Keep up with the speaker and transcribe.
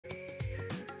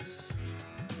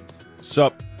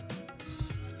Sup?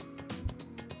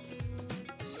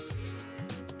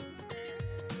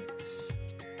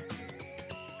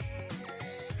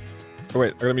 Oh,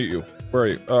 wait, I gotta mute you. Where are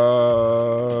you?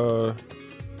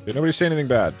 Did nobody say anything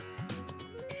bad?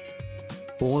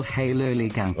 All hail early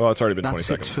gang. Oh, it's already been 20 That's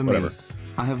seconds. It for Whatever. me.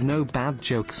 I have no bad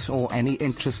jokes or any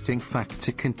interesting fact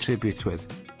to contribute with.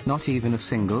 Not even a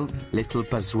single little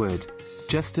buzzword.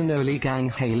 Just an early gang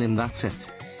hail and that's it.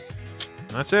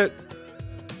 That's it.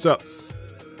 So,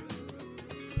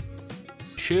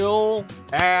 chill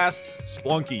ass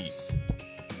Spelunky.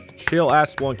 Chill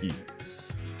ass Spelunky.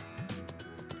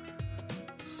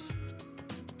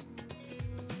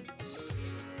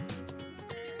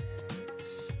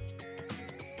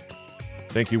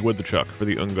 Thank you, Wood the Chuck, for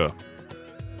the unga.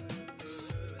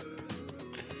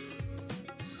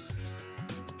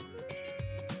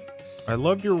 I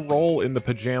loved your role in the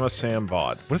Pajama Sam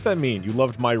VOD. What does that mean? You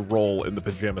loved my role in the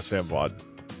Pajama Sam VOD?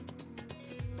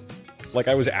 Like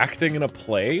I was acting in a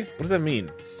play? What does that mean?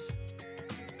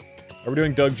 Are we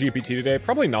doing Doug GPT today?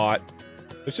 Probably not.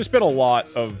 There's just been a lot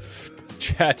of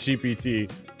Chat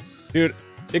GPT. Dude,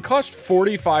 it cost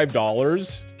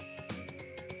 $45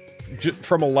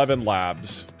 from 11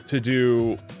 Labs to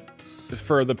do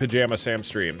for the Pajama Sam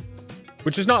stream,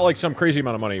 which is not like some crazy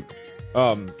amount of money.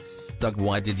 Doug,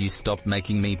 why did you stop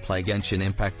making me play Genshin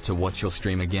Impact to watch your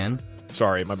stream again?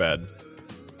 Sorry, my bad.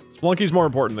 Spelunky's more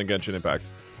important than Genshin Impact.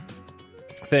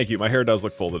 Thank you, my hair does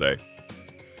look full today.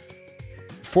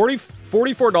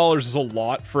 $44 is a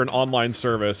lot for an online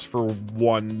service for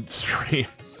one stream.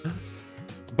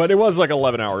 But it was like an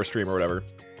 11-hour stream or whatever.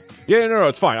 Yeah, no,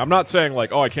 it's fine. I'm not saying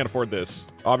like, oh, I can't afford this.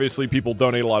 Obviously, people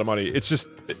donate a lot of money. It's just,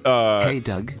 Hey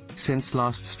Doug, since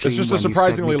last stream it's just a when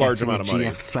surprisingly you said large amount of money.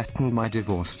 GF threatened my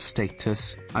divorced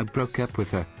status, I broke up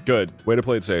with her. Good. Way to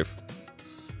play it safe.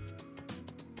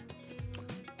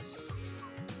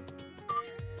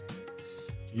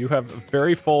 You have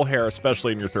very full hair,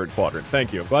 especially in your third quadrant.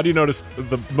 Thank you. Glad you noticed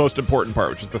the most important part,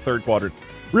 which is the third quadrant.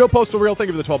 Real Postal Real, thank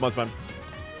you for the 12 months, man.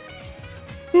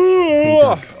 Hey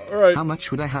Doug, Alright. how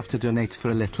much would I have to donate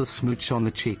for a little smooch on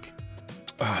the cheek?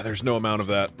 There's no amount of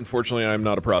that. Unfortunately, I'm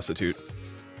not a prostitute.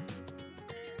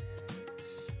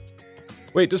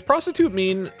 Wait, does prostitute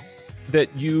mean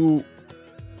that you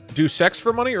do sex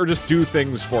for money or just do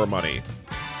things for money?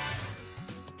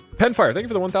 Penfire, thank you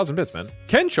for the 1,000 bits, man.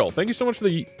 Kenchel, thank you so much for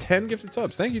the 10 gifted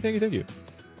subs. Thank you, thank you, thank you.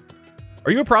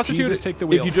 Are you a prostitute? Jesus, take the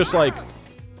wheel. If you just like...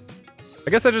 I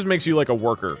guess that just makes you like a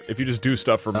worker. If you just do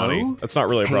stuff for money, that's not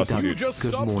really a Hey, prostitute. Doug, Just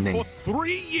good subbed morning. for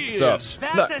 3 years. So,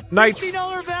 That's a Knights,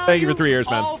 $60 value. thank you for 3 years,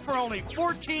 man. All for only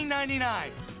 $14.99.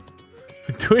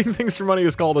 Doing things for money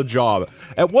is called a job.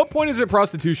 At what point is it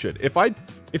prostitution? If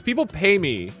people pay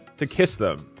me to kiss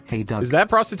them, Hey Doug, is that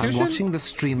prostitution? I'm watching the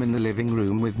stream in the living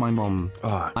room with my mom.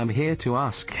 I'm here to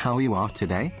ask how you are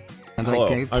today. And Hello, I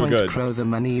gave I'm Point good. Crow the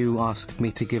money you asked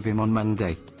me to give him on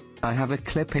Monday. I have a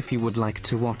clip if you would like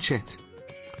to watch it.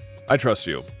 I trust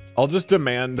you. I'll just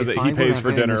demand If that I he pays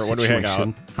were for ever in a dinner when we hang out.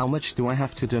 situation, how much do I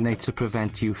have to donate to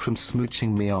prevent you from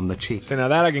smooching me on the cheek? See, now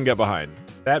that I can get behind.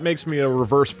 That makes me a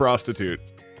reverse prostitute.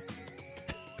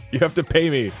 You have to pay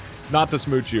me not to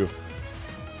smooch you.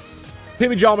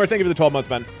 Timmy Jalmer, thank you for the 12 months,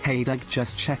 man. Hey Doug,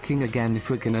 just checking again if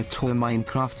we're gonna tour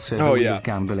Minecraft server Oh, with yeah.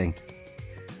 gambling.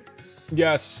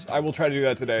 Yes, I will try to do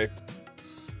that today.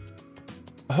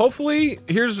 Hopefully,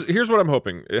 here's what I'm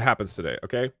hoping it happens today,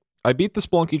 okay? I beat the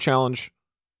Spelunky challenge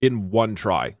in one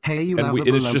try. Hey you and lovable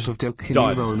it is lump just of dough, can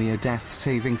done. you roll me a death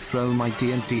saving throw? My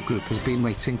D&D group has been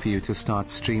waiting for you to start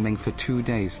streaming for 2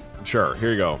 days. Sure,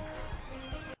 here you go.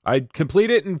 I complete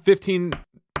it in 15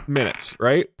 minutes,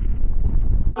 right?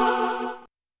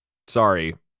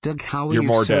 Sorry. Doug, how are You're you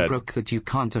more so dead. broke that you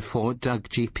can't afford Doug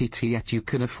GPT yet you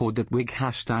can afford that wig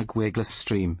 #wigless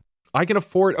stream? I can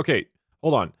afford... Okay,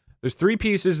 hold on. There's 3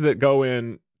 pieces that go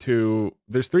into...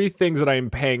 There's 3 things that I'm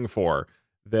paying for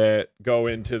that go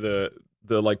into the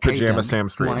like, Hey, Pajama Doug, Sam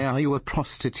stream. why are you a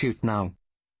prostitute now?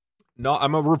 No,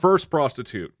 I'm a reverse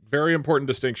prostitute. Very important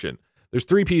distinction. There's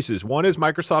 3 pieces. One is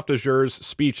Microsoft Azure's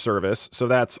speech service. So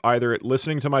that's either it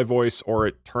listening to my voice or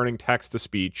it turning text to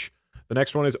speech. The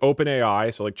next one is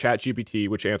OpenAI, so like ChatGPT,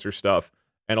 which answers stuff.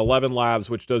 And 11 Labs,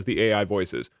 which does the AI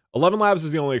voices. 11 Labs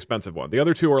is the only expensive one. The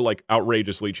other 2 are like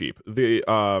outrageously cheap. These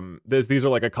are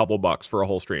like a couple bucks for a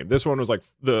whole stream. This one was like,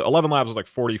 the 11 Labs was like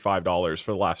 $45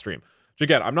 for the last stream. Which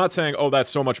again, I'm not saying, oh, that's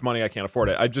so much money I can't afford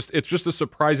it. It's just a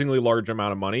surprisingly large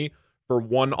amount of money for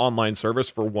one online service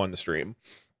for one stream.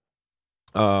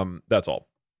 That's all.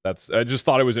 I just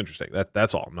thought it was interesting.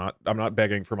 That's all. I'm not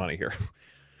begging for money here.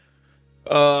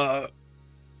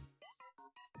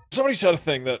 Somebody said a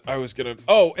thing that I was gonna.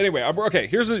 Oh, anyway. Okay.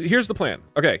 Here's the plan.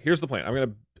 Okay. Here's the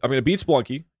plan. gonna beat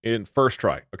Spelunky in first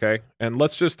try, okay? And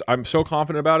let's just, I'm so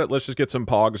confident about it, let's just get some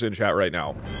pogs in chat right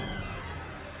now.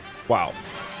 Wow.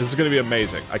 This is gonna be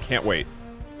amazing. I can't wait.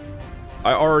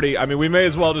 I mean, we may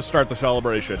as well just start the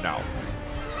celebration now.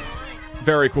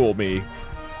 Very cool, me.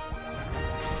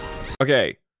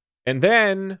 Okay. And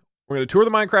then we're gonna tour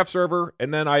the Minecraft server,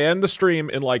 and then I end the stream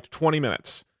in like 20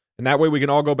 minutes. And that way we can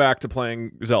all go back to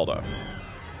playing Zelda.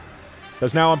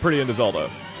 Because now I'm pretty into Zelda.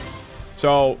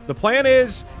 So, the plan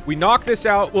is, we knock this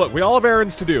out. Look, we all have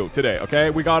errands to do today, okay?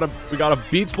 We gotta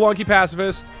beat Spelunky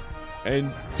Pacifist,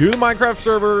 and do the Minecraft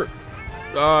server,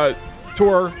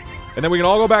 tour, and then we can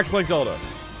all go back to playing Zelda.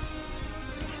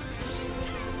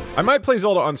 I might play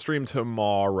Zelda on stream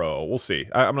tomorrow. We'll see.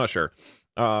 I'm not sure.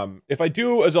 If I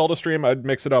do a Zelda stream, I'd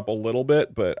mix it up a little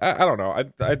bit, but I don't know.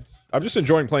 I'm just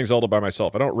enjoying playing Zelda by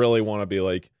myself. I don't really want to be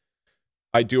like,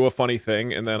 I do a funny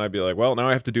thing, and then I'd be like, well, now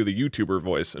I have to do the YouTuber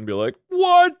voice, and be like,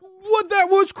 what? That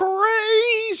was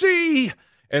crazy!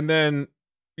 And then,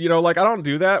 you know, like, I don't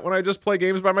do that when I just play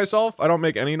games by myself. I don't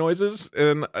make any noises,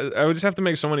 and I would just have to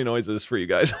make so many noises for you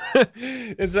guys.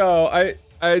 And so,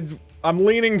 I'm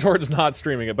leaning towards not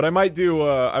streaming it, but I might do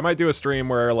a stream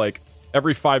where, like,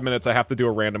 every 5 minutes I have to do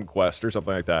a random quest or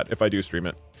something like that, if I do stream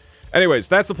it. Anyways,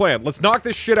 that's the plan. Let's knock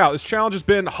this shit out. This challenge has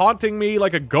been haunting me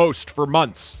like a ghost for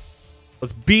months.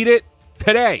 Let's beat it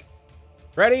today.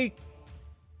 Ready?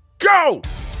 Go!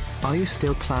 Are you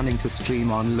still planning to stream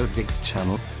on Ludwig's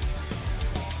channel?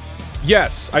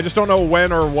 Yes, I just don't know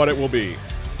when or what it will be.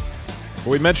 But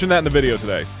we mentioned that in the video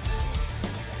today.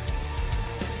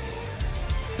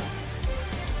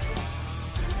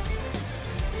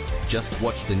 Just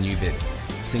watch the new vid.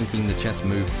 Syncing the chess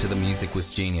moves to the music was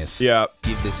genius. Yeah.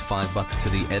 Give this $5 to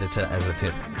the editor as a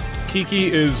tip.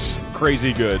 Kiki is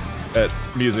crazy good at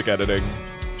music editing.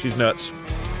 She's nuts.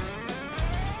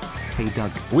 Hey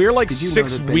Doug, We're like did you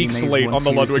 6 know that weeks Benny Mays late on once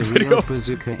the Ludwig used a real video.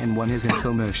 bazooka in one of his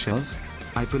infomercials?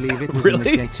 I believe it was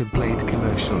Really? in the Gator Blade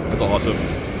commercial. That's awesome.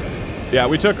 Yeah,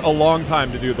 we took a long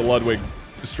time to do the Ludwig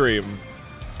stream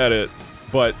edit,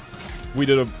 but we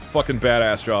did a fucking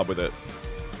badass job with it.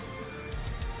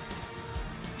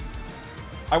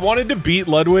 I wanted to beat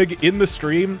Ludwig in the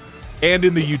stream and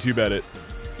in the YouTube edit.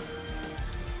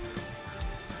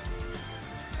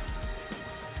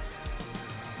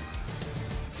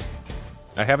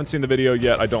 I haven't seen the video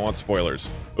yet. I don't want spoilers.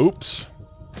 Oops.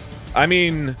 I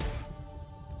mean,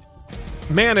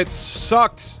 man, it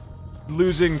sucked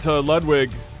losing to Ludwig.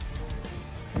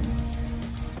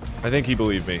 I think he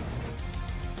believed me.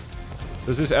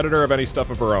 Does this editor have any stuff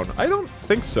of her own? I don't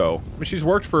think so. I mean, she's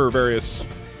worked for various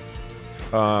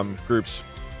groups.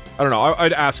 I don't know.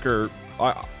 I'd ask her.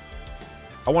 I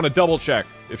want to double check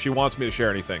if she wants me to share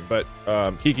anything, but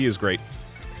Kiki is great.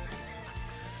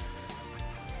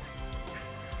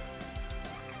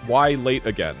 Why late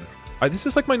again? This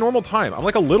is like my normal time. I'm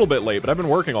like a little bit late, but I've been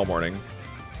working all morning.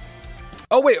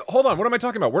 Oh wait, hold on. What am I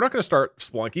talking about? We're not going to start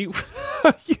Spelunky.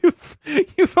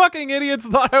 you fucking idiots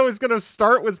thought I was going to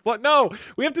start with Spelunky. No,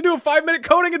 we have to do a 5-minute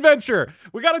coding adventure.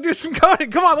 We got to do some coding.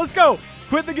 Come on, let's go.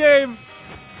 Quit the game.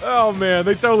 Oh man,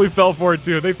 they totally fell for it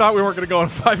too. They thought we weren't going to go on a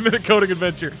 5-minute coding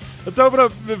adventure. Let's open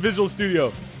up the Visual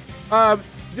Studio.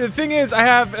 The thing is, I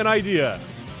have an idea.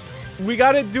 We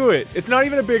got to do it. It's not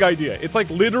even a big idea. It's like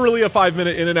literally a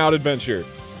 5-minute in and out adventure.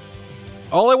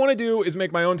 All I want to do is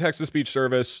make my own text-to-speech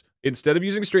service instead of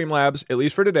using Streamlabs, at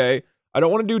least for today. I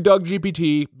don't want to do Doug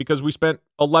GPT because we spent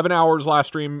 11 hours last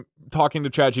stream talking to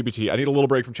ChatGPT. I need a little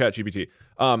break from ChatGPT.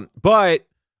 But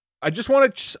I just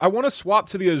want to swap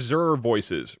to the Azure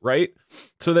voices, right?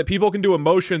 So that people can do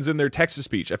emotions in their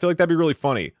text-to-speech. I feel like that'd be really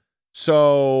funny.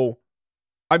 So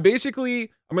I'm going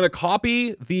to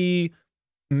copy the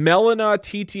Melina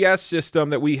TTS system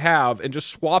that we have and just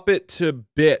swap it to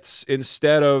bits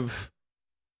instead of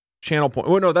channel point.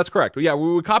 Oh, no, that's correct. Yeah,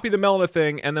 we would copy the Melina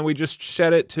thing and then we just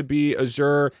set it to be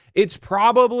Azure. It's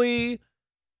probably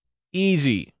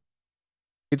easy.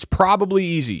 It's probably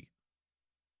easy.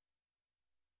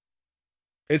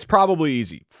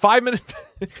 5 minutes.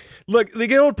 Look,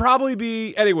 it'll probably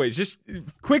be, anyways, just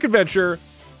quick adventure.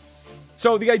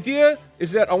 So the idea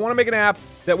is that I want to make an app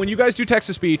that when you guys do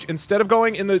text-to-speech, instead of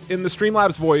going in the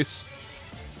Streamlabs voice,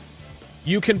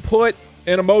 you can put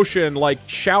an emotion like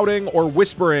shouting or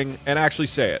whispering and actually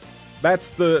say it.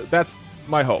 That's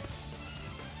my hope.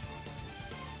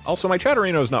 Also, my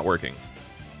Chatterino is not working.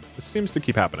 This seems to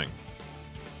keep happening.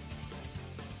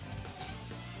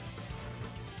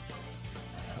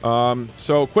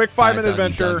 So quick 5-minute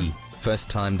adventure. Dougie. First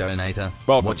time donator.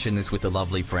 Welcome. Watching this with a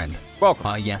lovely friend. Welcome.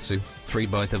 Hi Yasu.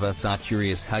 Both of us are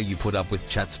curious how you put up with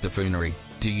chat's buffoonery.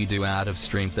 Do you do out of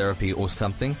stream therapy or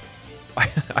something?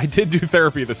 I did do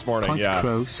therapy this morning, Point yeah.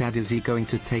 Crow said, is he going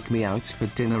to take me out for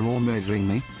dinner or murdering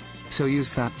me? So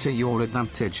use that to your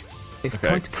advantage. If Okay.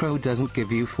 Point Crow doesn't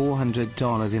give you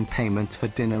 $400 in payment for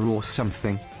dinner or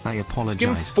something, I apologize. Give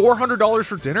him $400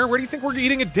 for dinner? Where do you think we're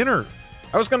eating at dinner?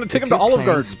 I was going to take him to If you're Olive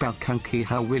playing Garden. Spelunky,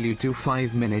 how will you do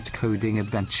 5-minute coding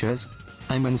adventures?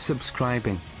 I'm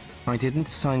unsubscribing. I didn't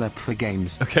sign up for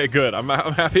games. Okay, good. I'm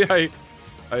happy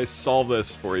I solved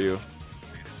this for you.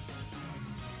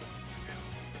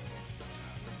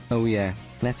 Oh yeah,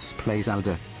 let's play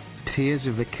Zelda. Tears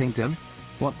of the Kingdom?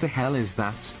 What the hell is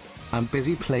that? I'm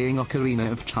busy playing Ocarina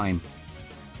of Time.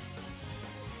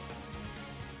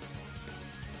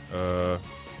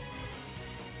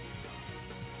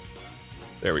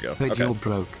 There we go. But Okay. you're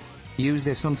broke. Use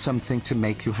this on something to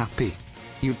make you happy.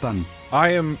 You bum. I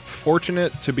am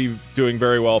fortunate to be doing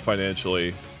very well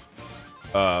financially.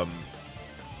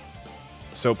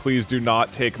 So please do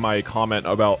not take my comment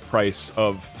about price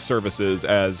of services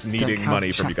as needing Don't money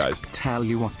have from you chat guys. tell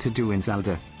you what to do in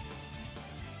Zelda.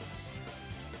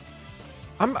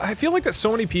 I feel like that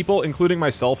so many people, including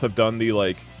myself, have done the,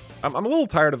 like... I'm a little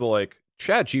tired of the, like,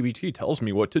 ChatGPT tells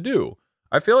me what to do.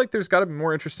 I feel like there's got to be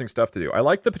more interesting stuff to do. I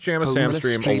like the Pajama Sam Homeless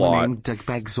stream a streamer lot. named Doug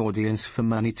begs audience for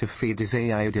money to feed his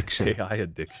AI addiction. AI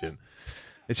addiction.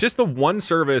 It's just the one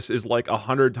service is like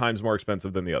 100 times more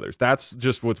expensive than the others. That's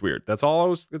just what's weird. That's all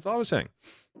I was saying.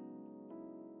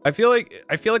 I feel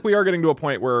like we are getting to a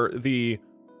point where the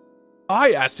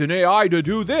I asked an AI to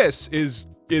do this is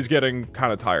getting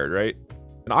kind of tired, right?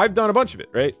 And I've done a bunch of it,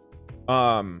 right?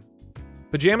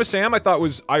 Pajama Sam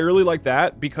I really liked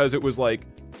that because it was like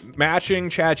matching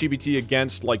ChatGPT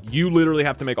against, like, you literally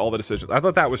have to make all the decisions. I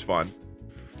thought that was fun.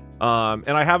 And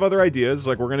I have other ideas,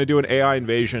 like we're gonna do an AI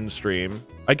invasion stream.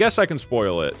 I guess I can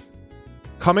spoil it.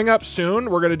 Coming up soon,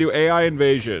 we're gonna do AI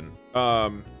invasion.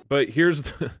 But here's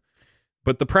the,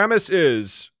 but the premise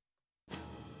is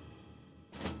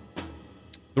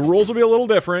the rules will be a little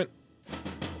different.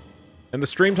 And the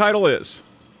stream title is,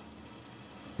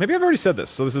 maybe I've already said this,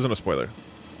 so this isn't a spoiler.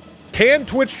 Can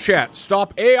Twitch chat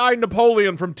stop AI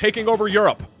Napoleon from taking over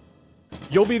Europe?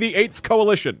 You'll be the 8th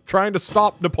coalition trying to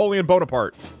stop Napoleon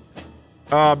Bonaparte.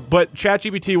 But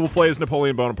ChatGPT will play as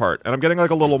Napoleon Bonaparte, and I'm getting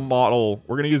like a little model.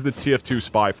 We're gonna use the TF2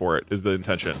 spy for it, is the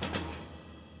intention.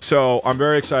 So I'm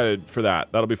very excited for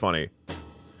that. That'll be funny.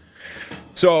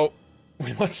 So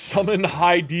we must summon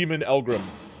High Demon Elgrim.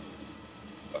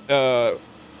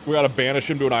 We gotta banish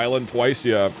him to an island twice,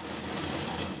 yeah.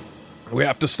 We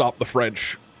have to stop the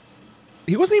French.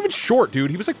 He wasn't even short,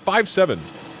 dude. He was like 5'7".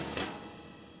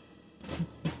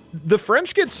 The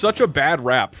French get such a bad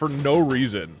rap for no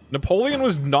reason. Napoleon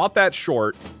was not that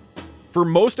short. For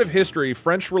most of history,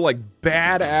 French were like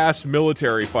badass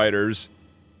military fighters.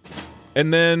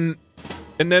 And then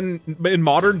in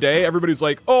modern day, everybody's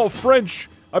like, "Oh, French,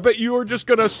 I bet you're just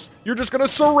gonna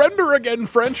surrender again,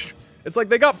 French." It's like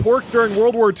they got porked during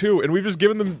World War II, and we've just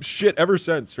given them shit ever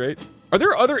since, right? Are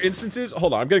there other instances?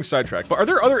 Hold on, I'm getting sidetracked. But are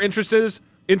there other instances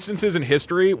in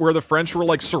history where the French were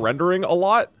like surrendering a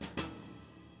lot?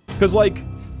 Because, like,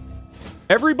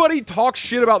 everybody talks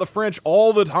shit about the French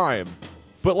all the time.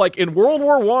 But, like, in World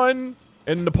War I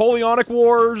and Napoleonic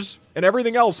Wars and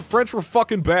everything else, the French were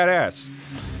fucking badass.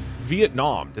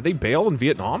 Vietnam. Did they bail in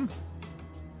Vietnam?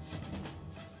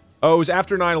 Oh, it was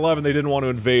after 9/11 they didn't want to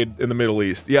invade in the Middle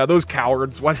East. Yeah, those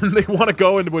cowards. Why didn't they want to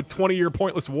go into a 20-year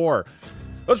pointless war?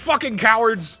 Those fucking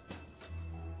cowards.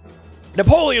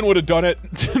 Napoleon would have done it.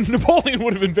 Napoleon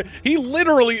would have invaded. He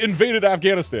literally invaded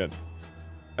Afghanistan.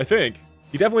 I think.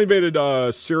 He definitely invaded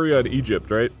Syria and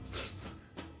Egypt, right?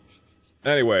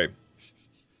 Anyway.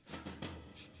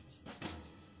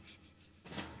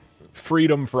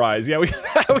 Freedom fries. Yeah, we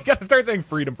gotta start saying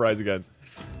freedom fries again.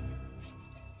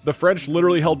 The French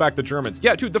literally held back the Germans.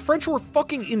 Yeah, dude, the French were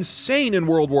fucking insane in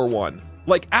World War I.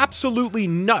 Like, absolutely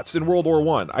nuts in World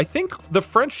War I. I think the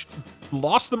French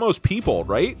lost the most people,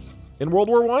 right? In World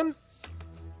War I?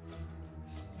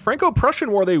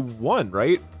 Franco-Prussian War, they won,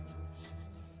 right?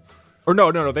 Or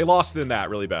no, they lost in that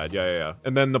really bad. Yeah.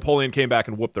 And then Napoleon came back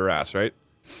and whooped their ass, right?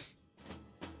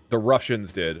 The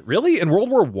Russians did. Really? In World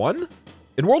War I?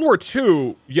 In World War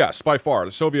II, yes, by far.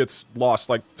 The Soviets lost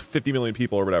like 50 million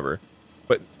people or whatever.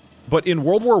 But in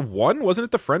World War I, wasn't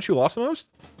it the French who lost the most?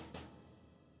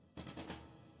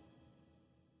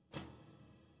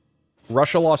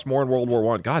 Russia lost more in World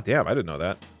War I. God damn, I didn't know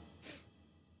that.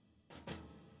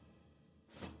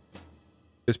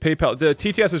 Is PayPal... The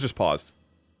TTS is just paused.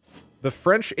 The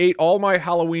French ate all my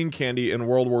Halloween candy in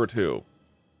World War II.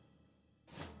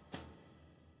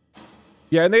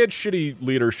 Yeah, and they had shitty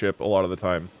leadership a lot of the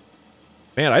time.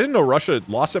 Man, I didn't know Russia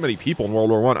lost so many people in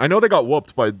World War I. I know they got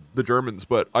whooped by the Germans,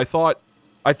 but I thought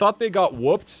they got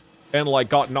whooped and like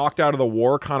got knocked out of the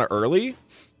war kind of early.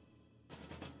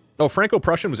 Oh,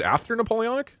 Franco-Prussian was after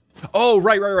Napoleonic? Oh,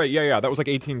 right. Yeah. That was like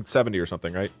 1870 or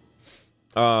something, right?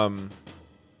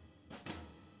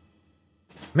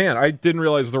 Man, I didn't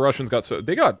realize the Russians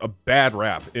they got a bad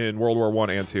rap in World War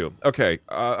I and II. Okay,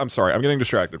 I'm sorry, I'm getting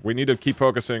distracted. We need to keep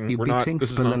focusing. You beating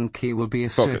Spelunky will be a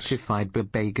certified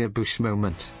Baba Gaboosh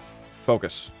moment.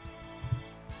 Focus.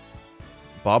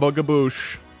 Baba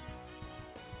Gaboosh.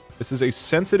 This is a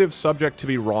sensitive subject to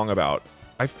be wrong about.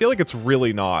 I feel like it's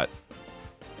really not.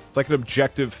 It's like an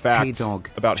objective fact hey dog,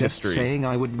 about just history. Saying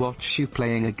I would watch you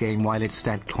playing a game while it's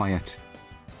dead quiet.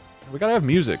 We gotta have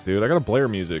music, dude. I gotta blare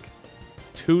music.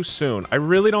 Too soon. I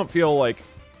really don't feel like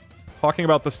talking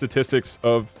about the statistics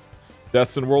of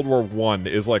deaths in World War I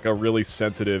is like a really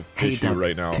sensitive issue Doug,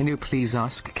 right now. Can you please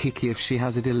ask Kiki if she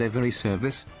has a delivery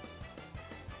service?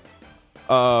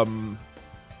 I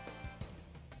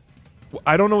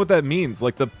don't know what that means.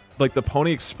 Like the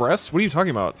Pony Express? What are you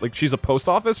talking about? Like she's a post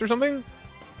office or something?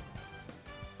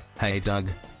 Hey Doug,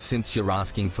 since you're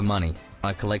asking for money,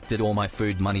 I collected all my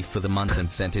food money for the month and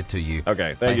sent it to you.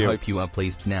 Okay, thank you. I hope you are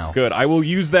pleased now. Good. I will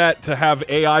use that to have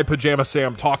AI Pajama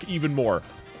Sam talk even more.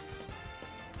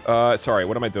 Sorry,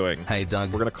 what am I doing? Hey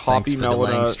Doug, we're gonna copy thanks for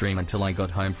delaying stream until I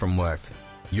got home from work.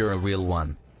 You're a real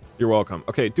one. You're welcome.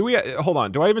 Okay, hold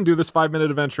on. Do I even do this 5-minute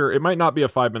adventure? It might not be a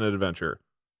 5-minute adventure.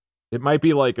 It might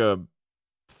be like a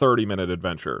 30-minute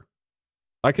adventure.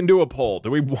 I can do a poll.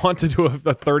 Do we want to do a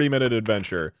 30-minute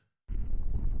adventure?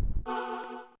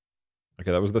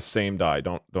 Okay, that was the same die.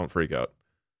 Don't freak out.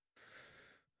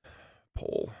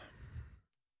 Poll.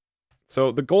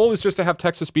 So the goal is just to have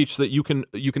text-to-speech so that you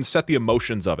can set the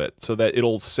emotions of it so that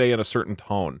it'll say in a certain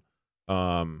tone.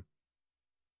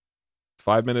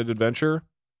 5-minute adventure.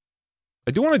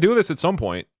 I do want to do this at some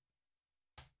point.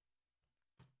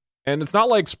 And it's not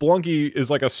like Spelunky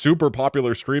is like a super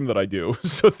popular stream that I do.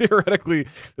 So theoretically,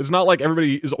 it's not like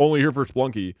everybody is only here for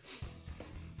Spelunky.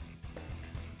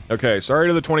 Okay, sorry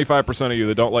to the 25% of you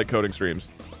that don't like coding streams.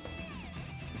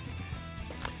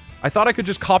 I thought I could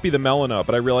just copy the Melina,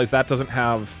 but I realized that doesn't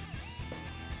have...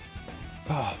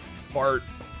 Oh, fart.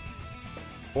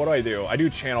 What do? I do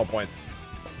channel points.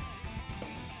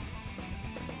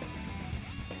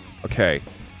 Okay.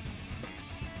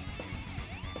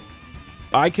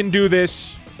 I can do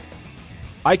this.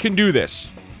 I can do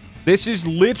this. This is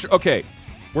okay.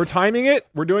 We're timing it.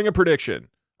 We're doing a prediction.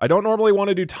 I don't normally want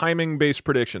to do timing-based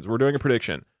predictions. We're doing a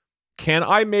prediction. Can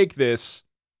I make this...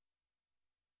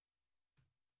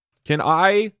 Can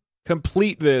I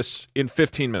complete this in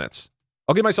 15 minutes?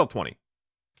 I'll give myself 20.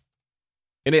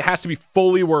 And it has to be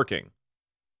fully working.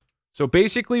 So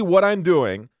basically what I'm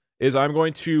doing is I'm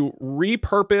going to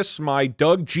repurpose my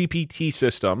Doug GPT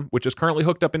system, which is currently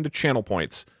hooked up into channel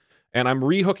points. And I'm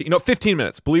rehooking... 15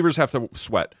 minutes. Believers have to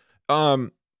sweat.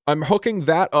 I'm hooking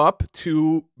that up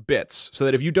to bits so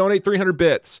that if you donate 300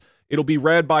 bits, it'll be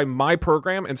read by my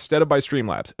program instead of by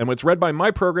Streamlabs. And when it's read by my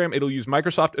program, it'll use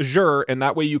Microsoft Azure, and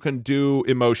that way you can do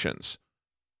emotions.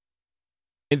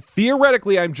 And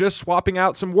theoretically, I'm just swapping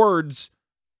out some words,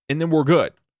 and then we're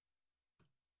good.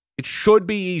 It should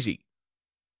be easy.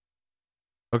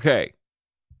 Okay.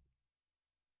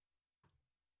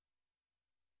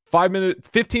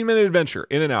 15-minute adventure,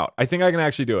 in and out. I think I can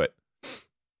actually do it.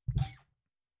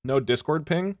 No Discord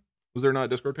ping? Was there not a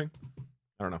Discord ping?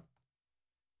 I don't know.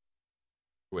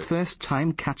 Wait. First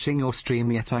time catching your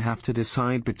stream, yet I have to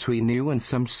decide between you and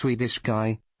some Swedish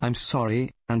guy. I'm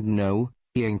sorry, and no,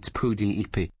 he ain't Poody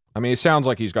EP. I mean, it sounds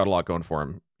like he's got a lot going for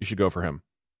him. You should go for him.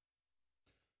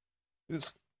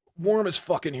 It's warm as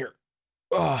fuck in here.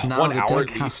 Ugh, now 1 hour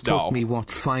Doug at has least. taught me what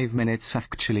 5 minutes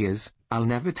actually is. I'll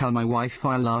never tell my wife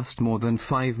I last more than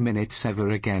 5 minutes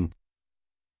ever again.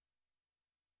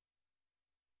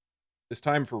 It's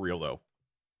time for real, though.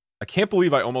 I can't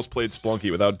believe I almost played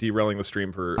Spelunky without derailing the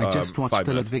stream for 5 minutes. I just watched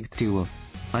the Ludwig duel.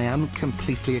 I am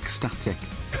completely ecstatic.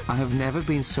 I have never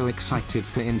been so excited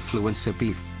for influencer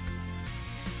beef.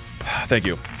 Thank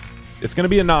you. It's gonna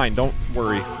be a 9, don't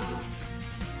worry.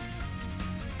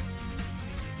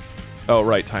 Oh,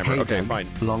 right, timer. Hey okay, Doug, fine.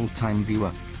 long-time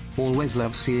viewer. Always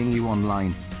love seeing you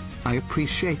online. I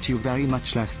appreciate you very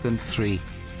much. Less than 3.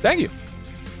 Thank you.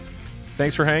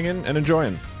 Thanks for hanging and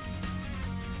enjoying.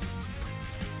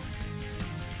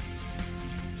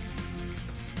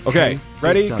 Okay, hey,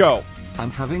 ready, go. I'm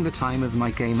having the time of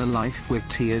my gamer life with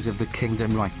Tears of the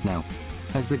Kingdom right now.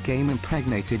 Has the game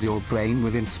impregnated your brain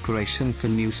with inspiration for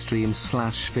new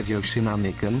streams/video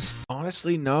shenanigans?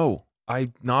 Honestly, no.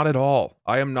 Not at all.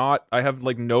 I am not. I have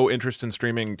like no interest in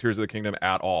streaming Tears of the Kingdom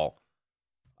at all.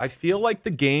 I feel like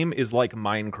the game is like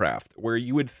Minecraft, where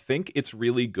you would think it's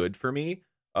really good for me.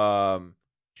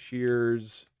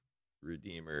 Cheers,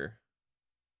 Redeemer.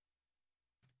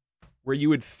 Where you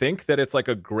would think that it's like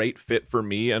a great fit for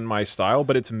me and my style,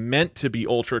 but it's meant to be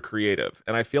ultra creative.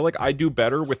 And I feel like I do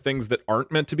better with things that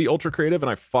aren't meant to be ultra creative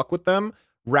and I fuck with them,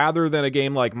 rather than a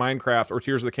game like Minecraft or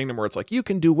Tears of the Kingdom where it's like, you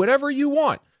can do whatever you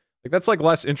want. Like, that's like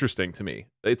less interesting to me.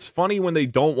 It's funny when they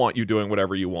don't want you doing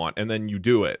whatever you want and then you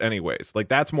do it anyways. Like,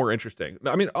 that's more interesting.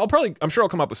 I mean, I'm sure I'll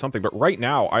come up with something, but right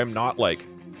now I'm not like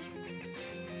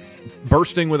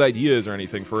bursting with ideas or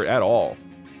anything for it at all.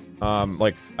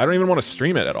 Like, I don't even want to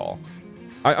stream it at all.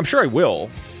 I'm sure I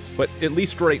will, but at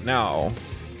least right now,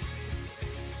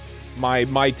 my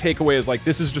takeaway is like,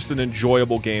 this is just an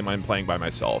enjoyable game I'm playing by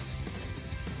myself.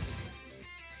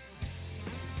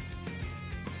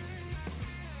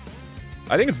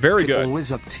 I think it's very good.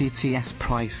 Always up TTS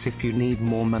price if you need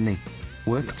more money.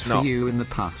 Worked for you in the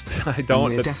past. I don't.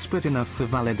 And we're desperate enough for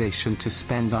validation to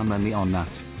spend our money on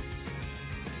that.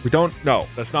 We don't. No,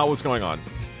 that's not what's going on.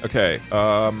 Okay.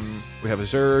 We have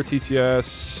Azure,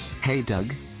 TTS. Hey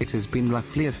Doug, it has been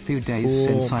roughly a few days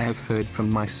since I have heard from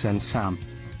my son Sam.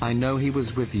 I know he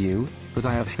was with you, but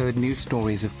I have heard news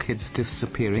stories of kids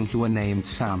disappearing who are named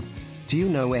Sam. Do you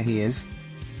know where he is?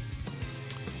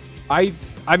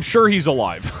 I'm sure he's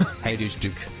alive. Hey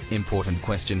Duke, important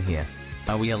question here.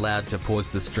 Are we allowed to pause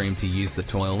the stream to use the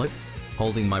toilet?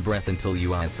 Holding my breath until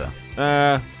you answer.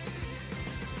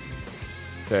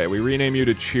 Okay, we rename you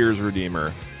to Cheers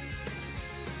Redeemer.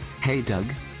 Hey Doug,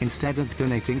 instead of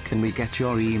donating, can we get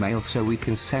your email so we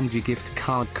can send you gift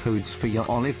card codes for your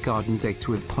Olive Garden date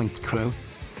with Point Crow?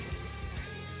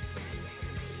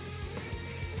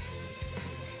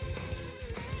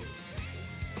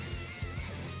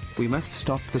 We must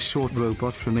stop the short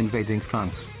robot from invading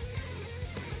France.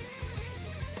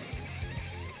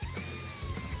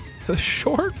 The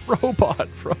short robot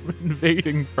from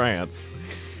invading France.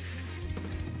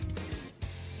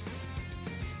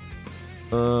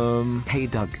 Hey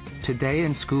Doug, today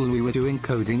in school we were doing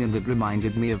coding and it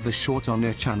reminded me of the short on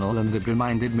her channel, and it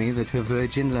reminded me that her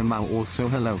Virgin Lamau also.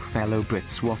 Hello fellow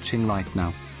Brits watching right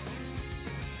now.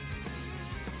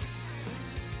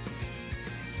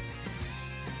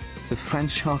 The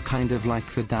French are kind of like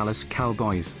the Dallas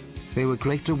Cowboys. They were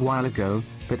great a while ago,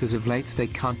 but as of late they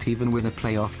can't even win a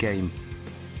playoff game.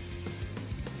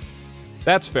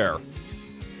 That's fair.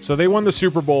 So they won the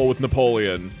Super Bowl with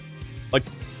Napoleon. Like,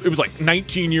 it was like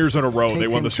 19 years in a row they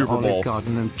won the Super Bowl. Take him to Olive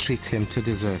Garden and treat him to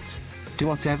dessert. Do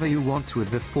whatever you want with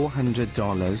the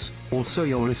 $400. Also,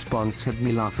 your response had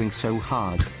me laughing so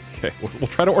hard. Okay, we'll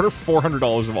try to order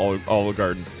 $400 of Olive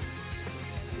Garden.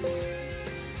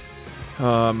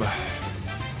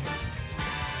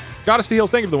 Goddess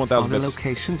Feels, thank you for the 1,000 bits. Are the bits.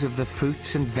 locations of the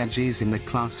fruits and veggies in the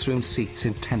classroom seats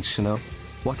intentional?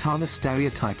 What are the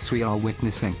stereotypes we are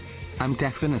witnessing? I'm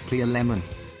definitely a lemon.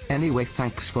 Anyway,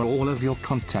 thanks for all of your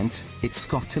content, it's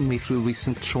gotten me through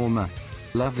recent trauma.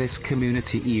 Love this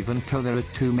community even though there are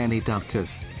too many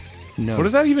doubters. No. What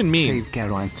does that even mean? Save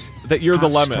Geraint. That you're the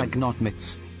lemon. Not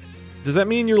mitts. Does that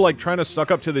mean you're like trying to suck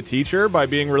up to the teacher by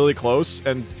being really close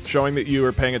and showing that you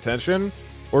are paying attention?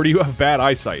 Or do you have bad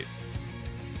eyesight?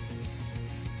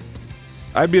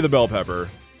 I'd be the bell pepper.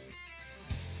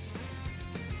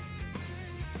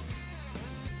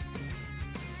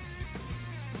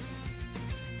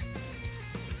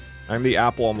 I'm the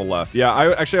apple on the left. Yeah, I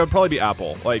would probably be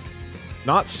apple. Like,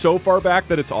 not so far back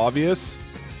that it's obvious,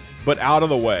 but out of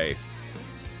the way.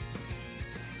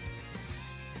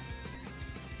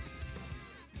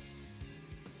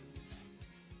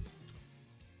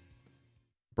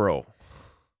 Bro,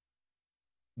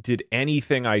 did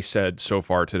anything I said so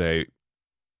far today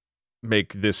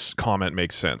make this comment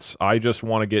make sense? I just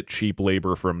want to get cheap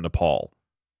labor from Nepal.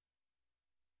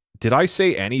 Did I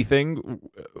say anything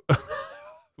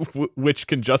which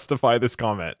can justify this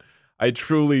comment? I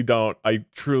truly don't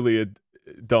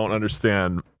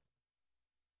understand.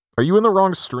 Are you in the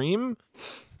wrong stream?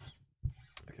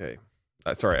 Okay.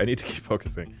 Sorry, I need to keep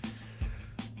focusing.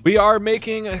 We are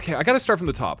making... Okay, I gotta start from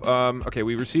the top. Okay,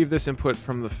 we received this input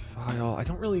from the file. I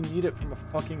don't really need it from a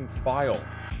fucking file.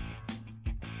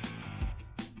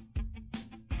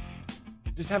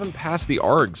 Just haven't passed the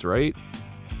args, right?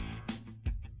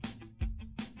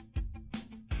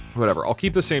 Whatever, I'll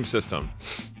keep the same system.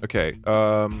 Okay,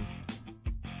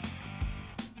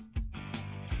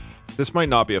 this might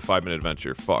not be a 5-minute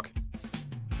adventure. Fuck.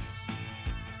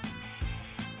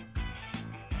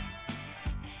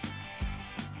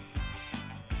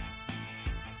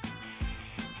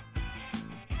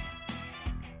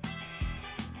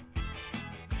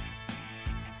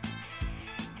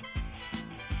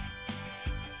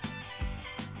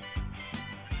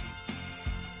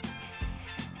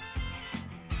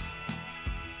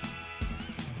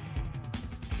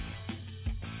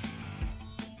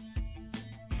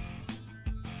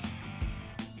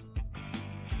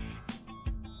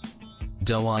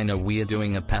 Though I know we're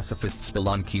doing a pacifist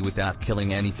spelunky without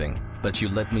killing anything, but you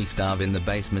let me starve in the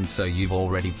basement, so you've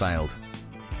already failed.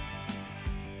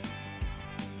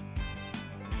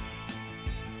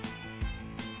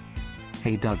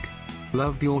 Hey Doug.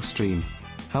 Love your stream.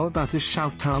 How about a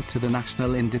shout out to the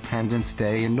National Independence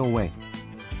Day in Norway?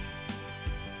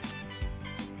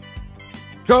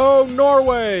 Go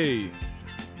Norway!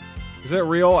 Is that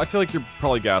real? I feel like you're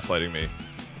probably gaslighting me.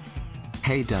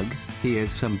 Hey Doug,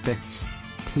 here's some bits.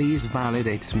 Please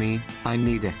validate me, I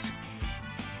need it.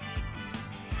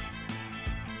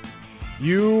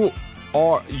 You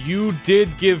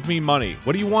did give me money.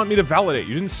 What do you want me to validate?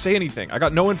 You didn't say anything. I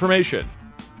got no information.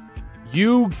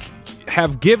 You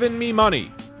have given me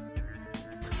money.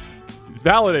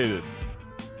 Validated.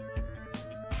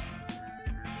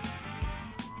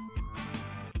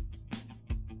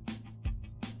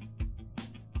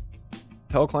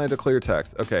 Tell client to clear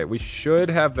text. Okay, we should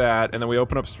have that, and then we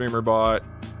open up StreamerBot.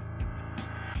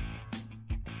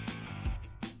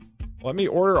 Let me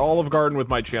order Olive Garden with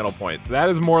my channel points. That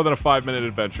is more than a 5-minute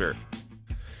adventure.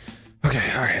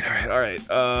 Okay, alright.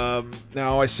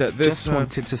 Now I set this... Just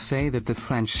wanted to say that the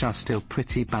French are still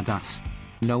pretty badass.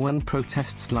 No one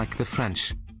protests like the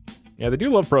French. Yeah, they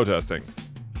do love protesting.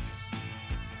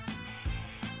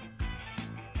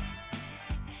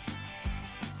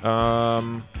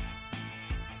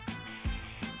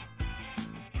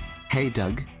 Hey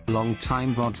Doug, long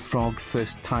time VOD Frog,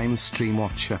 first time stream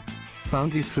watcher.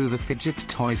 Found you through the fidget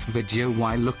toys video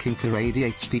while looking for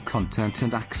ADHD content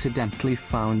and accidentally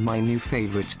found my new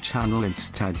favorite channel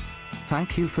instead.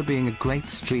 Thank you for being a great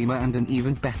streamer and an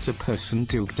even better person,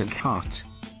 Doug Hart.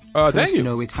 Thank you.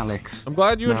 Know it, Alex. I'm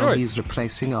glad you now enjoyed. He's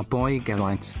replacing our boy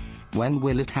Geraint. When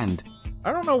will it end?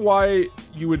 I don't know why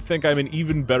you would think I'm an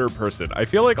even better person. I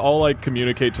feel like all I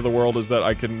communicate to the world is that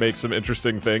I can make some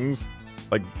interesting things.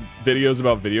 Like videos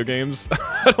about video games.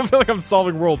 I don't feel like I'm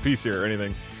solving world peace here or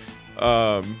anything.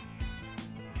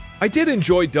 I did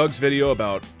enjoy Doug's video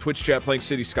about Twitch chat playing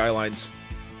City Skylines,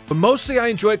 but mostly I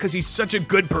enjoy it because he's such a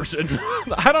good person.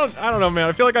 I don't know, man.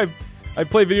 I feel like I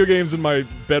play video games in my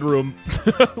bedroom,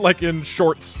 like in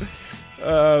shorts.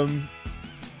 Hey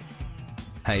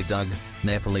Doug,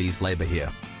 Nepalese labor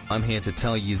here. I'm here to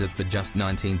tell you that for just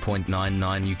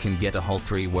 19.99 you can get a whole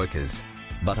 3 workers.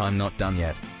 But I'm not done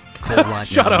yet. Call right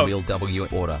Shut now up. and we'll double your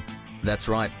order. That's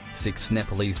right, 6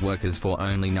 Nepalese workers for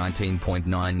only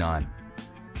 19.99. I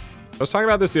was talking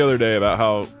about this the other day about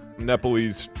how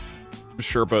Nepalese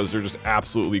Sherpas are just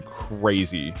absolutely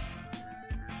crazy.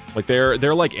 Like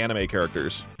they're like anime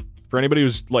characters. For anybody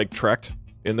who's like trekked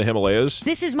in the Himalayas.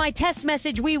 This is my test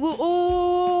message. We will.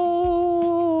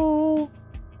 Ooh.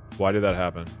 Why did that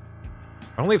happen?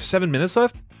 I only have 7 minutes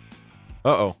left?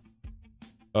 Uh-oh.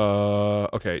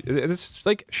 Okay. This,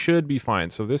 like, should be fine.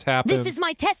 So this happened. This is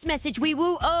my test message. We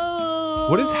woo. Oh.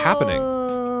 What is happening?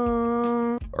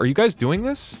 Are you guys doing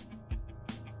this?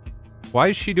 Why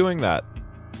is she doing that?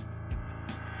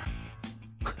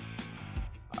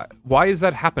 Why is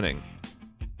that happening?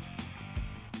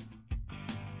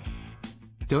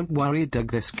 Don't worry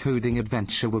Doug, this coding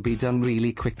adventure will be done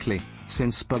really quickly,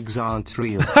 since bugs aren't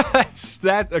real.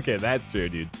 Okay, that's true,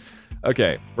 dude.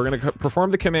 Okay, we're gonna perform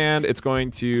the command. It's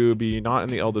going to be not in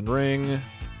the Elden Ring. It's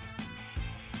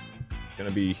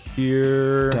gonna be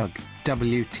here. Doug,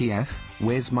 WTF,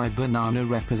 where's my banana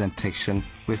representation,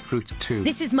 with fruit too?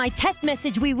 This is my test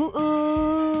message. We woo.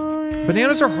 Ooh.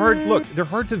 Bananas are hard, look, they're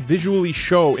hard to visually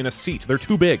show in a seat. They're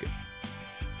too big.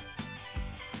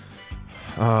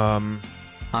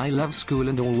 I love school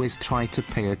and always try to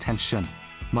pay attention.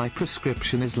 My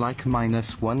prescription is like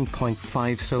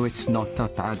 -1.5, so it's not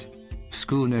that bad.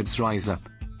 School nerds rise up.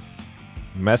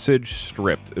 Message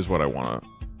stripped is what I wanna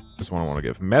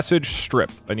give. Message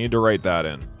stripped. I need to write that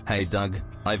in. Hey Doug,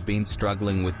 I've been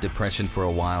struggling with depression for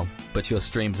a while, but your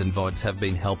streams and VODs have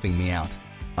been helping me out.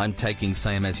 I'm taking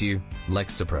same as you,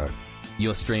 Lexapro.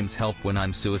 Your streams help when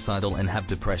I'm suicidal and have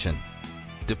depression.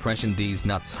 Depression D's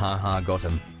nuts, haha, got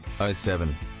him.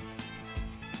 07.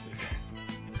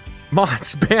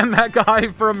 Mods, ban that guy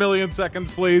for a million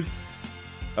seconds, please.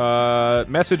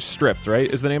 Message stripped, right,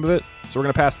 is the name of it? So we're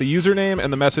gonna pass the username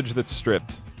and the message that's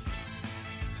stripped.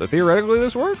 So theoretically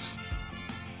this works?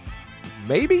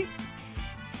 Maybe?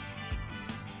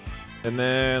 And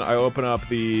then I open up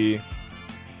the...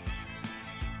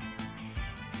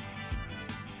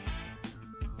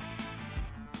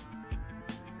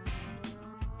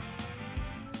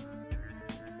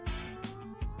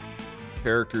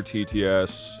 character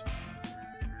TTS.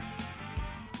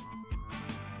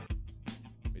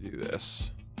 Let me do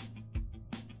this.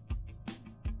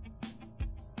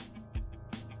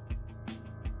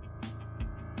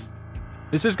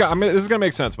 This is gonna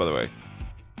make sense, by the way.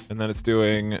 And then it's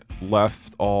doing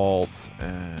left alt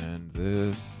and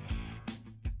this.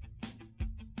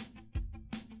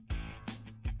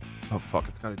 Oh fuck!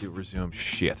 It's gotta do resume.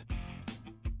 Shit.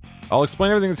 I'll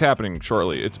explain everything that's happening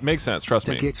shortly. It makes sense. Trust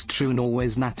me. It's true.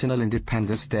 Norway's National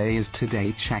Independence Day is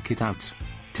today. Check it out.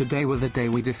 Today was the day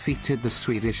we defeated the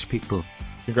Swedish people.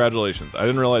 Congratulations. I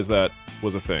didn't realize that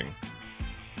was a thing.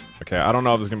 Okay, I don't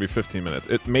know if this is gonna be 15 minutes.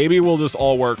 It maybe will just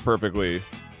all work perfectly.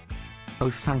 Oh,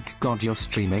 thank God you're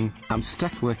streaming. I'm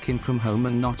stuck working from home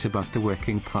and not about the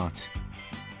working part.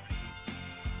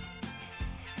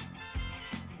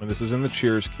 When this is in the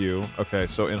cheers queue. Okay,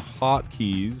 so in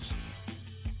hotkeys,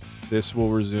 this will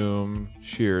resume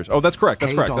cheers. Oh, that's correct.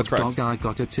 That's Hey, correct. That's correct. Dog, I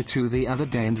got a tattoo the other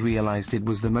day and realized it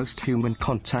was the most human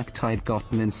contact I'd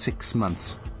gotten in 6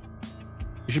 months.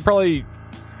 You should probably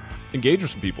engage with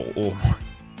some people a little more.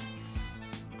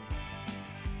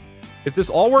 If this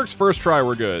all works first try,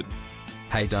 we're good.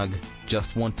 Hey Doug,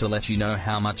 just want to let you know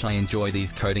how much I enjoy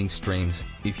these coding streams.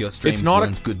 If your streams not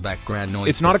weren't good background noise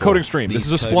it's not a before, coding stream. This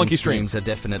these is a coding Spelunky stream. Streams are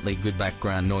definitely good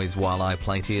background noise while I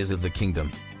play Tears of the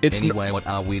Kingdom. Anyway, what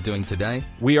are we doing today?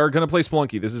 We are going to play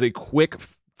Spelunky. This is a quick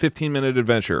 15-minute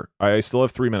adventure. I still have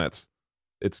 3 minutes.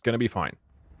 It's going to be fine.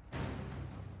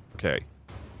 Okay.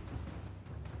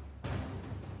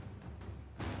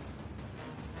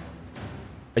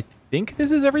 I think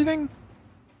this is everything.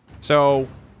 So,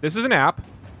 this is an app.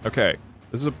 Okay.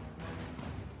 This is a...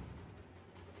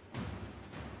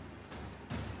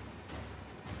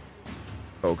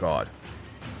 Oh, God.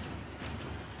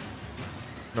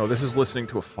 No, this is listening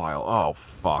to a file. Oh,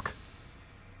 fuck.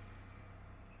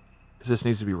 This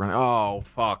needs to be running. Oh,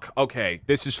 fuck. Okay,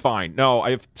 this is fine. No,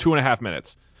 I have 2.5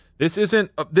 minutes. This isn't...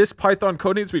 this Python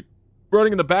code needs to be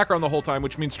running in the background the whole time,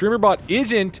 which means StreamerBot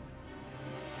isn't...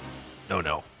 No,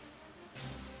 no.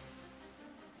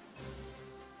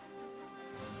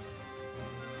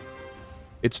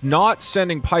 It's not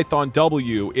sending Python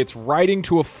W, it's writing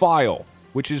to a file,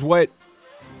 which is what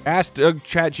asked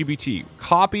ChatGPT.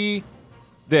 Copy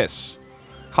this.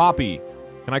 Copy.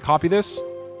 Can I copy this?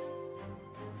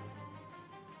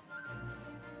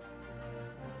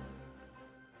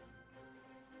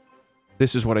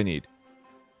 This is what I need.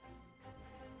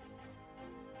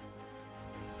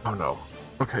 Oh no.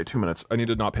 Okay, 2 minutes. I need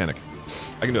to not panic.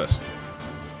 I can do this.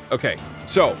 Okay,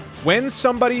 so when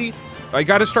somebody... I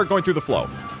gotta start going through the flow.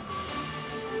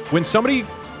 When somebody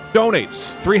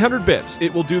donates 300 bits,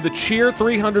 it will do the cheer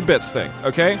 300 bits thing,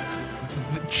 okay?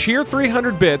 The cheer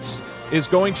 300 bits is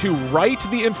going to write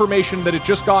the information that it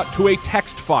just got to a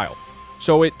text file.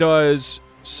 So it does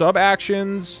sub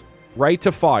actions, write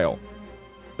to file.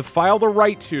 The file to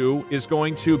write to is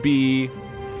going to be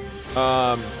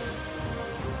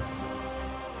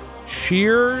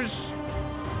cheers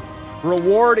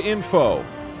reward info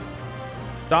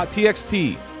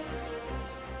 .txt.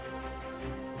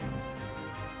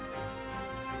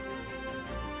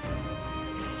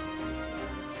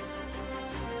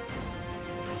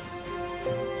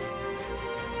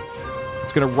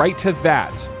 It's going to write to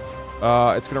that.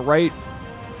 It's going to write...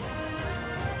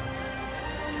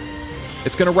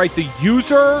 It's going to write the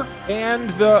user and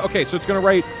the... Okay, so it's going to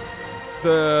write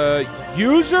the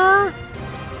user...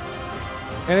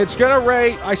 And it's going to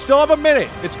write... I still have a minute.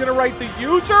 It's going to write the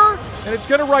user, and it's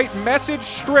going to write message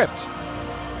stripped.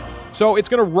 So it's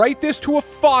going to write this to a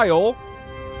file,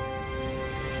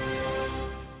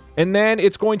 and then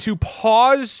it's going to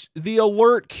pause the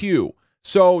alert queue.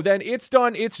 So then it's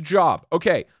done its job.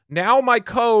 Okay, now my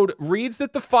code reads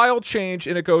that the file changed,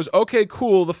 and it goes, okay,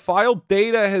 cool, the file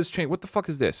data has changed. What the fuck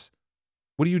is this?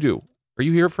 What do? Are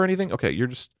you here for anything? Okay, you're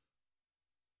just...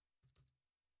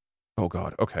 Oh,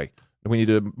 God, okay. We need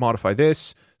to modify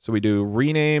this. So we do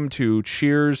rename to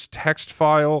cheers text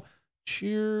file.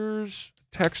 Cheers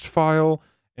text file.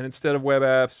 And instead of web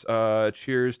apps,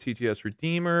 cheers TTS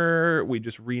Redeemer, we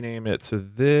just rename it to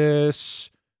this.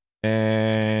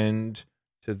 And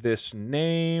to this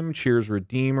name, cheers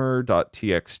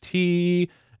redeemer.txt.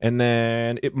 And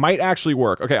then it might actually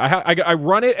work. Okay, I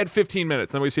run it at 15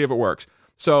 minutes. Then we see if it works.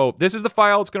 So this is the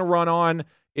file it's going to run on.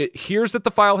 It hears that the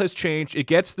file has changed. It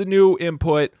gets the new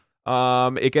input.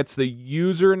 It gets the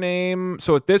username.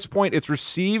 So at this point, it's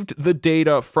received the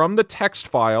data from the text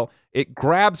file. It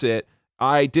grabs it.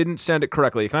 I didn't send it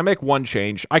correctly. Can I make one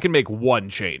change? I can make one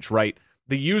change, right?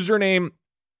 The username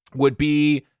would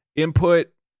be input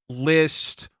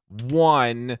list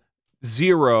 1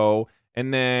 0,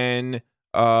 and then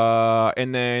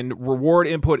reward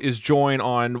input is join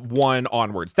on 1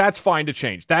 onwards. That's fine to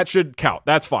change. That should count.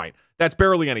 That's fine. That's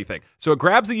barely anything. So it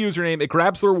grabs the username. It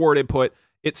grabs the reward input.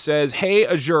 it says, hey,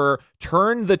 Azure,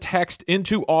 turn the text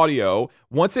into audio.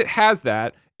 Once it has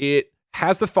that, it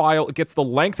has the file, it gets the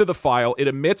length of the file, it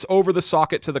emits over the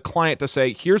socket to the client to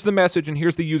say, here's the message and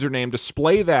here's the username,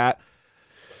 display that.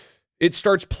 It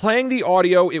starts playing the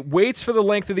audio, it waits for the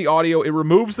length of the audio, it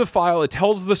removes the file, it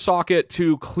tells the socket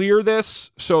to clear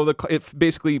this, so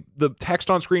basically the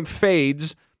text on screen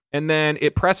fades, and then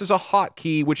it presses a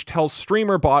hotkey which tells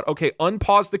StreamerBot, okay,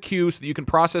 unpause the queue so that you can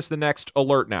process the next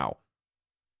alert now.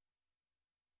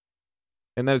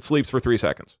 And then it sleeps for 3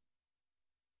 seconds.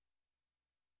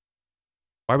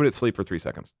 Why would it sleep for 3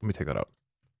 seconds? Let me take that out.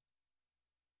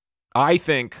 I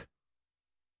think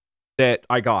that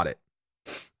I got it.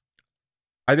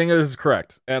 I think this is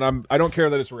correct, and I don't care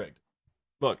that it's rigged.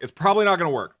 Look, it's probably not going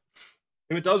to work.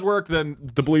 If it does work, then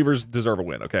the believers deserve a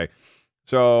win, okay?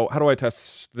 So, how do I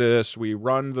test this? We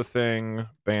run the thing,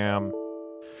 bam.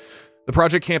 The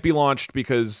project can't be launched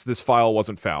because this file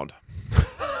wasn't found.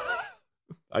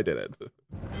 I did it.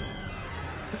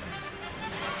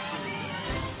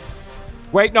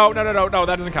 Wait, no, that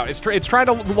doesn't count. It's trying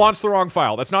to launch the wrong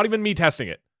file. That's not even me testing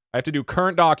it. I have to do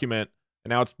current document,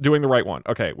 and now it's doing the right one.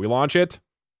 Okay, we launch it.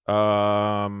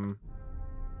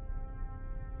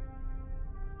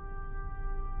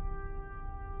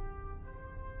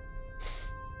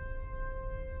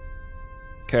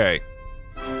 Okay.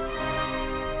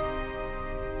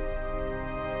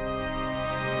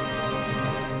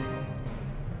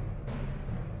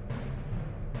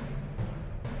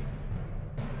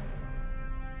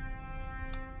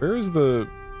 Where's the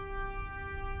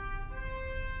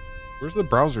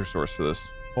browser source for this?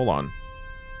 Hold on.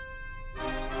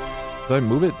 Did I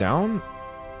move it down?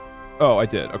 Oh, I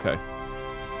did. Okay.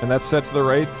 And that's set to the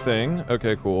right thing.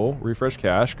 Okay, cool. Refresh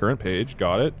cache, current page.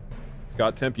 Got it. It's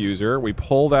got temp user. We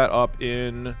pull that up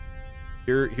in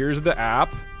here. Here's the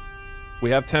app. We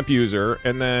have temp user,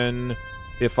 and then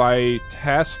if I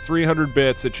test 300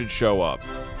 bits, it should show up.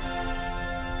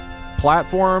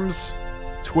 Platforms,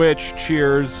 Twitch,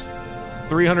 cheers,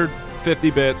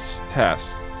 350 bits,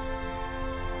 test.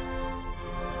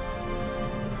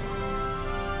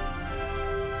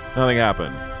 Nothing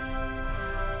happened.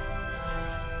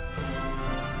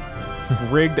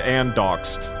 Rigged and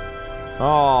doxed.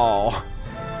 Oh.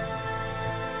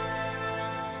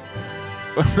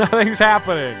 Nothing's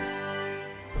happening.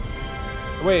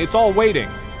 Wait, it's all waiting.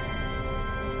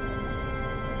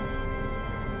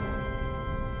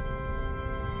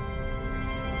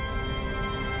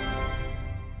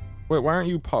 Wait, why aren't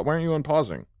you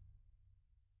unpausing?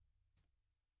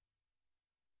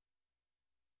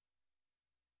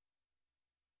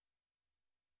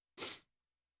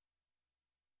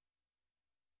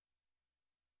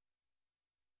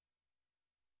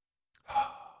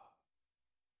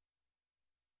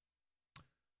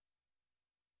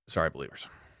 Sorry, believers.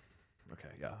 Okay,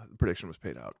 yeah, the prediction was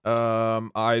paid out.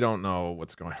 I don't know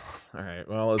what's going on. All right,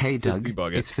 well, let's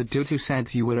debug it. It's the dude who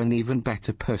said you were an even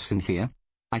better person here.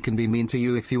 I can be mean to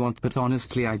you if you want, but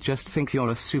honestly I just think you're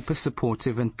a super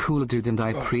supportive and cool dude, and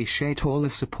I appreciate all the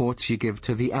support you give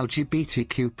to the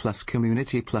LGBTQ plus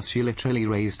community, plus you literally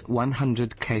raised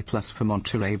 100k plus for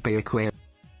Monterey Bay Aquarium.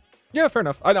 Yeah, fair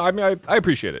enough. I know, I mean, I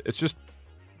appreciate it. It's just,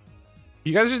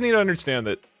 you guys just need to understand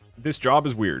that this job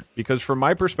is weird, because from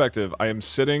my perspective, I am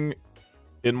sitting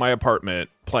in my apartment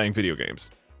playing video games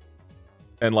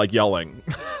and like yelling.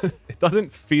 It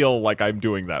doesn't feel like I'm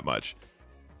doing that much.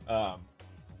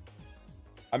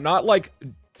 I'm not like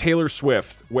Taylor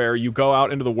Swift, where you go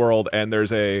out into the world and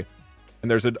there's an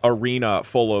arena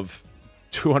full of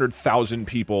 200,000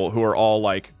 people who are all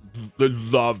like,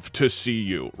 love to see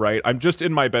you, right? I'm just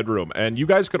in my bedroom, and you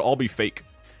guys could all be fake,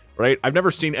 right? I've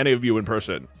never seen any of you in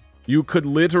person. You could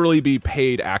literally be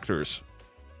paid actors.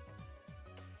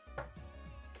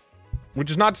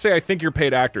 Which is not to say I think you're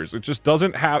paid actors. It just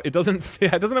doesn't have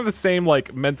the same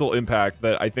like mental impact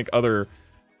that I think other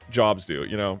jobs do,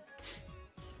 you know?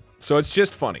 So it's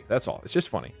just funny. That's all. It's just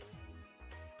funny.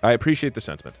 I appreciate the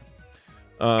sentiment.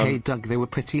 Hey Doug, they were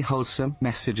pretty wholesome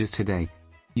messages today.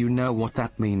 You know what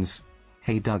that means.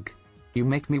 Hey Doug, you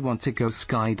make me want to go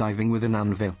skydiving with an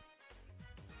anvil.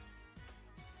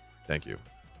 Thank you.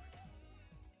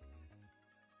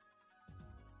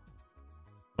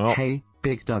 Well, hey,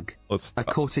 Big Doug. I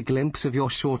caught a glimpse of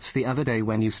your shorts the other day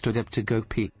when you stood up to go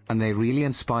pee, and they really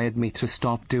inspired me to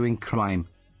stop doing crime.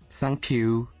 Thank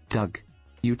you, Doug.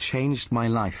 You changed my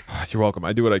life. You're welcome.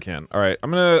 I do what I can. All right,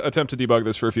 I'm going to attempt to debug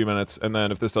this for a few minutes, and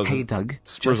then if this doesn't Hey Doug,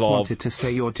 just resolve, wanted to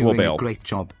say you're doing a great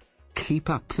job.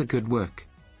 Keep up the good work.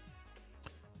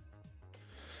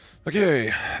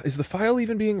 Okay, is the file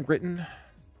even being written?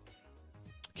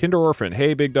 Kinder Orphan.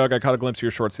 Hey, Big Doug, I caught a glimpse of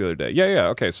your shorts the other day. Yeah.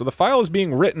 Okay, so the file is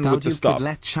being written with the You stuff. could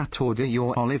let chat order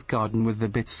your Olive Garden with the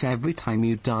bits every time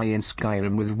you die in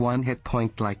Skyrim with 1 hit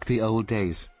point like the old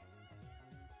days.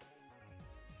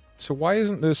 So why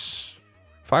isn't this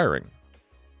firing?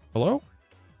 Hello?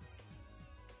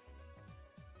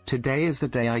 Today is the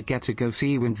day I get to go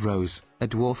see Windrose, a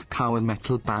dwarf power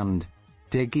metal band.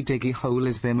 Diggy Diggy Hole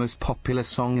is their most popular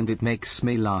song and it makes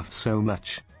me laugh so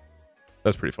much.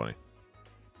 That's pretty funny.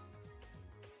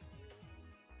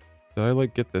 Did I,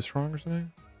 like, get this wrong or something?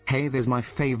 Hey, there's my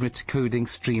favorite coding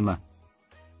streamer.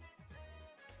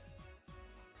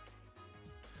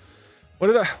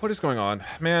 What is going on?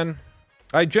 Man,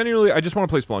 I just want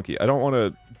to play Spelunky. I don't want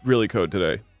to really code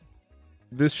today.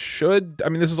 This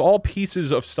is all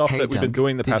pieces of stuff that we've been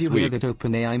doing the past week. Did you hear that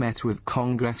OpenAI met with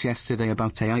Congress yesterday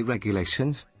about AI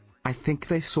regulations? I think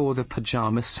they saw the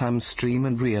Pajama Sam stream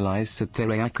and realized that their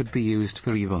AI could be used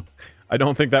for evil. I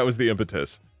don't think that was the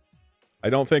impetus. I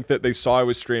don't think that they saw I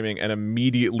was streaming and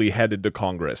immediately headed to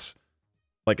Congress.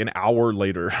 Like an hour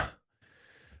later.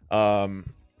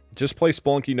 Just play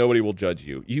Spelunky, nobody will judge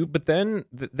you. But then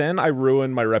I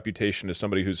ruin my reputation as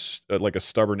somebody who's like a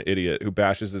stubborn idiot who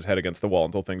bashes his head against the wall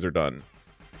until things are done.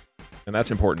 And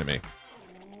that's important to me.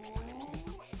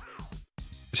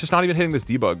 It's just not even hitting this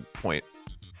debug point.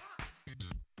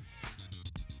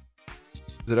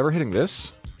 Is it ever hitting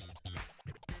this?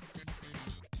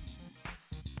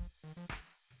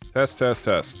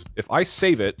 Test. If I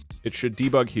save it, it should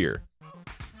debug here.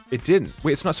 It didn't.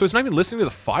 Wait, it's not. So it's not even listening to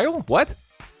the file? What?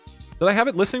 Did I have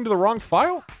it listening to the wrong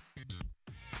file?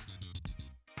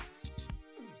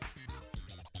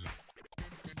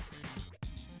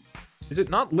 Is it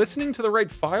not listening to the right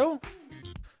file?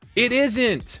 It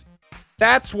isn't.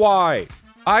 That's why.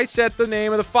 I set the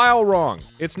name of the file wrong.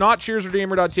 It's not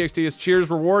cheersredeemer.txt, it's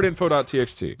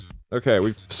cheersrewardinfo.txt. Okay,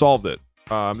 we've solved it.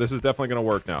 This is definitely going to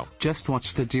work now. Just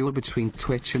watch the duel between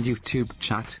Twitch and YouTube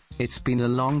chat. It's been a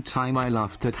long time. I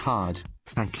laughed at hard.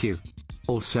 Thank you.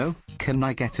 Also, can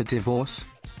I get a divorce?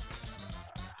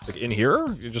 Like in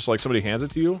here? You just like somebody hands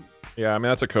it to you? Yeah, I mean,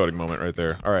 that's a coding moment right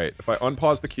there. All right, if I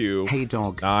unpause the queue... Hey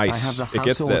dog, nice. I have the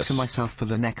house all to myself for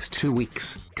the next 2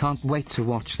 weeks. Can't wait to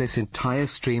watch this entire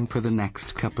stream for the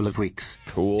next couple of weeks.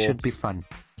 Cool. Should be fun.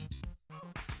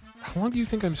 How long do you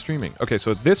think I'm streaming? Okay,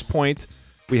 so at this point,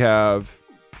 we have...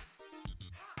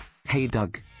 Hey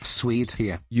Doug, Swede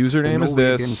here. Username is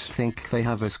this. The Norwegians think they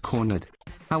have us cornered.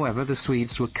 However, the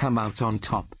Swedes will come out on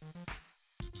top.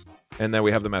 And then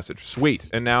we have the message. Sweet.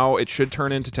 And now it should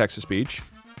turn into text-to-speech.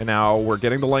 And now we're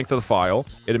getting the length of the file.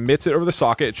 It emits it over the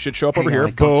socket. It should show up over here.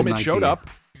 Boom, it showed up.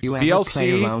 You ever VLC,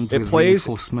 play around it with plays...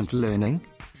 reinforcement learning?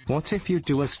 What if you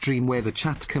do a stream where the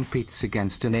chat competes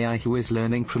against an AI who is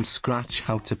learning from scratch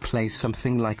how to play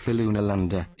something like the Lunar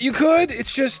Lander? You could.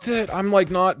 It's just that I'm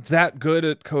like not that good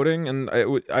at coding, and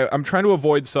I'm trying to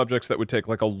avoid subjects that would take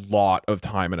like a lot of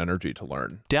time and energy to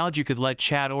learn. Doubt you could let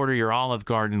chat order your Olive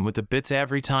Garden with the bits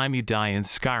every time you die in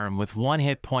Skyrim with 1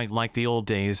 hit point like the old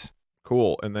days.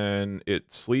 Cool. And then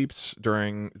it sleeps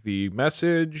during the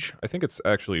message. I think it's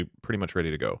actually pretty much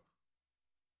ready to go.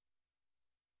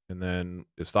 And then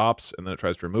it stops, and then it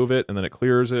tries to remove it, and then it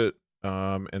clears it,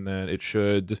 and then it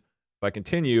should, if I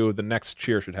continue, the next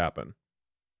cheer should happen.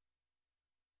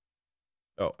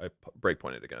 Oh, I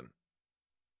breakpointed again.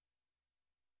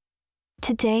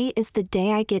 Today is the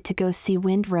day I get to go see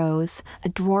Windrose, a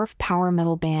dwarf power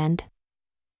metal band.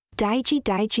 Daiji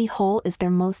Daiji Hole is their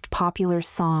most popular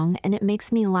song, and it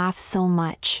makes me laugh so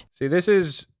much. See, this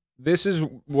is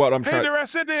what I'm trying. Hey there, I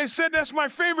said that's my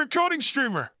favorite coding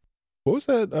streamer. What was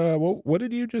that? What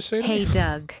did you just say to me? Hey,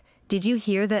 Doug. Did you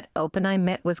hear that OpenAI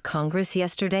met with Congress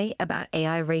yesterday about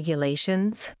AI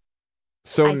regulations?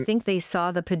 So I think they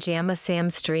saw the Pajama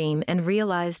Sam stream and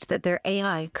realized that their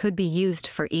AI could be used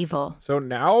for evil. So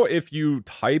now if you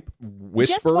type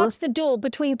whisper... Just watch the duel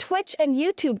between Twitch and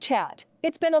YouTube chat.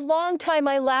 It's been a long time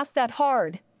I laughed that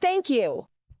hard. Thank you.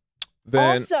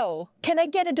 Then, also, can I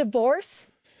get a divorce?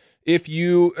 if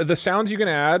you, the sounds you can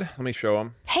add, let me show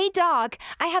them. Hey dog,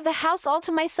 I have the house all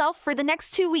to myself for the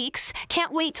next 2 weeks.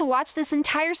 Can't wait to watch this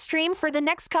entire stream for the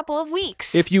next couple of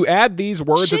weeks. If you add these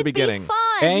words at the beginning, be fun.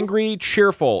 angry,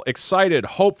 cheerful, excited,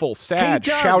 hopeful, sad,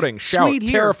 Doug, shouting, shout, Swede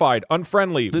here. terrified,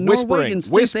 unfriendly, The whispering, Norwegians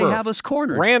whisper, think they have us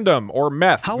cornered. random, or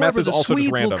meth. However, Meth is the also just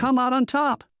Swedes random. will come out on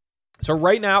top. So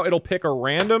right now, it'll pick a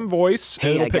random voice, and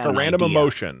Hey, it'll I pick got a an random idea.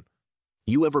 emotion.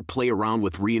 You ever play around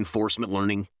with reinforcement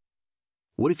learning?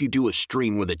 What if you do a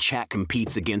stream where the chat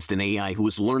competes against an AI who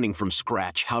is learning from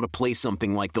scratch how to play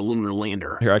something like the Lunar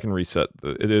Lander? Here, I can reset.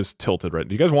 It is tilted right.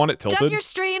 Do you guys want it tilted? Doug, your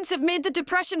streams have made the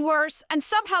depression worse and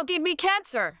somehow gave me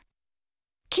cancer.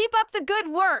 Keep up the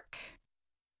good work.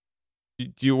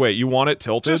 Wait, you want it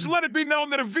tilted? Just let it be known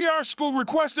that a VR school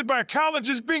requested by a college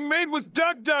is being made with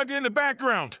Doug in the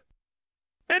background.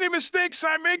 Any mistakes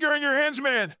I make are in your hands,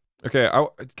 man. Okay,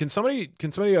 can somebody,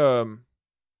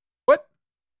 what?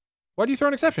 Why do you throw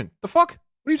an exception? The fuck?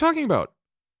 What are you talking about?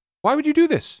 Why would you do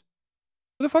this?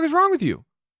 What the fuck is wrong with you?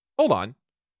 Hold on.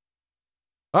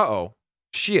 Uh-oh.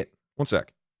 Shit. One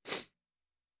sec.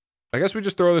 I guess we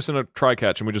just throw this in a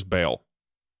try-catch and we just bail.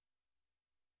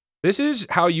 This is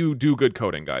how you do good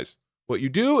coding, guys. What you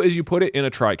do is you put it in a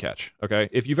try-catch, okay?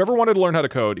 If you've ever wanted to learn how to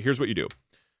code, here's what you do.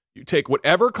 You take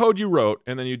whatever code you wrote,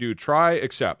 and then you do try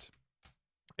except.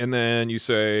 And then you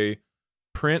say,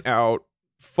 print out,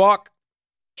 fuck,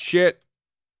 shit,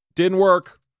 didn't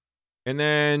work. And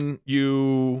then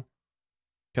you,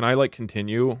 can I like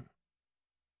continue?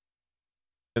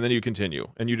 And then you continue,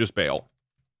 and you just bail.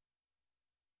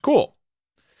 Cool.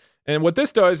 And what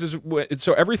this does is,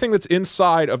 so everything that's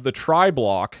inside of the try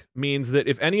block means that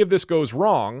if any of this goes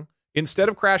wrong, instead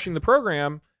of crashing the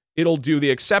program, it'll do the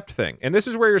accept thing. And this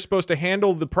is where you're supposed to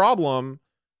handle the problem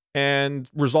and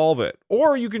resolve it.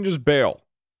 Or you can just bail.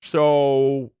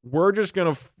 So we're just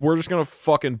gonna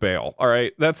fucking bail. All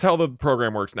right. That's how the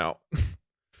program works now.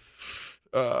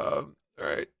 All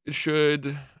right. This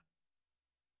should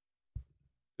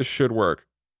work.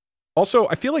 Also,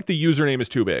 I feel like the username is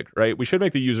too big, right? We should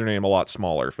make the username a lot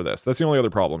smaller for this. That's the only other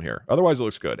problem here. Otherwise, it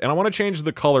looks good. And I want to change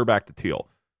the color back to teal.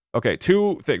 Okay,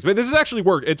 2 things. But this is actually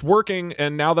it's working,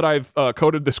 and now that I've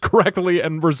coded this correctly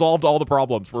and resolved all the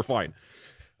problems, we're fine.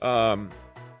 Doug,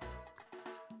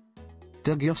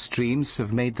 your streams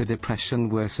have made the depression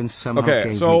worse and somehow okay,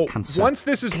 gave so me cancer. once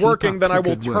this is Keep working, up then the I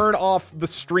will good turn work. off the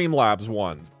Streamlabs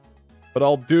ones. But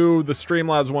I'll do the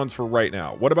Streamlabs ones for right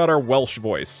now. What about our Welsh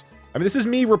voice? I mean, this is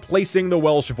me replacing the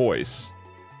Welsh voice.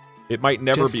 It might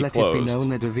never Just be let closed. it be known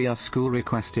that a VR school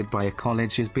requested by a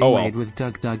college is being well. made with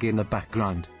Doug in the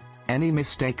background. Any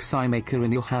mistakes I make are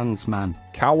in your hands, man.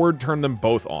 Coward, turn them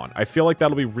both on. I feel like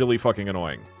that'll be really fucking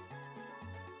annoying.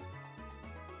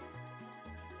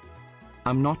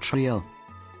 I'm not real.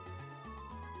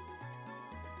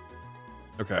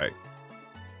 Okay.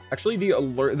 Actually,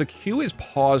 the queue is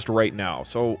paused right now,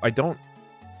 so I don't...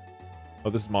 Oh,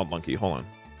 this is Modlunky. Hold on.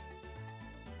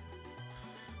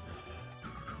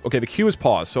 Okay, the queue is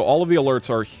paused, so all of the alerts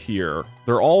are here.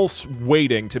 They're all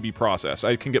waiting to be processed.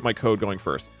 I can get my code going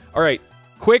first. All right,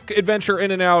 quick adventure in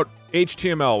and out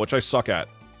HTML, which I suck at.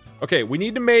 Okay, we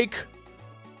need to make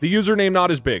the username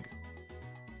not as big.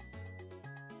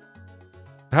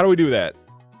 How do we do that?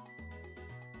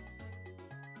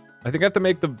 I think I have to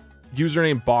make the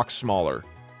username box smaller.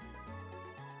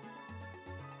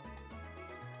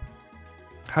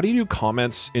 How do you do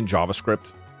comments in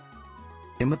JavaScript?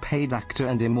 I'm a paid actor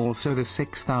and I'm also the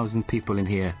 6,000 people in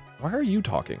here. Why are you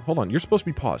talking? Hold on, you're supposed to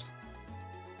be paused.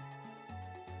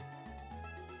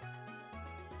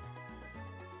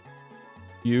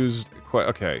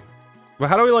 Okay. Well,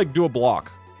 how do we like do a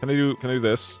block? Can I do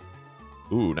this?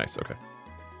 Ooh, nice, okay.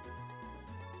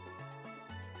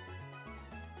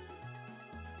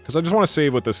 Because I just want to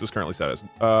save what this is currently set as.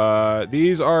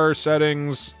 These are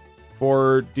settings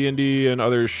for D&D and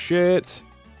other shit.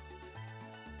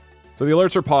 So the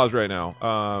alerts are paused right now.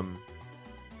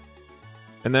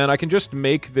 And then I can just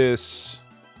make this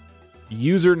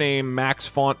username max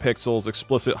font pixels,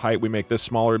 explicit height. We make this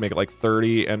smaller, we make it like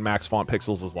 30, and max font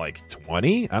pixels is like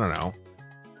 20? I don't know.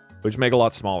 Which make it a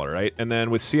lot smaller, right? And then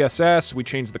with CSS, we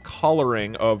change the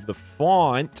coloring of the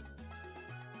font.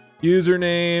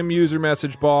 Username, user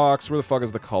message box. Where the fuck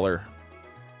is the color?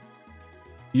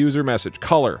 User message,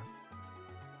 color.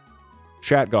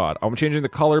 Chat God. I'm changing the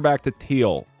color back to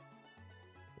teal.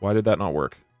 Why did that not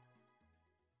work?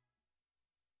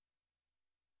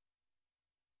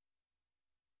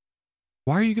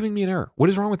 Why are you giving me an error? What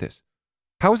is wrong with this?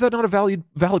 How is that not a valid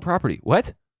property?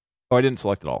 What? Oh, I didn't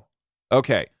select it all.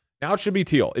 Okay. Now it should be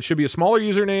teal. It should be a smaller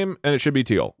username, and it should be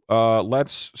teal.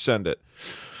 Let's send it.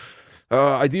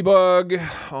 I debug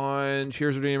on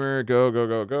Cheers Redeemer.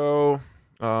 Go.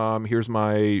 Here's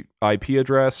my IP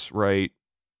address right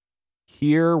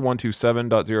here.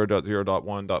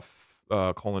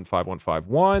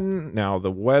 127.0.0.1.:5151. Now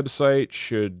the website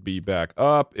should be back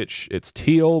up. It's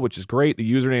teal, which is great.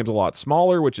 The username's a lot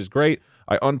smaller, which is great.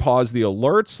 I unpause the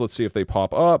alerts. Let's see if they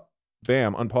pop up.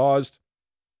 Bam, unpaused.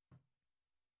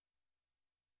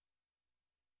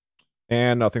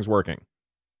 And nothing's working.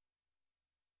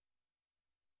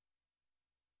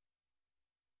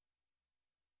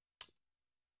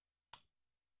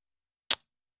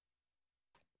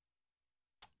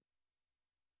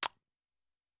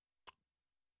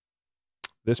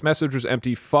 This message was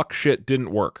empty. Fuck shit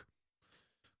didn't work.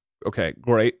 Okay,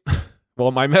 great.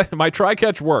 Well, my try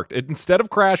catch worked. Instead of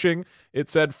crashing, it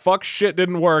said fuck shit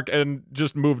didn't work and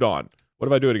just moved on. What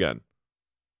if I do it again?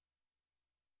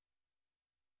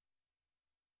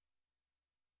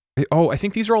 Oh, I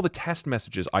think these are all the test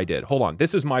messages I did. Hold on.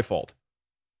 This is my fault.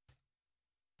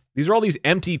 These are all these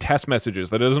empty test messages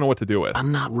that it doesn't know what to do with.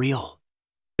 I'm not real.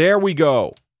 There we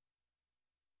go.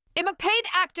 I'm a paid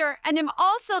actor, and I'm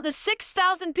also the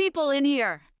 6,000 people in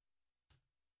here.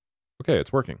 Okay,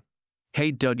 it's working.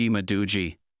 Hey, Dougie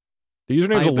Maduji. The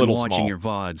username's a little small. I've been watching small. your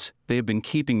VODs. They have been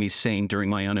keeping me sane during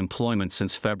my unemployment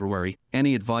since February.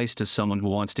 Any advice to someone who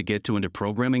wants to get into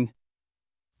programming?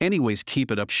 Anyways,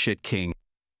 keep it up, shit king.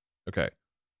 Okay.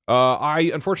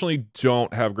 I unfortunately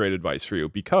don't have great advice for you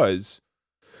because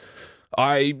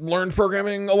I learned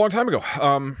programming a long time ago.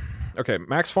 Okay,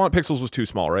 max font pixels was too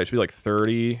small, right? It should be like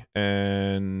 30,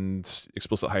 and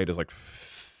explicit height is like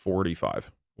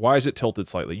 45. Why is it tilted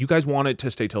slightly? You guys want it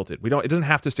to stay tilted. It doesn't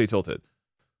have to stay tilted.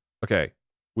 Okay,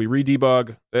 we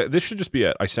re-debug. This should just be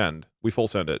it. I send. We full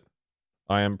send it.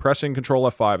 I am pressing Control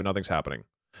F5 and nothing's happening.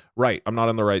 Right, I'm not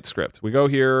in the right script. We go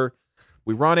here,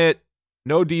 we run it.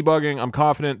 No debugging. I'm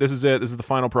confident. This is it. This is the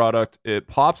final product. It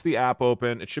pops the app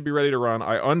open. It should be ready to run.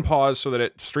 I unpause so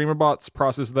that StreamerBots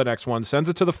processes the next one, sends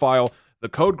it to the file. The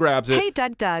code grabs it. Hey,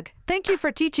 Doug. Thank you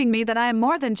for teaching me that I am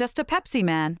more than just a Pepsi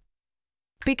man.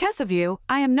 Because of you,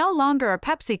 I am no longer a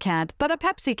Pepsi can, but a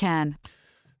Pepsi can.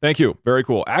 Thank you. Very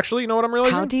cool. Actually, you know what I'm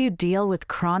realizing? How do you deal with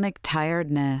chronic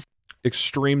tiredness?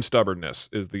 Extreme stubbornness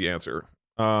is the answer.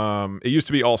 It used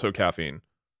to be also caffeine.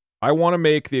 I want to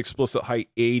make the explicit height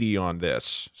 80 on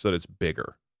this so that it's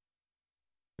bigger.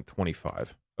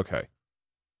 25. Okay.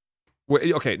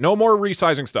 Wait, okay, no more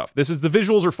resizing stuff. The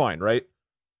visuals are fine, right?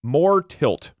 More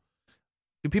tilt.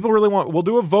 Do people really want... We'll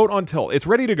do a vote on tilt. It's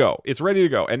ready to go. It's ready to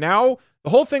go. And now, the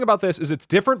whole thing about this is it's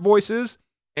different voices,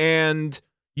 and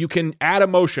you can add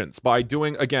emotions by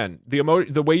doing, again, the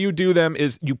way you do them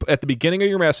is you at the beginning of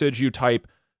your message, you type...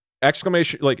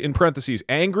 exclamation, like in parentheses,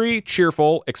 angry,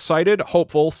 cheerful, excited,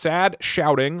 hopeful, sad,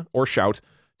 shouting or shout,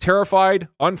 terrified,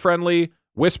 unfriendly,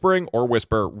 whispering or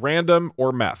whisper, random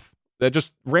or meth. That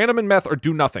just random and meth or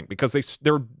do nothing because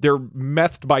they're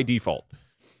methed by default.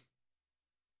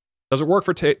 Does it work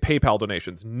for PayPal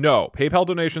donations? No. PayPal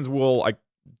donations will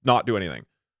not do anything.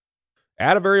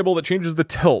 Add a variable that changes the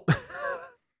tilt.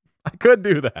 I could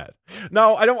do that.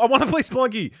 No, I don't. I want to play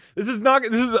Spelunky. This is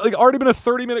like already been a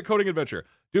 30-minute coding adventure.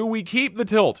 Do we keep the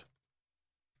tilt?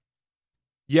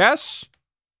 Yes.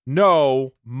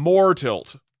 No. More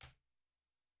tilt.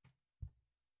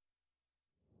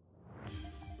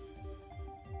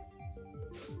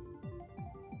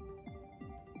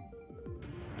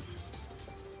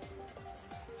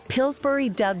 Pillsbury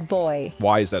Doug Boy.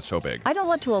 Why is that so big? I don't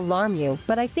want to alarm you,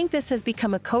 but I think this has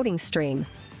become a coding stream.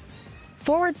 //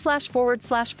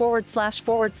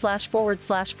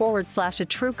 a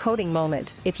true coding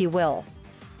moment, if you will.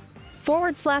 //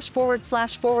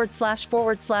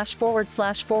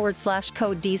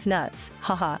 code these nuts,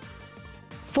 haha.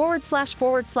 //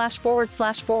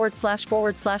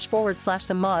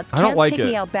 the mods can't take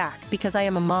me out back because I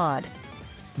am a mod.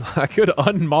 I could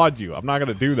unmod you. I'm not going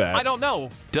to do that. I don't know,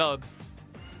 Doug.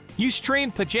 You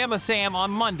streamed Pajama Sam on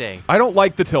Monday. I don't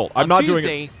like the tilt. I'm not doing it.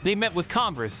 On Tuesday, they met with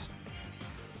Congress.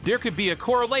 There could be a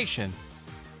correlation.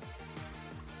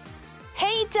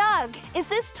 Hey, Doug, is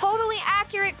this totally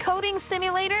accurate coding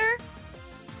simulator?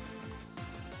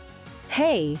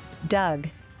 Hey, Doug.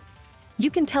 You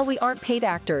can tell we aren't paid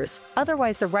actors,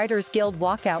 otherwise the Writers Guild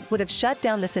walkout would have shut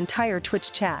down this entire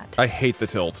Twitch chat. I hate the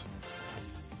tilt.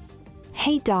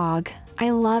 Hey, Dog,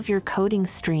 I love your coding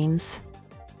streams.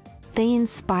 They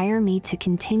inspire me to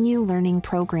continue learning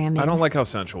programming. I don't like how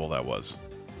sensual that was.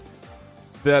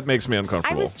 That makes me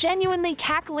uncomfortable. I was genuinely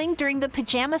cackling during the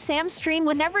Pajama Sam stream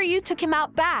whenever you took him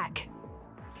out back.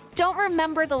 Don't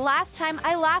remember the last time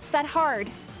I laughed that hard.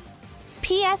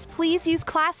 P.S. Please use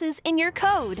classes in your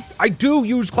code. I do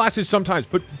use classes sometimes,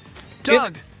 but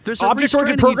Doug, there's a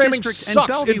object-oriented programming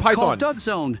sucks in Python. Doug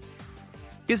Zone.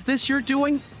 Is this your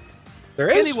doing? There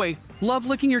is. Anyway, love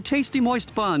licking your tasty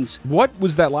moist buns. What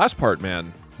was that last part,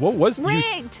 man? What was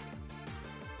Rigged.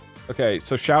 Okay,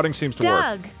 so shouting seems to work.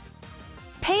 Doug,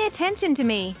 pay attention to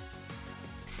me.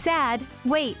 Sad,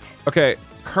 wait. Okay,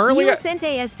 currently... You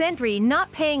sente a sentry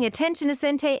not paying attention to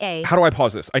sente a. How do I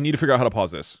pause this? I need to figure out how to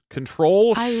pause this.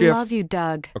 Control, Shift... I love you,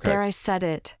 Doug. Okay. There, I said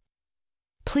it.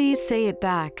 Please say it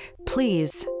back,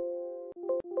 please.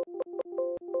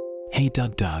 Hey,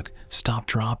 Doug, stop,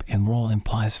 drop, and roll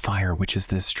implies fire, which is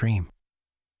this stream.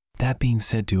 That being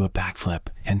said, do a backflip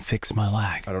and fix my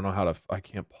lag. I don't know how to... I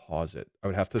can't pause it. I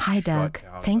would have to Hi, shut Doug.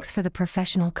 down. Thanks for the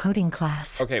professional coding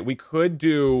class. Okay, we could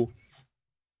do...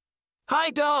 Hi,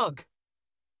 Doug.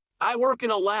 I work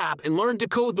in a lab and learn to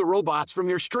code the robots from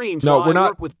your streams No, while we're I not.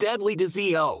 work with Deadly to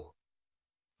ZO.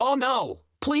 Oh no,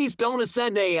 please don't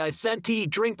ascend AI Senti,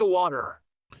 drink the water.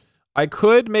 I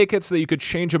could make it so that you could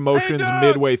change emotions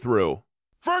midway through.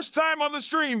 First time on the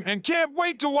stream and can't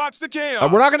wait to watch the chaos.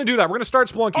 We're not going to do that. We're going to start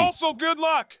Spelunky. Also, good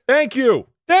luck. Thank you.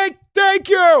 Thank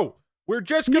you. We're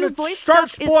just going to start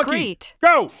Spelunky. Is great.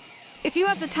 Go. If you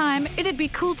have the time, it'd be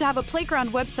cool to have a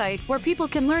playground website where people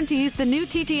can learn to use the new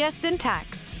TTS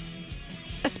syntax.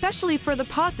 Especially for the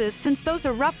pauses, since those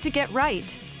are rough to get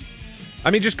right.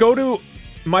 I mean, just go to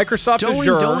Microsoft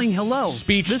Azure hello.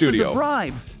 Speech This Studio. is a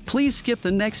bribe. Please skip the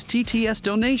next TTS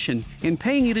donation. In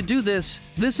paying you to do this,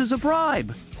 this is a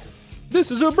bribe.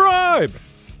 This is a bribe.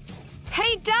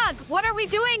 Hey, Doug, what are we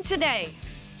doing today?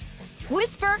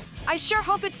 Whisper, I sure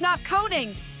hope it's not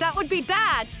coding. That would be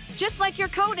bad, just like your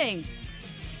coding.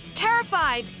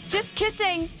 Terrified, just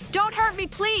kissing. Don't hurt me,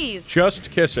 please.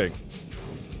 Just kissing.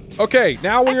 Okay,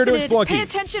 now we are doing Spelunky. Pay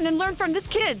attention and learn from this,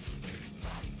 kids.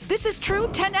 This is true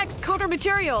 10x coder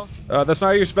material. That's not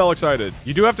how you spell excited.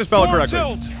 You do have to spell it correctly.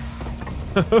 Tilt.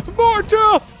 More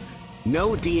tilt!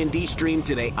 No D&D stream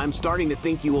today. I'm starting to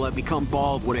think you will have become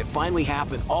bald when it finally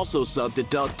happened. Also sub to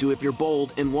Doug to if you're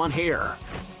bold and want hair.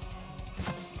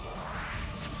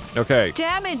 Okay.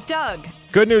 Damn it, Doug.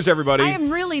 Good news, everybody. I am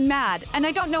really mad, and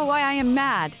I don't know why I am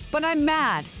mad, but I'm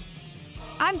mad.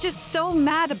 I'm just so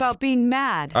mad about being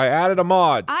mad. I added a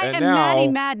mod. I and am now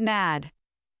mad.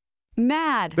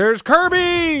 Mad. There's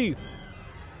Kirby!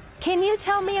 Can you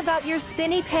tell me about your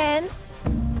spinny pen?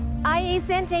 I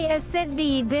sent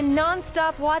been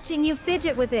non-stop watching you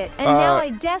fidget with it, and now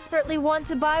I desperately want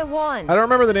to buy one. I don't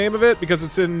remember the name of it because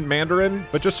it's in Mandarin,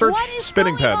 but just search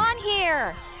spinning pen. What is going on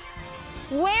here?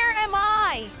 Where am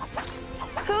I?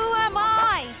 Who am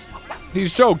I?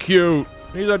 He's so cute.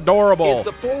 He's adorable. Is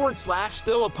the /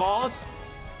 still a pause?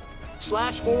 //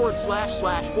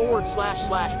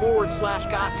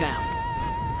 Godtown.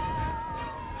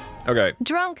 Okay.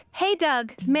 Drunk. Hey,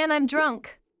 Doug. Man, I'm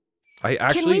drunk. I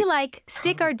actually... Can we,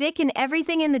 stick our dick in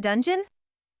everything in the dungeon?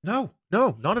 No,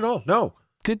 not at all. No.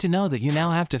 Good to know that you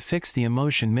now have to fix the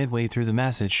emotion midway through the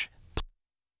message.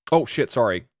 Oh, shit,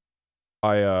 sorry.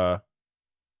 I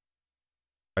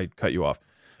cut you off.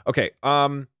 Okay,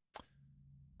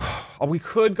 we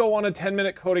could go on a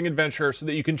 10-minute coding adventure so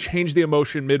that you can change the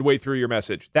emotion midway through your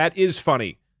message. That is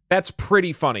funny. That's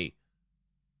pretty funny.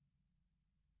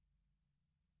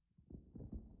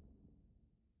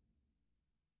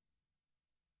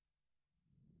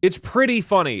 It's pretty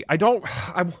funny. I want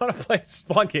to play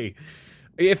Spelunky.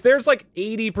 If there's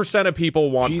 80% of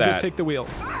people want that. Jesus, take the wheel.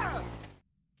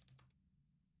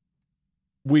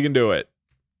 We can do it.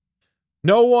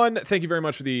 No one, thank you very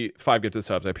much for the 5 gifted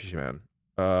subs. I appreciate it, man.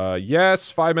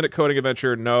 Yes, 5-minute coding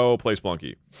adventure. No, play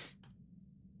Spelunky.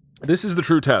 This is the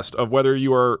true test of whether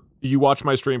you watch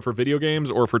my stream for video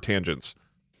games or for tangents.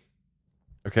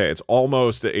 Okay, it's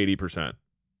almost at 80%.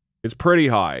 It's pretty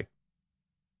high.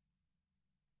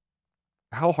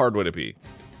 How hard would it be?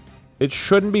 It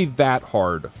shouldn't be that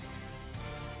hard.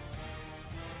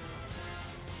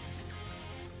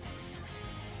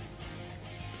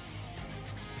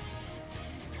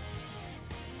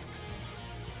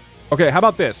 Okay, how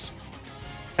about this?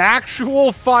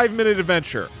 Actual 5-minute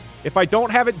adventure. If I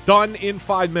don't have it done in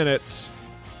 5 minutes,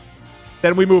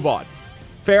 then we move on.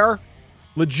 Fair?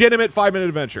 Legitimate 5-minute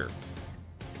adventure.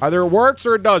 Either it works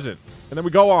or it doesn't. And then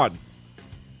we go on.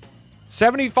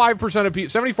 74%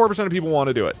 of people want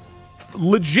to do it.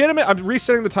 Legitimate, I'm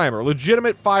resetting the timer.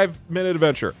 Legitimate 5-minute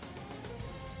adventure.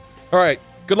 All right,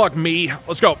 good luck, me.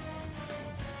 Let's go.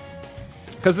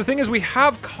 Because the thing is, we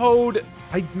have code.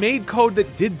 I made code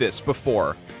that did this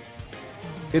before.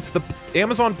 It's the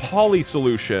Amazon Poly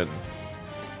solution.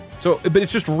 So, but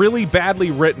it's just really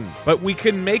badly written. But we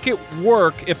can make it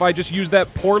work if I just use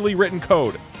that poorly written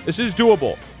code. This is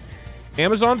doable.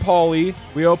 Amazon Poly,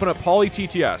 we open up Poly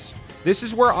TTS. This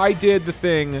is where I did the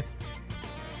thing.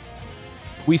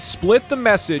 We split the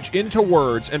message into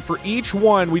words, and for each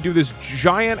one, we do this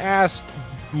giant-ass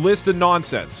list of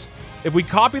nonsense. If we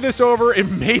copy this over, it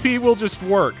maybe will just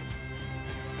work.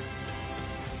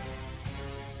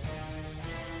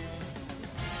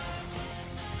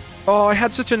 Oh, I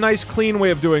had such a nice, clean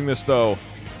way of doing this, though.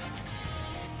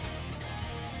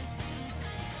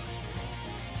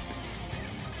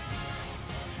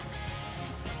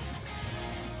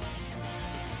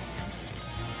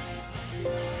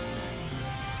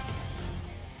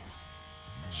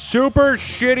 Super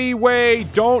shitty way.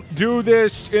 Don't do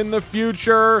this in the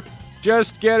future.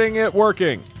 Just getting it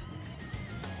working.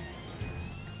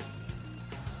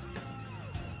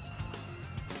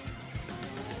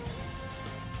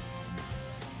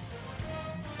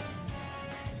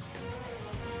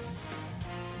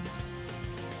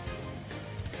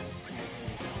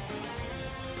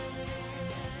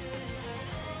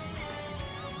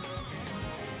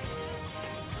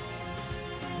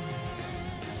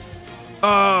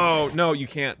 no, you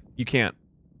can't. You can't.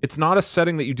 It's not a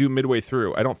setting that you do midway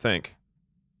through, I don't think.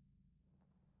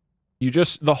 You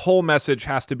just, the whole message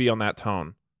has to be on that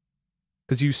tone.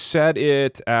 Because you set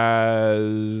it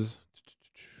as,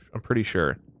 I'm pretty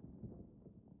sure.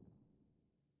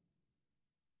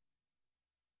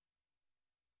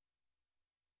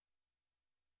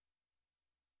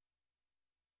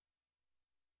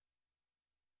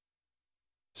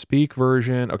 Speak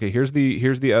version. Okay, here's the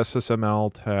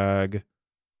SSML tag.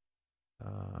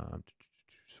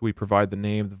 So we provide the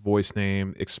name, the voice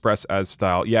name, express as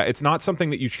style. Yeah, it's not something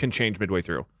that you can change midway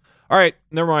through. All right,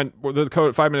 never mind. The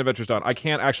code 5 minute adventure's done. I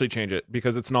can't actually change it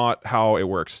because it's not how it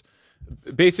works.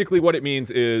 Basically, what it means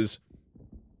is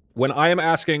when I am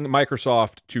asking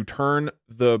Microsoft to turn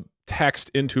the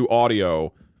text into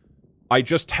audio, I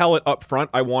just tell it up front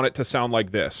I want it to sound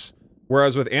like this.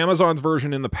 Whereas with Amazon's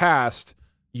version in the past,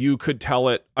 you could tell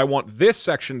it, I want this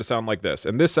section to sound like this,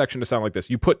 and this section to sound like this.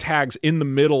 You put tags in the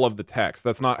middle of the text.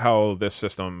 That's not how this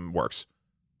system works.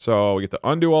 So we get to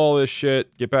undo all this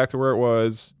shit, get back to where it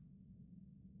was.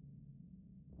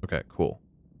 Okay, cool.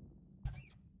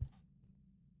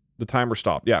 The timer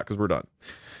stopped. Yeah, because we're done.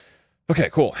 Okay,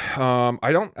 cool.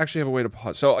 I don't actually have a way to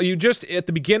pause. So you just, at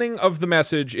the beginning of the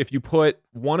message, if you put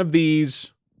one of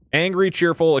these... angry,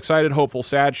 cheerful, excited, hopeful,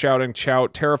 sad, shouting,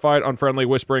 shout, terrified, unfriendly,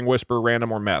 whispering, whisper, random,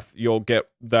 or meth. You'll get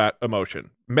that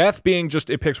emotion. Meth being just,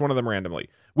 it picks one of them randomly,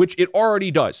 which it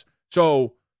already does.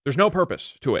 So there's no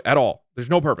purpose to it at all. There's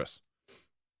no purpose.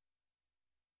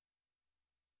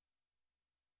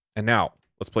 And now,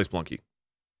 let's play Spelunky.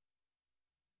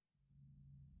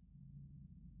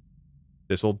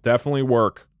 This will definitely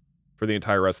work for the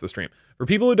entire rest of the stream. For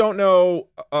people who don't know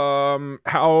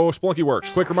how Spelunky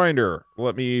works, quick reminder.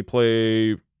 Let me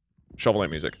play Shovel Knight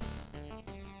music.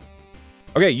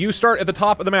 Okay, you start at the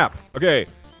top of the map. Okay,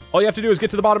 all you have to do is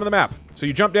get to the bottom of the map. So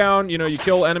you jump down, you know, you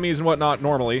kill enemies and whatnot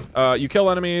normally. You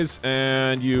kill enemies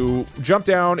and you jump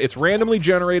down. It's randomly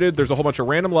generated. There's a whole bunch of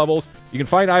random levels. You can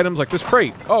find items like this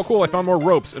crate. Oh, cool, I found more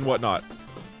ropes and whatnot.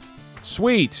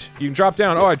 Sweet. You can drop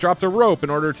down. Oh, I dropped a rope in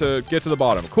order to get to the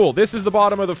bottom. Cool, this is the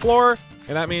bottom of the floor.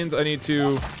 And that means I need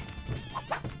to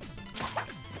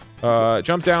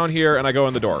jump down here and I go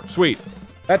in the door. Sweet.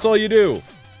 That's all you do.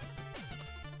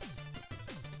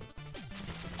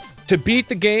 To beat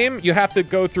the game, you have to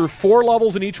go through 4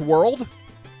 levels in each world.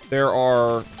 There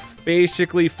are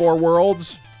basically 4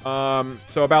 worlds.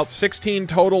 So about 16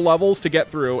 total levels to get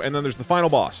through, and then there's the final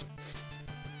boss.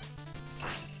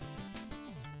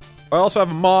 I also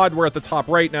have a mod where at the top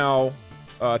right now,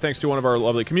 thanks to one of our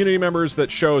lovely community members,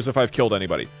 that shows if I've killed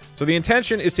anybody. So the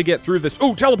intention is to get through this.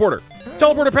 Ooh, teleporter!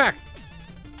 Teleporter pack!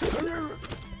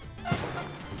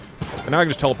 And now I can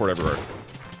just teleport everywhere.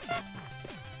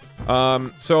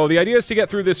 So the idea is to get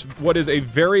through this, what is a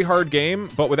very hard game,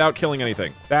 but without killing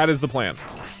anything. That is the plan.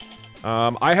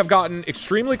 I have gotten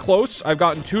extremely close. I've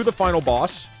gotten to the final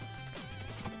boss,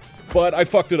 but I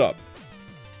fucked it up.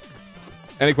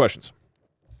 Any questions?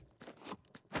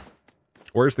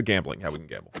 Where's the gambling? How we can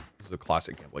gamble. This is a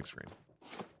classic gambling stream.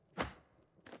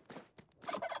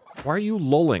 Why are you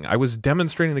lulling? I was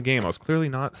demonstrating the game. I was clearly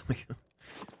not...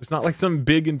 It's not like some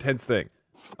big, intense thing.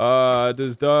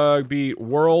 Does Doug beat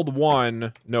World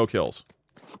 1? No kills.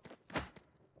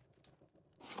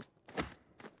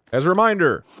 As a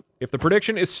reminder, if the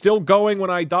prediction is still going when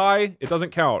I die, it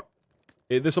doesn't count.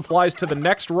 This applies to the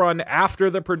next run after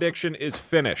the prediction is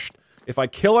finished. If I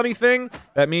kill anything,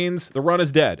 that means the run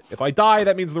is dead. If I die,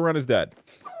 that means the run is dead.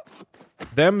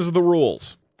 Them's the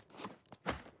rules.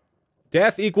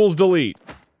 Death equals delete.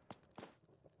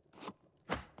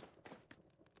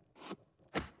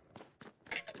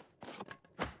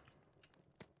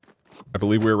 I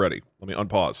believe we're ready. Let me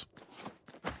unpause.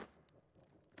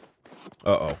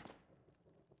 Uh-oh.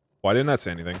 Why didn't that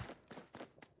say anything?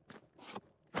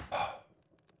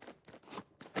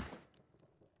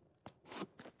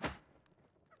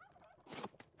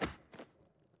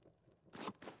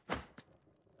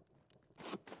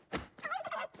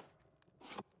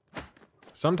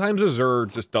 Sometimes a Zer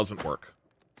just doesn't work.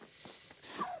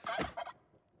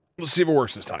 Let's see if it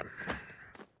works this time.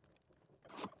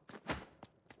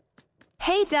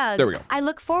 Hey Doug, there we go. I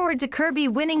look forward to Kirby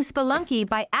winning Spelunky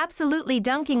by absolutely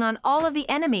dunking on all of the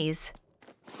enemies.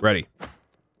 Ready.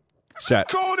 Set.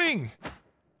 Coding!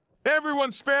 Everyone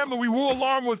spam the wee woo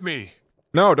alarm with me.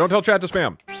 No, don't tell chat to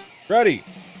spam. Ready.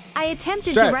 I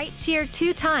attempted Set. to write cheer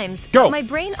 2 times, Go. but my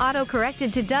brain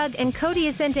auto-corrected to Doug and Cody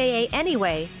ascente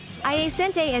anyway. I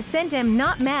ascentem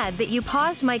not mad that you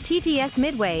paused my TTS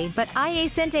midway, but I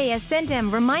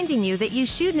ascentem reminding you that you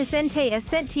shouldn't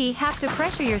have to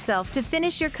pressure yourself to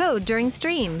finish your code during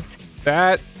streams.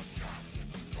 That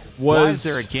Why is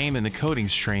there a game in the coding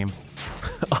stream?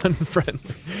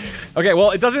 Unfriendly. Okay,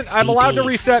 well, it doesn't... I'm allowed to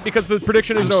reset because the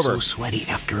prediction isn't over. I'm so sweaty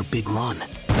after a big run.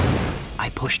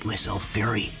 I pushed myself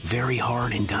very, very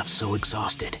hard and got so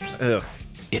exhausted. Ugh.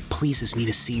 It pleases me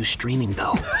to see you streaming,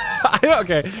 though.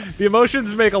 Okay, the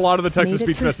emotions make a lot of the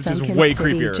text-to-speech messages way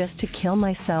creepier. Just to kill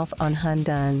myself on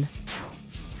Hundun.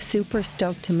 Super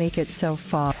stoked to make it so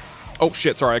far. Oh,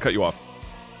 shit, sorry, I cut you off.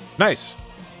 Nice.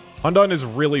 Hundun is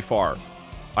really far.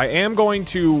 I am going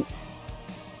to...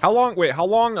 How long... Wait, how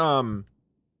long,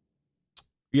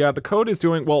 Yeah, the code is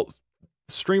doing... Well,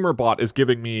 Streamer Bot is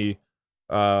giving me,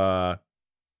 crappy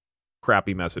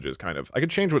messages, kind of. I could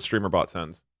change what Streamer Bot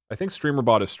sends. I think Streamer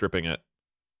Bot is stripping it.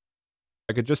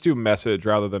 I could just do message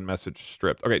rather than message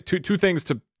stripped. Okay, two things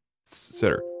to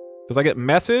consider. Because I get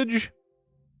message...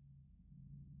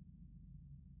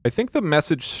 I think the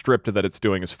message stripped that it's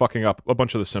doing is fucking up a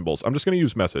bunch of the symbols. I'm just going to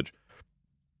use message.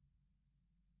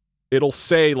 It'll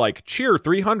say, like, cheer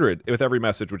 300 with every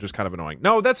message, which is kind of annoying.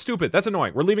 No, that's stupid. That's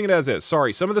annoying. We're leaving it as is.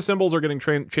 Sorry, some of the symbols are getting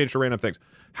changed to random things.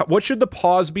 What should the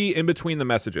pause be in between the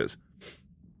messages?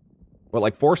 What,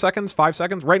 like 4 seconds? 5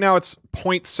 seconds? Right now it's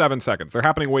 0.7 seconds. They're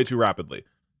happening way too rapidly.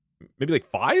 Maybe like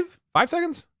 5? 5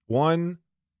 seconds? 1,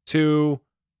 2,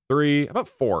 3, about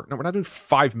 4. No, we're not doing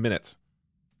 5 minutes.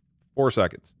 4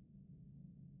 seconds.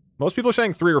 Most people are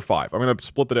saying 3 or 5. I'm going to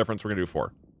split the difference. We're going to do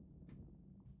 4.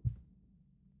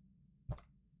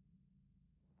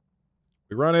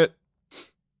 We run it.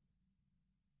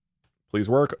 Please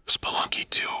work. Spelunky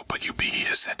 2, but you beat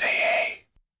to send AA.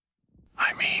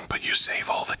 I mean, but you save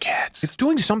all the cats. It's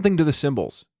doing something to the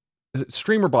symbols.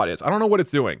 Streamer Bot is. I don't know what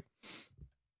it's doing.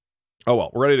 Oh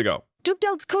well, we're ready to go. Duke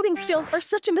Dog's coding skills are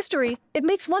such a mystery. It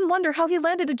makes one wonder how he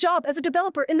landed a job as a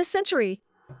developer in this century.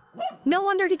 No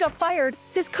wonder he got fired.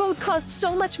 His code caused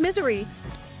so much misery.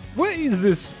 What is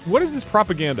this? What is this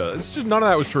propaganda? It's just none of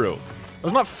that was true. I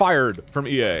was not fired from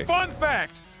EA. Fun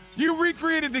fact! You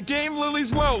recreated the game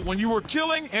Lily's Well when you were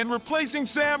killing and replacing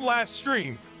Sam last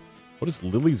stream. What is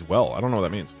Lily's Well? I don't know what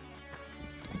that means.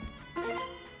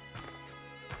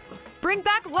 Bring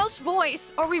back Welsh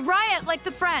voice, or we riot like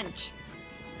the French.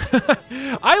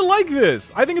 I like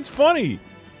this. I think it's funny.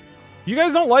 You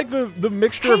guys don't like the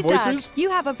mixture of voices? Doug, you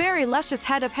have a very luscious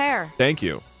head of hair. Thank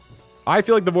you. I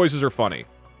feel like the voices are funny.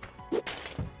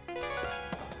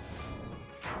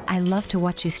 I love to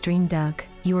watch you stream, Doug.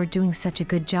 You are doing such a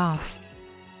good job.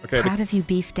 Okay. Proud of you,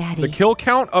 Beef Daddy. The kill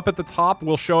count up at the top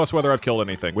will show us whether I've killed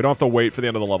anything. We don't have to wait for the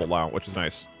end of the level now, which is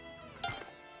nice.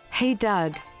 Hey,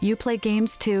 Doug, you play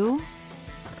games too?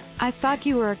 I thought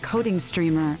you were a coding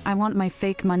streamer. I want my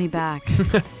fake money back.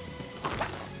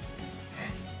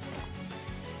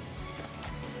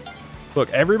 Look,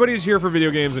 everybody's here for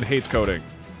video games and hates coding.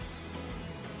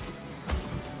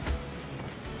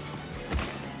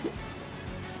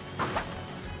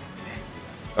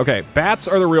 Okay, bats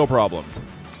are the real problem.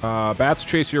 Bats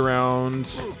chase you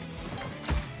around.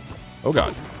 Oh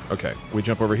god. Okay, we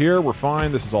jump over here. We're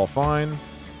fine. This is all fine.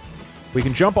 We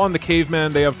can jump on the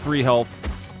cavemen. They have 3 health.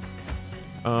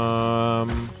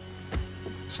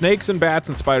 Snakes and bats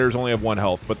and spiders only have 1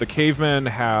 health, but the cavemen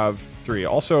have 3.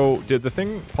 Also, did the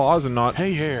thing pause and not...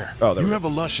 Hey, Hare. Oh, there you we go. have a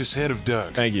luscious head of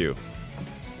Doug. Thank you.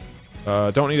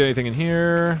 Don't need anything in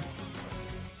here.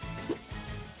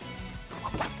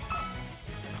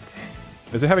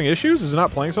 Is it having issues? Is it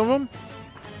not playing some of them?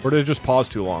 Or did it just pause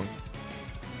too long?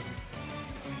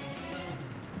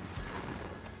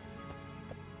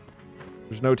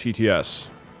 There's no TTS.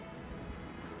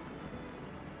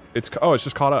 It's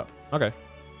just caught up. Okay.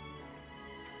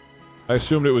 I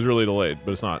assumed it was really delayed,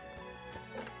 but it's not.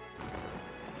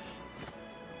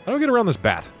 How do I get around this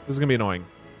bat? This is gonna be annoying.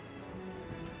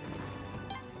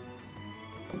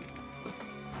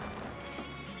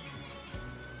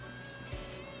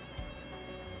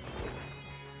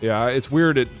 Yeah, it's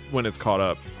weird when it's caught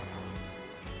up.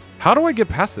 How do I get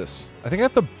past this? I think I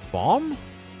have to bomb?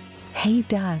 Hey,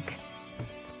 Doug.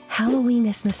 Halloween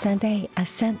is Nascente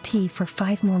Ascenti for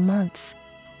 5 more months.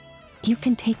 You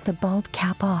can take the bald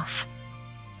cap off.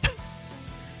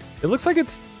 It looks like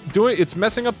it's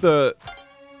messing up the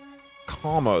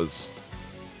commas.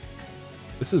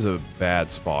 This is a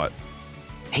bad spot.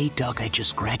 Hey Doug, I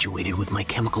just graduated with my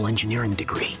chemical engineering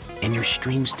degree, and your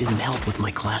streams didn't help with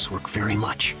my classwork very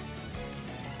much.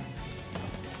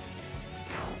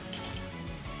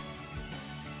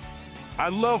 I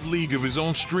love League of his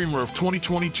own streamer of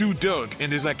 2022 Doug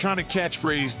and his iconic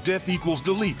catchphrase, death equals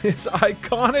delete. His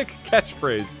iconic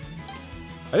catchphrase.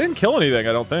 I didn't kill anything,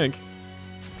 I don't think.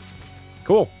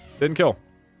 Cool. Didn't kill.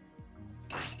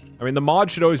 I mean, the mod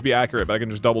should always be accurate, but I can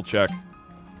just double check.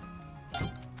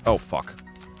 Oh, fuck.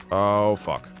 Oh,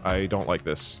 fuck. I don't like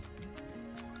this.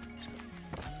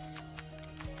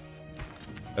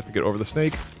 I have to get over the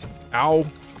snake. Ow.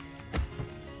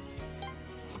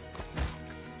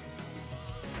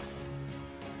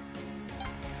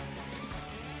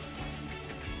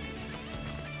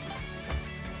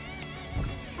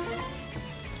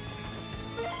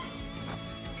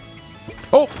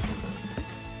 Oh!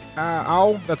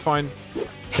 Ow, that's fine.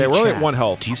 Okay, we're only at 1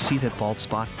 health. Do you see that bald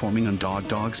spot forming on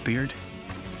Dog's beard?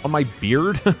 On my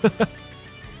beard?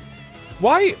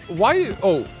 Why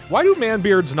do man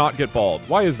beards not get bald?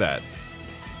 Why is that?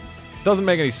 Doesn't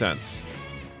make any sense.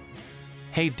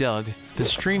 Hey Doug, the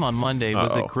stream on Monday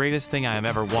was the greatest thing I have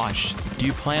ever watched. Do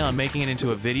you plan on making it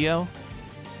into a video?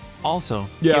 Also,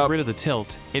 get rid of the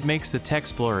tilt. It makes the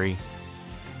text blurry.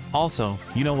 Also,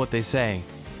 you know what they say.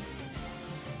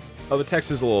 Oh, the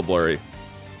text is a little blurry.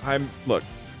 Look,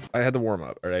 I had the warm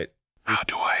up, alright? How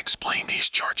do I explain these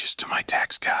charges to my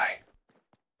tax guy?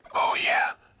 Oh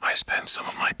yeah, I spend some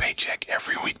of my paycheck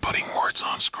every week putting words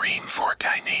on screen for a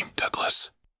guy named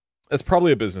Douglas. That's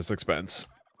probably a business expense.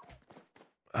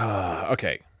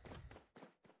 Okay.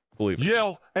 Believe it.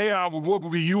 Yell, hey, what will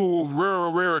be you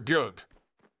rare good?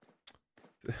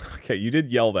 Okay, you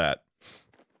did yell that.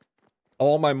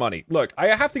 All my money. Look, I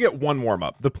have to get one warm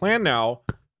up. The plan now,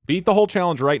 beat the whole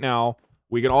challenge right now.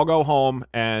 We can all go home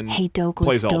and Hey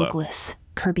play Zelda. Douglas,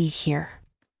 Kirby here.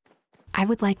 I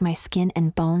would like my skin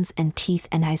and bones and teeth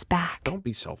and eyes back. Don't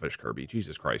be selfish, Kirby.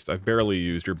 Jesus Christ, I've barely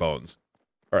used your bones.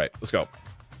 All right, let's go.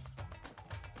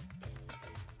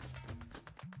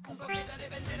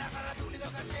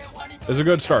 This is a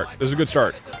good start. This is a good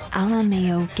start.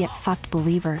 Alameo get fucked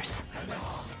believers.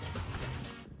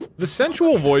 The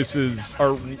sensual voices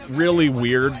are really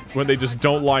weird when they just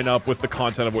don't line up with the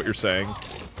content of what you're saying.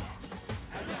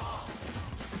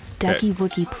 Dougie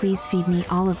Woogie, please feed me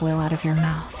olive oil out of your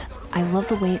mouth. I love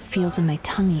the way it feels in my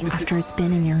tummy after it's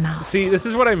been in your mouth. See, this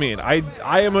is what I mean. I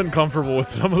am uncomfortable with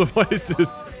some of the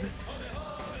voices.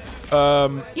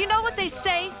 You know what they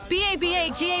say?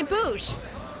 B-A-B-A-G-A boosh.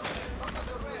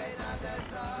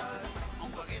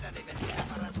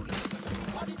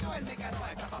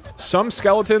 Some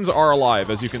skeletons are alive,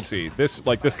 as you can see. This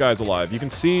guy's alive. You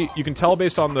can tell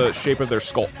based on the shape of their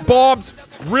skull. Bombs!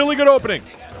 Really good opening.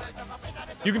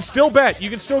 You can still bet. You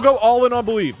can still go all in on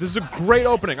believe. This is a great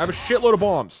opening. I have a shitload of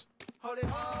bombs.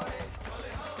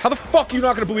 How the fuck are you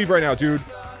not going to believe right now, dude?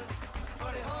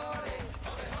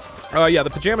 Yeah, the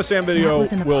Pajama Sam video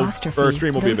stream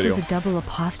will be a video. That was a double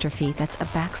apostrophe. That's a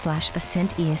backslash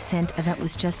ascent ascent. That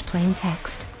was just plain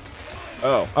text.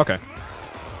 Oh, okay.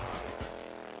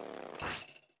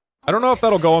 I don't know if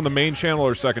that'll go on the main channel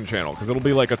or second channel, because it'll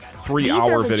be like a 3-hour video. These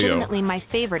are legitimately my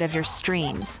favorite of your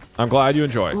streams. I'm glad you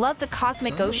enjoy. Love the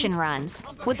Cosmic Ocean runs.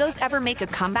 Would those ever make a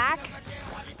comeback?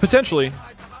 Potentially.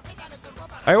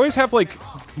 I always have, like,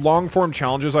 long-form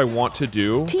challenges I want to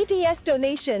do. TDS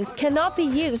donations cannot be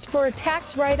used for a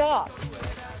tax write-off.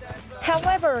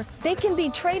 However, they can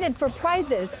be traded for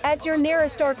prizes at your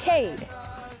nearest arcade.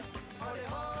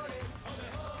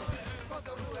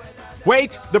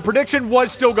 Wait, the prediction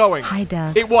was still going. Hi,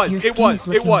 Doug. It was. Your It was.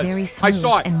 skin's It was. looking very I smooth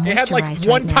saw it. and It had like moisturized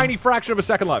one right now. tiny fraction of a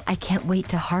second left. I can't wait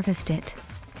to harvest it.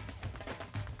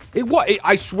 It was.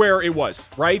 I swear it was.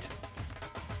 Right?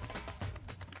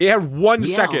 It had 1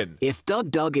 second. If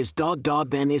Doug is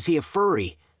Dog, then is he a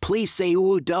furry? Please say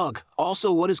ooh, Doug.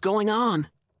 Also, what is going on?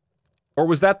 Or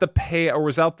was that the pay? Or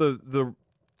was that the?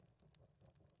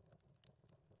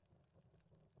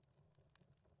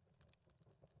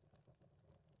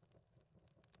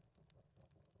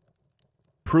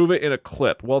 Prove it in a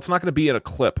clip. Well, it's not going to be in a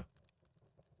clip.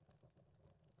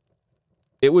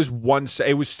 It was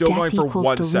It was still going for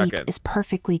 1 second. Is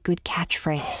perfectly good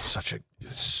catchphrase. Oh, such a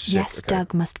sick. Yes, Okay.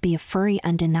 Doug must be a furry,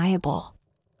 undeniable.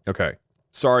 Okay.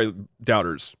 Sorry,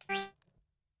 doubters.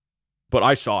 But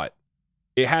I saw it.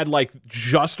 It had like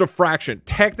just a fraction.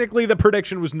 Technically, the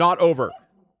prediction was not over.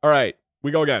 All right,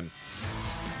 we go again.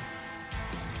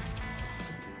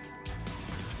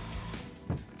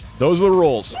 Those are the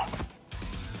rules.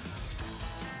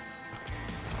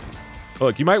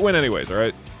 Look, you might win anyways, all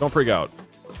right? Don't freak out.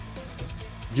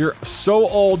 You're so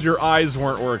old, your eyes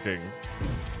weren't working.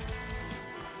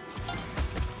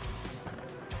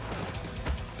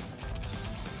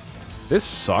 This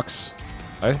sucks.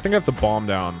 I think I have to bomb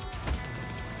down.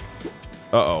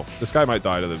 Uh-oh. This guy might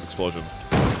die to the explosion.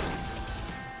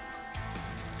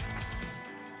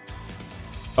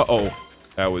 Uh-oh.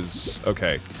 That was...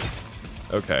 okay.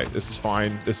 Okay, this is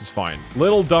fine. This is fine.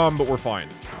 Little dumb, but we're fine.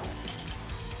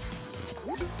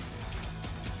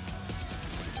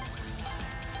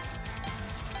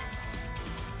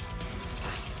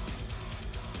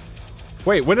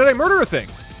 Wait, when did I murder a thing?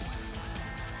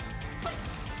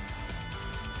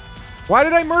 Why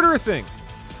did I murder a thing?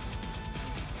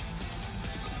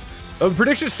 Oh, the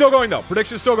prediction's still going, though.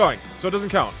 Prediction's still going, so it doesn't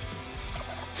count.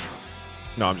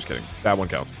 No, I'm just kidding. That one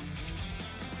counts.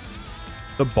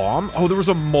 The bomb? Oh, there was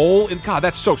a mole in... God,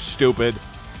 that's so stupid.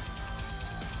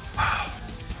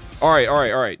 All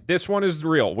right. This one is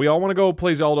real. We all want to go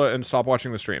play Zelda and stop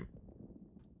watching the stream.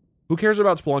 Who cares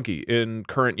about Spelunky in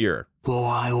current year?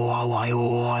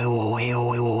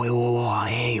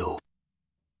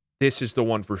 This is the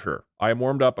one for sure. I am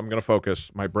warmed up. I'm going to focus.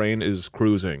 My brain is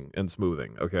cruising and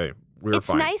smoothing. Okay, we're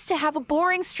fine. It's nice to have a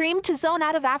boring stream to zone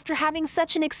out of after having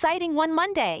such an exciting one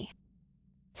Monday.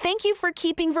 Thank you for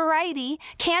keeping variety.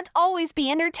 Can't always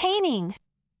be entertaining.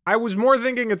 I was more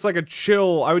thinking it's like a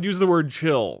chill. I would use the word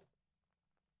chill.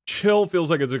 Chill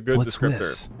feels like it's a good descriptor.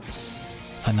 This?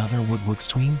 Another Woodwood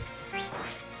stream?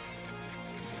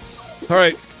 All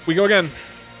right, we go again.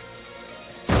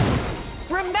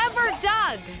 Remember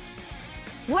Doug.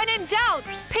 When in doubt,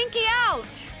 pinky out.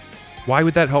 Why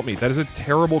would that help me? That is a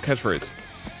terrible catchphrase.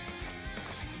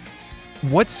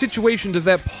 What situation does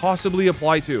that possibly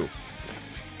apply to?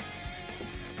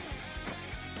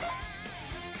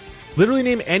 Literally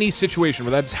name any situation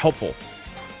where that's helpful.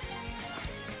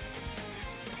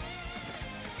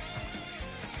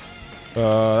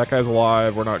 That guy's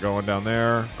alive. We're not going down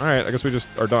there. Alright, I guess we just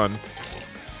are done.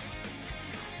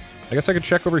 I guess I could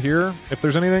check over here if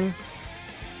there's anything.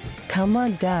 Come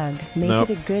on, Doug. Make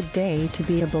it a good day to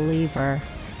be a believer.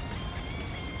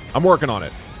 I'm working on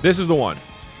it. This is the one.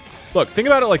 Look, think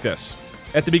about it like this.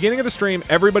 At the beginning of the stream,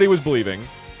 everybody was believing.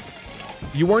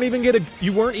 You weren't even gonna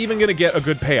get a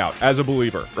good payout as a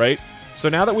believer, right? So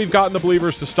now that we've gotten the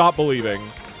believers to stop believing,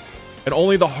 and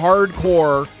only the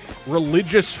hardcore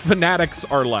religious fanatics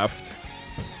are left,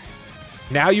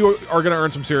 now you are gonna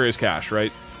earn some serious cash,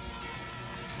 right?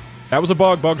 That was a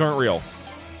bug. Bugs aren't real.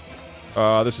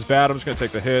 This is bad. I'm just gonna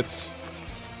take the hits.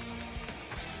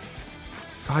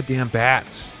 Goddamn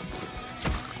bats.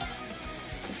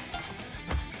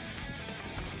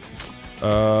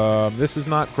 This is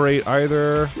not great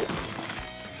either.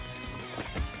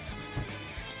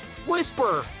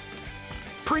 Whisper!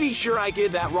 Pretty sure I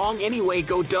did that wrong anyway.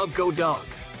 Go Doug, go Doug.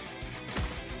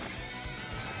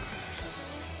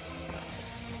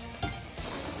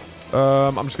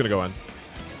 I'm just gonna go in.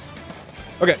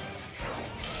 Okay.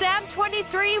 Sam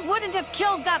 23 wouldn't have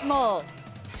killed that mole.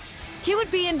 He would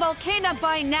be in Volcano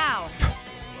by now.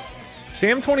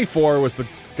 Sam 24 was the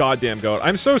goddamn goat.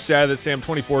 I'm so sad that Sam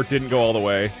 24 didn't go all the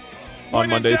way on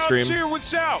Monday's stream. Cheer with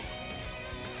shout.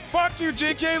 Fuck you,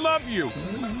 JK. Love you.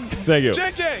 Thank you.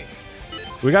 JK.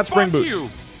 We got spring boots. You.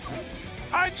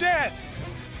 Hi, Chad.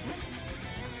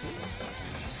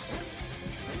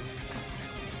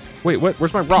 Wait, what?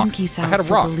 Where's my rock? I had a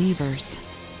rock. Believers.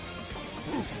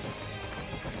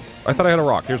 I thought I had a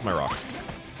rock. Here's my rock.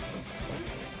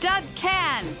 Doug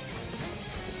can.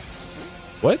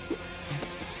 What?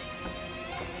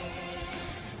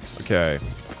 Okay.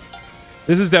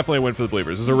 This is definitely a win for the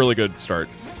believers. This is a really good start.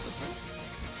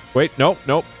 Wait, nope.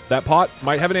 That pot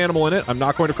might have an animal in it. I'm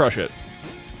not going to crush it.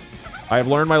 I have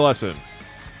learned my lesson.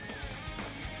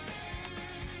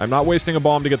 I'm not wasting a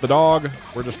bomb to get the dog.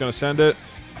 We're just going to send it.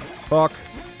 Fuck.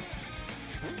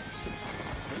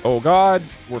 Oh, God.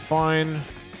 We're fine.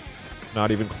 Not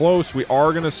even close. We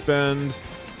are going to spend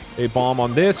a bomb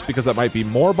on this because that might be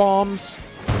more bombs.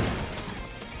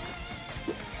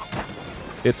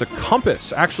 It's a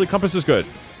compass. Actually, compass is good.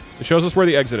 It shows us where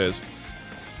the exit is.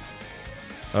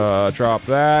 Drop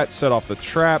that. Set off the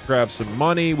trap. Grab some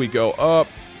money. We go up.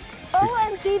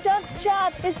 OMG, Doug's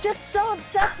chat is just so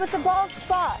obsessed with the bald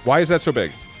spot. Why is that so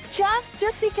big? Chat,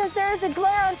 just because there is a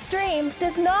glare on stream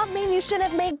does not mean you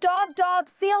shouldn't make dog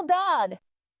feel bad.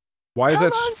 Why is Come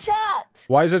that? on, chat.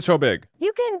 Why is it so big?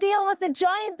 You can deal with a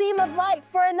giant beam of light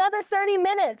for another 30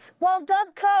 minutes while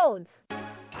Doug codes.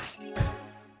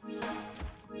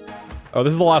 Oh,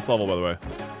 this is the last level, by the way.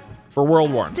 For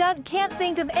World War. Doug can't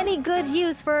think of any good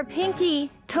use for a pinky.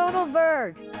 Total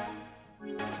Verg.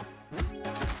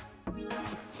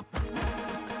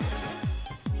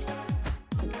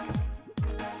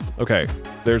 Okay,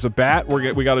 there's a bat.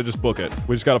 We gotta just book it.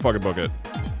 We just gotta fucking book it.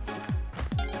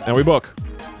 And we book.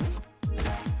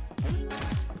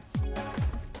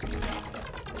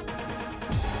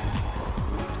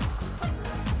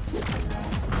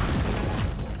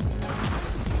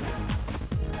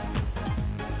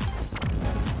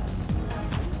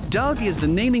 Doug is the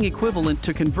naming equivalent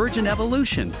to convergent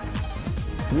evolution.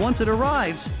 Once it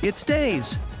arrives, it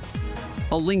stays.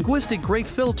 A linguistic great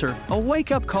filter, a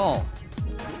wake-up call.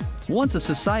 Once a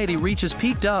society reaches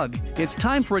peak Doug, it's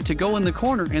time for it to go in the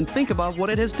corner and think about what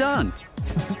it has done.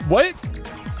 What?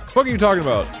 What are you talking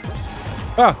about?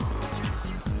 Ah.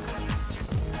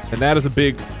 And that is a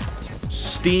big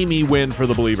steamy win for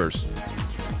the believers.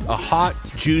 A hot,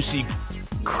 juicy,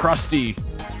 crusty,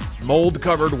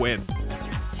 mold-covered win.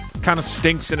 Kind of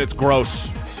stinks and it's gross.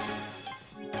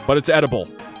 But it's edible.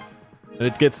 And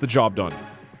it gets the job done.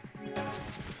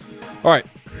 Alright.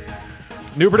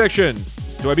 New prediction.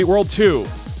 Do I beat World 2?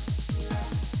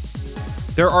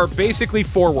 There are basically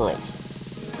 4 worlds.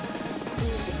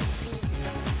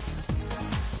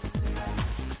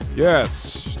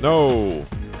 Yes. No.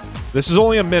 This is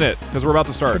only a minute, because we're about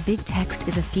to start. The big text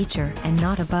is a feature and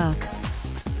not a bug.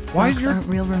 Why Bugs aren't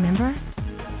real, remember?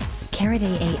 Caret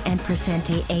AA and percent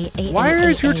AA. Why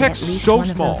is your text so one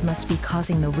small? Of those must be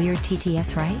causing the weird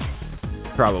TTS, right?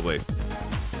 Probably.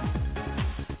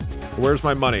 Where's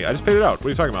my money? I just paid it out. What are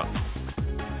you talking about?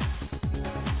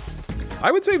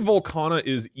 I would say Volcana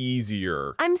is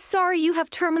easier. I'm sorry you have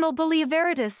terminal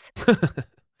bilioveritis.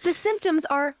 The symptoms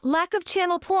are lack of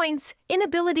channel points,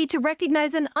 inability to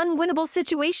recognize an unwinnable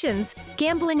situations,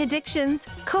 gambling addictions,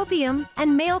 copium,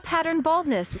 and male pattern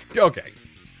baldness. Okay.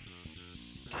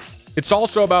 It's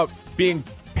also about being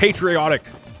patriotic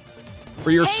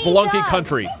for your Spelunky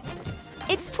country.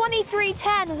 It's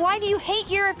 23:10. Why do you hate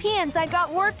Europeans? I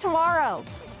got work tomorrow.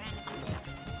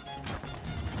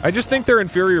 I just think they're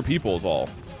inferior people is all.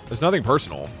 There's nothing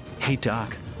personal. Hey,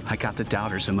 Doc. I got the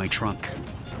doubters in my trunk.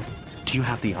 Do you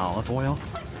have the olive oil?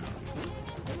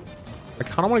 I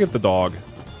kind of want to get the dog.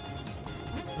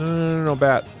 No,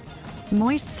 bat.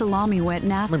 Moist, salami, wet,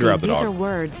 nasty. grab the These dog. are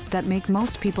words that make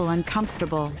most people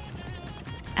uncomfortable.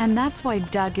 And that's why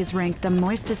Doug is ranked the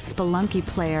moistest Spelunky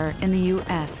player in the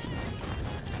US.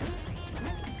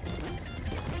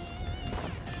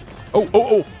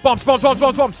 Oh.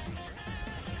 Bumps.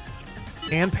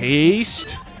 And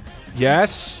paste.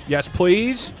 Yes,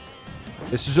 please.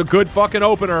 This is a good fucking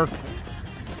opener.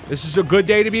 This is a good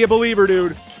day to be a believer,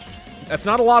 dude. That's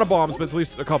not a lot of bombs, but at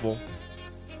least a couple.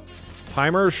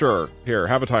 Timer? Sure. Here,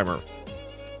 have a timer.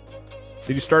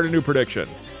 Did you start a new prediction?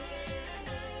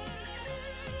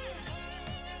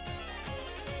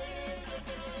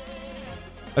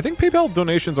 I think PayPal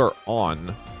donations are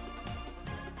on.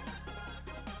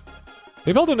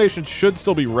 PayPal donations should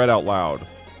still be read out loud.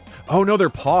 Oh no, they're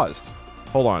paused.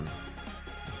 Hold on.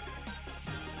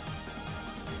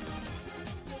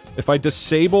 If I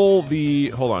disable the...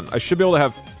 Hold on. I should be able to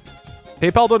have...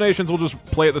 PayPal donations will just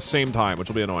play at the same time, which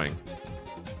will be annoying.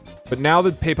 But now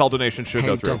the PayPal donations should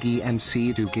go through. Hey Dougie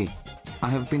MC Doogie. I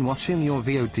have been watching your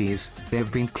VODs.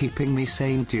 They've been keeping me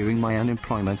sane during my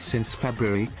unemployment since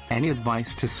February. Any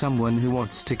advice to someone who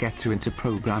wants to get into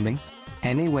programming?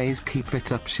 Anyways, keep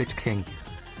it up, shit king.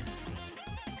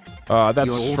 That's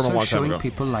You're from a also long time showing ago.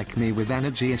 people like me with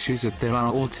energy issues that there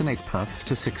are alternate paths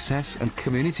to success and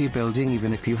community building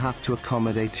even if you have to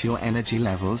accommodate your energy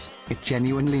levels. It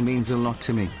genuinely means a lot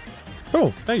to me.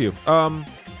 Oh, thank you.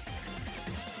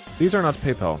 These are not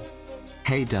PayPal.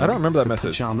 Hey Doug, I don't remember that the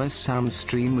message. Pajama Sound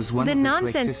stream was one The of the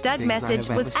nonsense greatest Doug things I message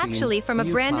have was ever seen. actually from a Do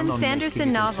you plan Brandon on Sanderson making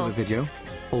it into novel. a video?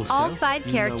 Also, All side you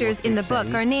know characters what in they the book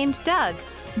say. are named Doug,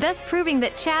 thus proving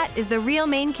that Chat is the real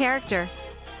main character.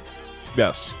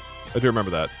 Yes, I do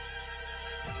remember that.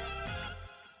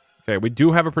 Okay, we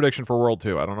do have a prediction for World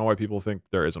 2. I don't know why people think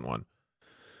there isn't one.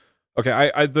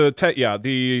 Okay,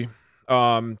 the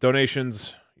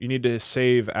donations, you need to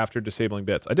save after disabling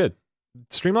bits. I did.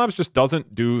 Streamlabs just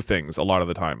doesn't do things a lot of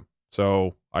the time.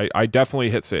 So I definitely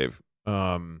hit save.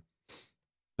 And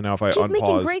now if I Keep making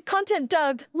unpause, great content,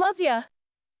 Doug. Love ya.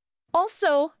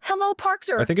 Also, hello,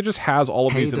 Parkser. I think it just has all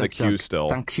of Hey these in the Doug, queue Doug, still.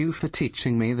 Thank you for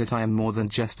teaching me that I am more than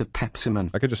just a Pepsiman.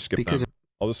 I could just skip because them.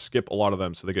 I'll just skip a lot of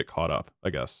them so they get caught up, I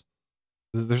guess.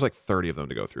 There's like 30 of them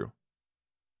to go through.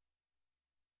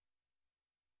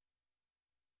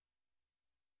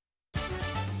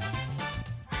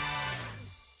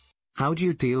 How do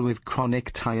you deal with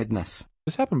chronic tiredness?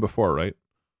 This happened before, right?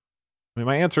 I mean,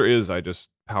 my answer is I just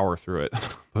power through it,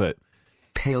 but...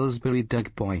 Palesbury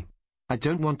Doug boy. I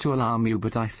don't want to alarm you,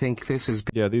 but I think this is...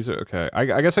 Yeah, these are... Okay,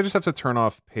 I guess I just have to turn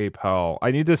off PayPal.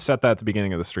 I need to set that at the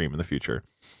beginning of the stream in the future.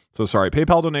 So sorry,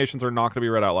 PayPal donations are not going to be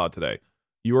read out loud today.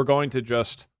 You are going to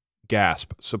just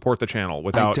gasp, support the channel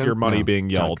without your money being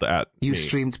yelled Doug, at You me.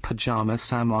 streamed Pajama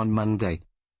Sam on Monday.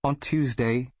 On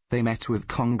Tuesday, they met with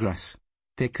Congress.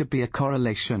 There could be a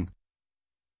correlation.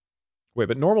 Wait,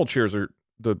 but normal cheers are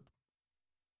the...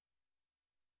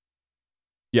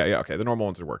 Yeah, okay, the normal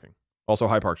ones are working. Also,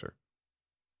 hi, Parkser.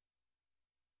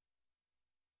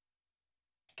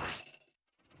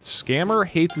 Scammer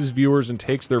hates his viewers and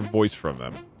takes their voice from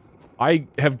them. I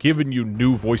have given you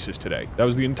new voices today. That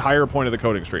was the entire point of the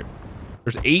coding stream.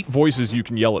 There's 8 voices you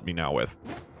can yell at me now with.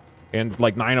 And,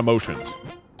 like, 9 emotions.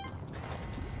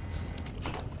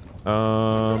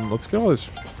 Let's get all this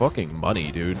fucking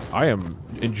money, dude. I am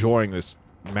enjoying this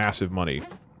massive money.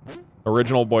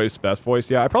 Original voice, best voice.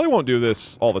 Yeah, I probably won't do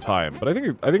this all the time, but I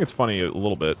think it's funny a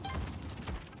little bit.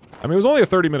 I mean, it was only a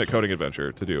 30-minute coding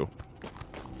adventure to do.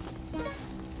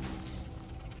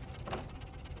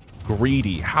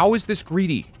 Greedy. How is this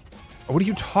greedy? What are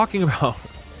you talking about?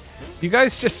 You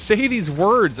guys just say these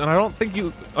words, and I don't think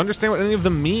you understand what any of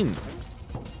them mean.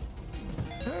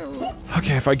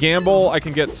 Okay, if I gamble, I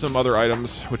can get some other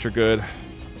items, which are good.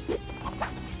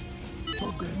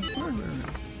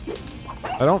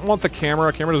 I don't want the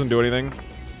camera. Camera doesn't do anything.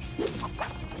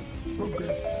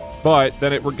 But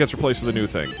then it gets replaced with a new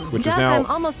thing, which Doug, is now... I'm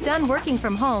almost done working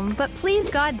from home, but please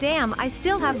goddamn, I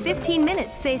still have 15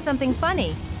 minutes. Say something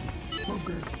funny.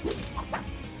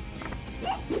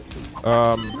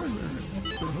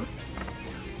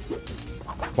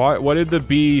 What did the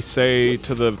bee say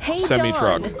to the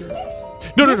semi-truck?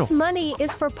 No. This money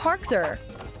is for Parkser.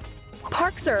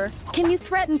 Parkser, can you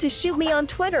threaten to shoot me on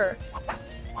Twitter?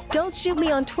 Don't shoot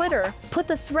me on Twitter. Put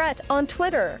the threat on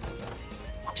Twitter.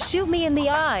 Shoot me in the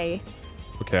eye.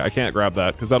 Okay, I can't grab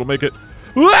that because that'll make it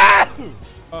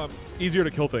easier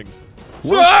to kill things.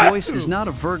 Welsh voice is not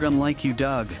a virg unlike you,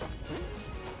 Doug.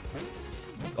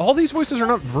 All these voices are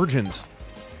not virgins.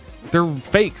 They're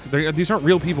fake. These aren't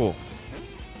real people.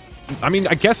 I mean,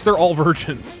 I guess they're all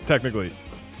virgins, technically.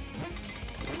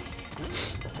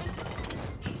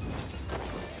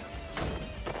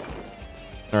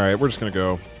 Alright, we're just gonna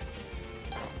go.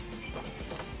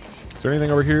 Is there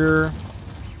anything over here?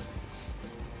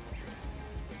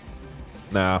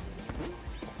 Nah.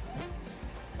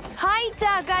 Hi,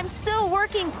 Doug. I'm still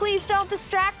working. Please don't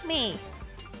distract me.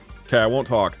 Okay, I won't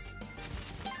talk.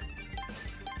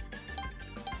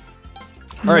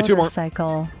 Alright, 2 more.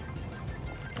 Motorcycle.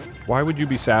 Why would you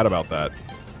be sad about that?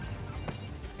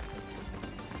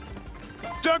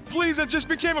 Doug, please, I just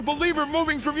became a believer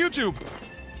moving from YouTube.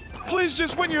 Please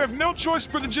just win. You have no choice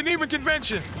for the Geneva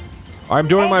Convention. I'm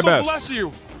doing my best. Bless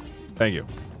you. Thank you.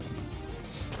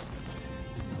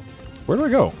 Where do I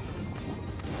go?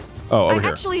 Oh, over I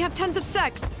here. actually have tons of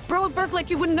sex. Bro, a burp like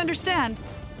you wouldn't understand.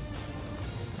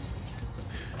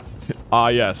 Ah,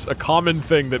 yes. A common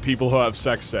thing that people who have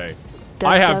sex say. Doug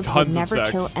I have would tons of never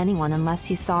sex. kill anyone unless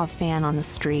he saw a fan on the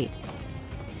street.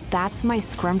 That's my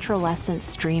scrumtrolescent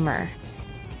streamer.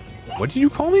 What did you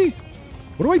call me?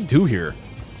 What do I do here?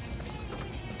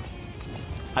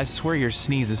 I swear your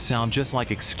sneezes sound just like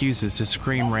excuses to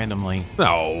scream randomly.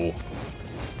 No.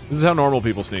 This is how normal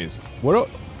people sneeze. What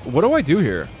do I do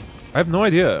here? I have no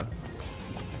idea.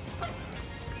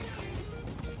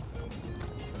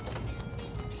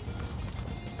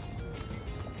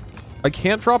 I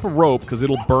can't drop a rope because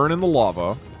it'll burn in the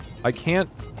lava. I can't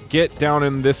get down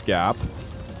in this gap.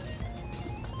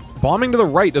 Bombing to the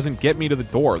right doesn't get me to the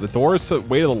door. The door is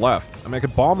way to the left. I mean, I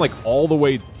could bomb, like, all the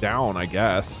way down, I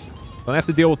guess. Then I have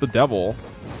to deal with the devil.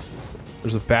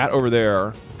 There's a bat over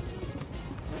there.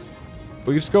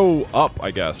 We can just go up, I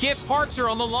guess. Get Parkser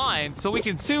on the line so we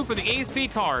can sue for the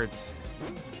ASV cards.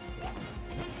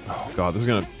 Oh, God, this is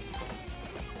gonna...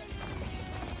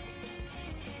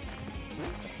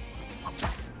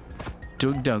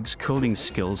 Doug's coding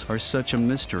skills are such a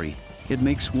mystery. It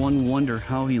makes one wonder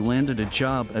how he landed a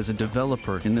job as a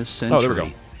developer in this century. Oh, there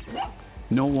we go.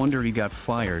 No wonder he got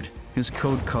fired. His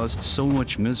code caused so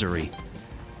much misery.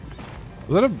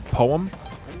 Was that a poem?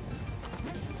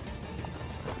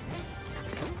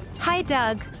 Hi,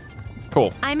 Doug.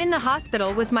 Cool. I'm in the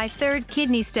hospital with my 3rd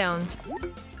kidney stone.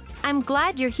 I'm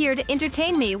glad you're here to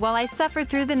entertain me while I suffer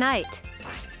through the night.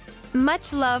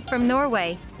 Much love from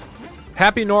Norway.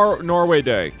 Happy Norway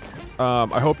Day.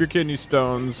 I hope your kidney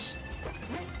stones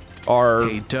are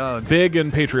big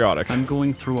and patriotic. I'm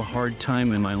going through a hard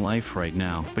time in my life right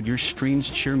now, but your streams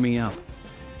cheer me up.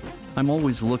 I'm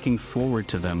always looking forward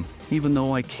to them, even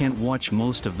though I can't watch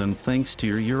most of them thanks to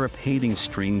your Europe-hating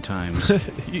stream times.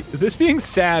 This being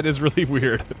sad is really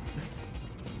weird.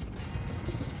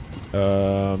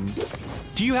 Do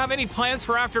you have any plans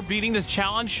for after beating this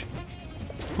challenge?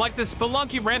 Like the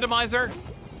Spelunky randomizer?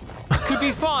 Could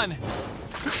be fun.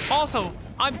 Also,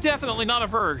 I'm definitely not a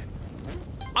virg.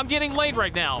 I'm getting laid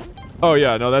right now. Oh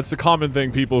yeah, no, that's a common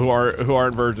thing people who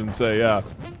aren't virgins say. Yeah,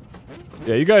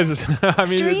 yeah, you guys. I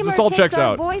mean, this all checks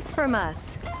out. Voice from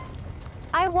us.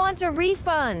 I want a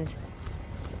refund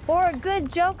or a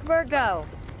good joke, Virgo.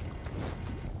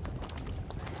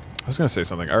 I was gonna say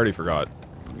something. I already forgot.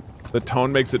 The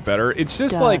tone makes it better. It's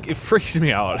just Doug, like it freaks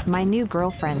me out. My new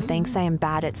girlfriend thinks I am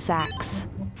bad at sex.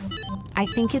 I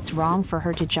think it's wrong for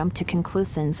her to jump to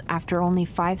conclusions after only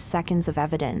 5 seconds of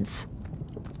evidence.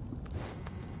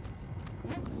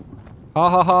 Ha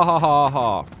ha ha ha ha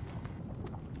ha.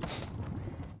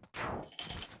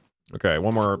 Okay,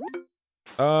 one more.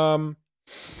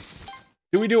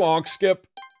 Do we do Onk skip?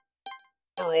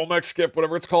 Or Olmec skip,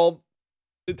 whatever it's called.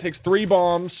 It takes 3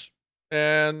 bombs,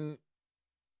 and...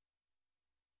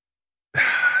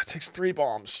 it takes 3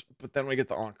 bombs, but then we get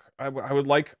the Onk. I would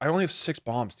like... I only have 6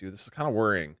 bombs, dude. This is kind of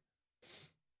worrying.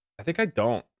 I think I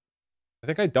don't.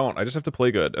 I just have to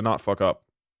play good and not fuck up.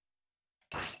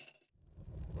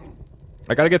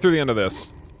 I gotta get through the end of this.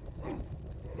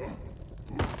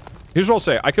 Here's what I'll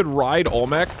say. I could ride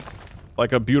Olmec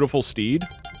like a beautiful steed.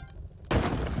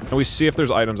 And we see if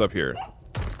there's items up here.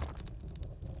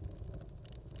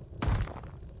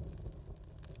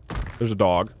 There's a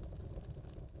dog.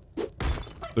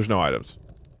 There's no items.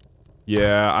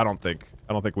 Yeah, I don't think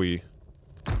we...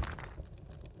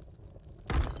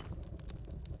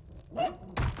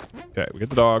 Okay, we get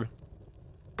the dog.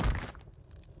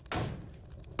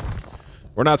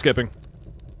 We're not skipping.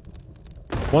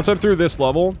 Once I'm through this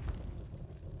level,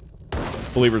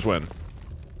 believers win.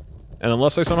 And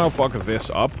unless I somehow fuck this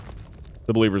up,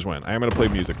 the believers win. I am gonna play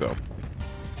music, though.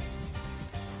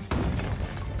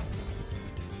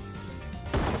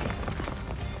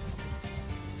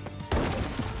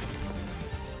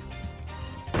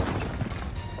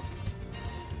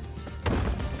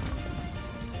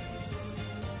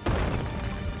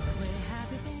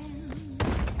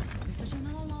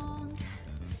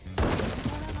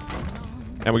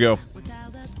 And we go.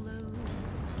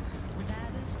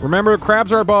 Remember,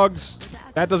 crabs are bugs.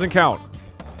 That doesn't count.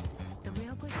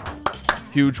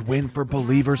 Huge win for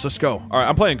believers. Let's go. All right,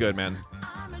 I'm playing good, man.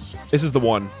 This is the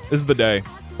one. This is the day.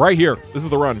 Right here. This is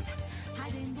the run.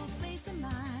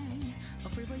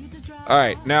 All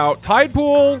right, now, Tide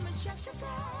Pool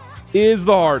is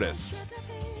the hardest.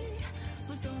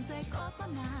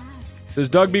 This is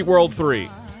Doug Beat World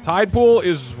 3. Tide Pool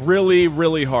is really,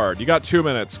 really hard. You got 2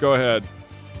 minutes. Go ahead.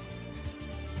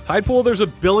 Tide Pool, there's a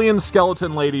billion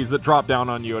skeleton ladies that drop down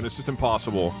on you, and it's just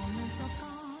impossible.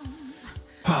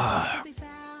 I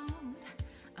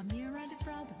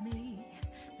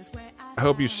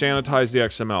hope you sanitize the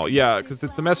XML. Yeah, because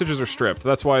the messages are stripped.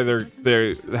 That's why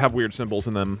they have weird symbols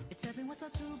in them.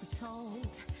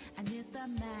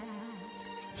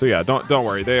 So yeah, don't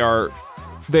worry. They are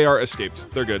escaped.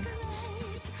 They're good.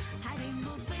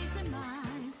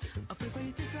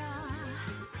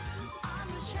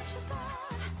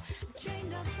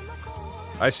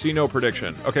 I see no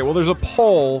prediction. Okay, well, there's a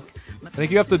poll. I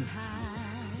think you have to...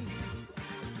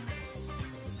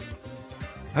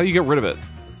 How do you get rid of it?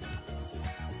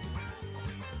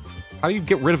 How do you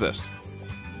get rid of this?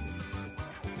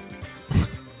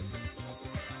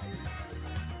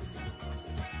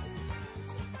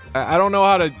 I don't know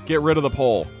how to get rid of the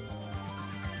poll.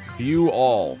 View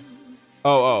all.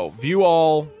 Oh, view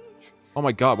all. Oh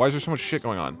my god, why is there so much shit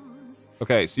going on?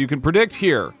 Okay, so you can predict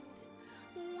here.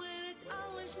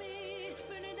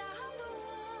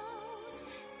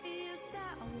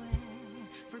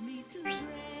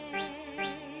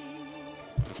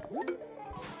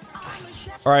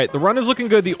 Alright, the run is looking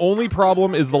good. The only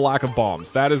problem is the lack of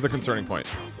bombs. That is the concerning point.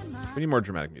 We need more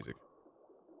dramatic music.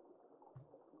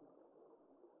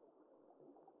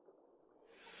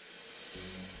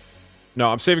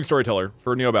 No, I'm saving Storyteller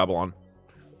for Neo Babylon.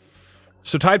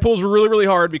 So Tide Pools are really, really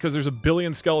hard because there's a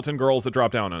billion skeleton girls that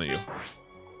drop down on you.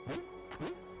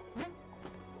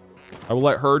 I will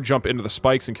let her jump into the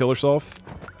spikes and kill herself.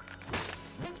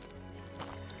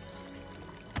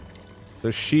 So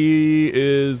she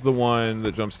is the one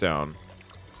that jumps down.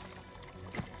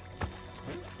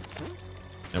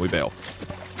 And we bail.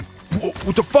 Whoa,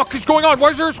 what the fuck is going on? Why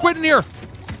is there a squid in here?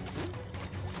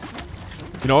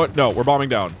 You know what? No, we're bombing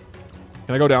down.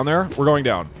 Can I go down there? We're going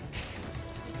down.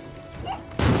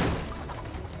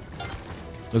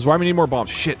 This is why we need more bombs.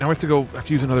 Shit, now we have to go... I have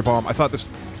to use another bomb. I thought this...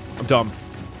 I'm dumb.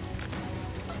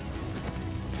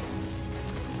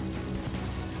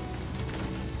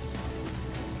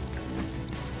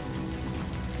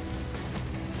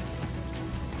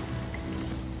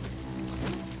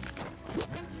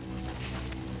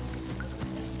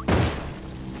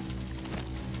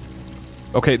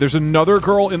 Okay, there's another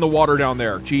girl in the water down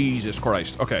there. Jesus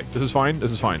Christ. Okay, this is fine.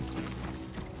 This is fine.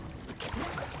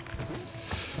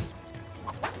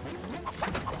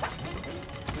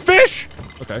 Fish!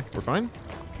 Okay, we're fine.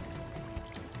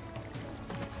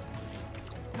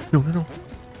 No, no, no.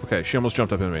 Okay, she almost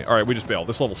jumped up into me. Alright, we just bailed.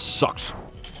 This level sucks.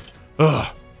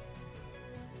 Ugh.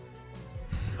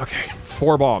 Okay,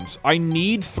 4 bombs. I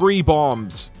need 3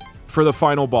 bombs for the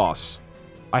final boss.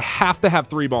 I have to have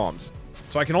 3 bombs.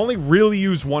 So I can only really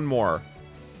use 1 more.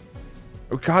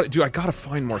 Oh god, dude, I gotta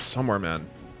find more somewhere, man.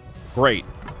 Great.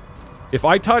 If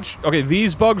I touch... Okay,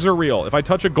 these bugs are real. If I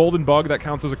touch a golden bug, that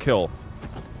counts as a kill.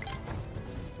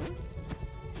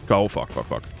 Oh,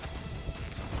 fuck.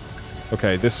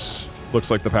 Okay, this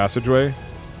looks like the passageway.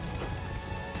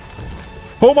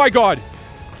 Oh my god!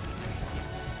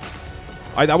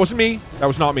 That wasn't me. That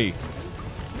was not me.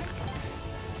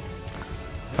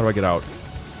 How do I get out?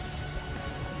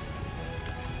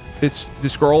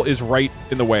 This girl is right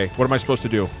in the way. What am I supposed to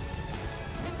do?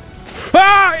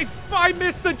 Ah! I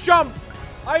missed the jump!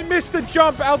 I missed the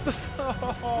jump out the...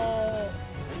 Oh.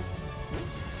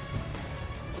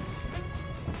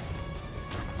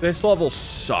 This level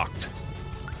sucked.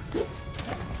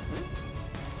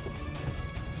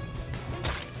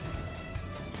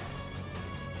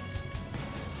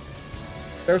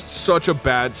 There's such a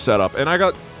bad setup. And I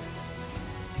got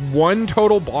one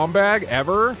total bomb bag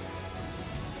ever?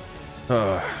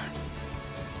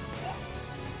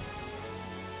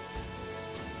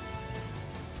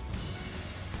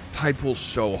 Tide pool's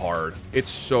so hard. It's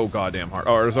so goddamn hard.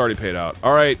 Oh, it's already paid out.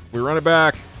 All right, we run it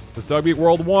back. This Doug Beat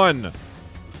World 1.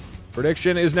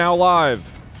 Prediction is now live.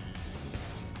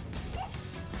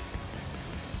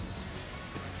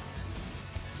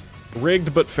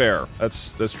 Rigged but fair.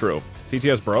 That's true.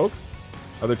 TTS broke?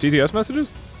 Are there TTS messages?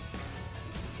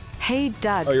 Hey,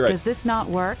 Doug, oh, you're right. Does this not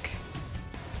work?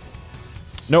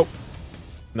 Nope.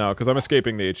 No, because I'm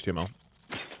escaping the HTML.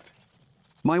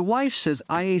 My wife says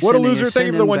IA What a send loser. Thank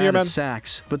you for the 1 year, man.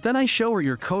 Sax, but then I show her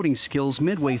your coding skills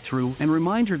midway through and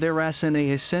remind her their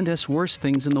SNA send us worst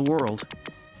things in the world.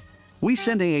 We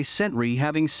send AA Sentry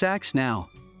having sax now.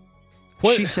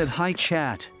 What? She said hi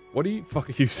chat. What the fuck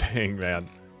are you saying, man?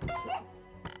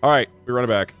 Alright, we run it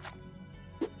back.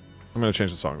 I'm gonna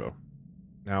change the song though.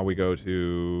 Now we go to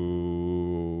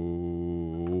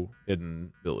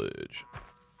Hidden Village.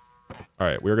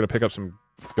 Alright, we're gonna pick up some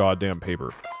goddamn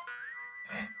paper.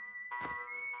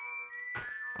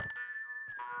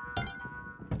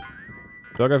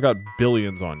 Doug, I've got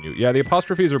billions on you. Yeah, the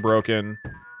apostrophes are broken.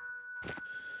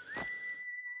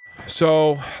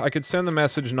 So, I could send the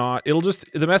message not... It'll just...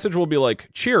 The message will be like,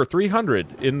 cheer,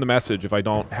 300 in the message if I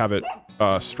don't have it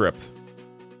stripped.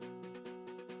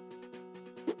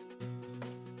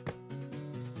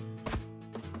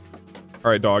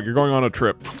 Alright, dog, you're going on a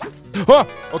trip. Ah!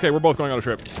 Okay, we're both going on a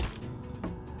trip.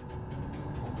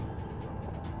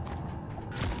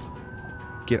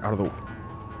 Get out of the...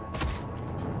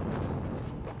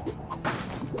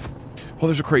 Oh,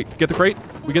 there's a crate. Get the crate.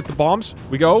 We get the bombs.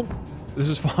 We go. This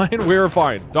is fine. We're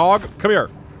fine. Dog, come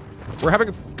here. We're having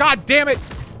a... God damn it!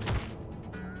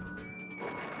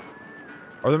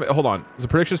 Are there... Hold on. Is the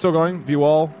prediction still going? View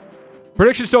all.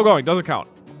 Prediction still going. Doesn't count.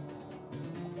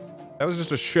 That was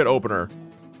just a shit opener.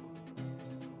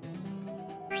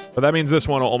 But that means this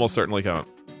one will almost certainly count.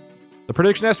 The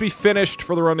prediction has to be finished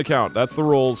for the run to count. That's the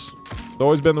rules. It's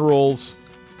always been the rules.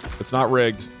 It's not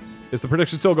rigged. Is the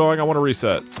prediction still going? I want to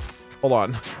reset. Hold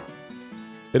on.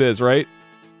 It is, right?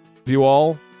 View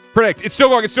all. Predict. It's still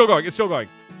going. It's still going. It's still going.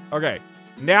 Okay.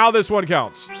 Now this one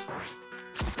counts. How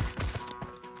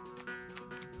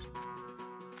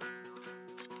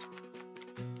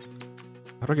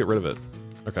do I get rid of it?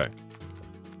 Okay.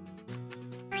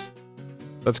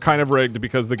 That's kind of rigged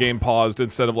because the game paused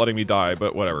instead of letting me die,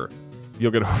 but whatever.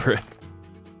 You'll get over it.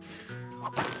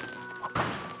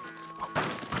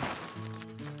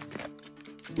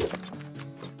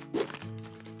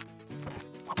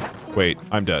 Wait,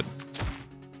 I'm dead.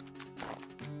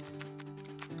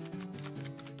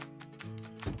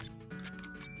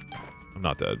 I'm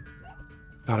not dead.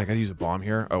 God, I gotta use a bomb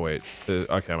here? Oh, wait.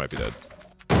 Okay, I might be dead.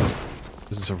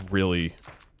 This is a really,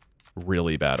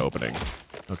 really bad opening.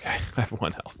 Okay, I have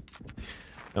 1 health.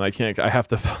 And I can't... I have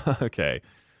to... Okay.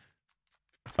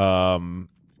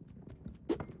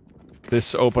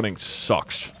 This opening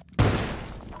sucks.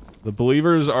 The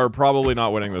believers are probably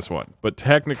not winning this one, but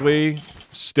technically,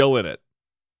 still in it.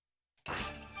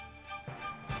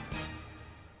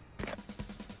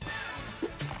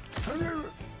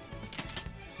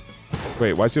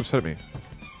 Wait, why is he upset at me?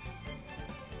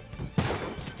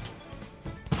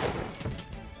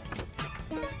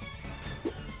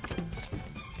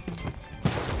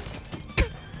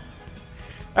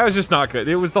 That was just not good.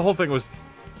 It was... The whole thing was...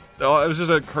 Oh, it was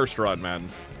just a cursed run, man.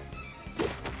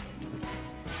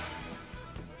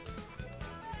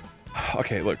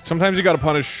 Okay, look. Sometimes you gotta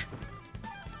punish...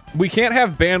 We can't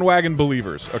have bandwagon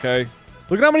believers, okay?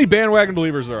 Look at how many bandwagon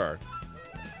believers there are.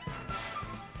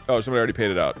 Oh, somebody already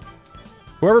paid it out.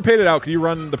 Whoever paid it out, can you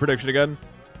run the prediction again?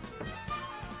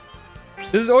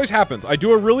 This always happens. I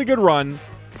do a really good run,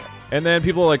 and then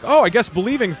people are like, oh, I guess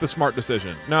believing's the smart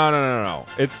decision. No.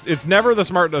 It's never the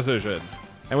smart decision.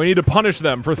 And we need to punish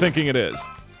them for thinking it is.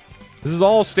 This is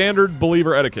all standard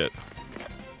believer etiquette.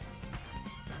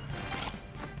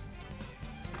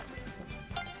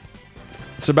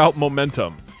 It's about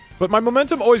momentum. But my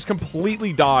momentum always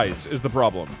completely dies, is the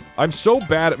problem. I'm so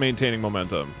bad at maintaining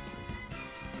momentum.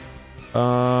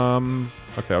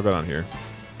 Okay, I'll go down here.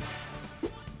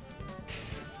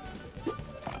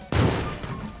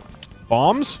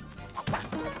 Bombs?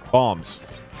 Bombs.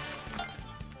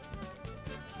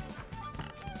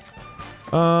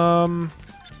 I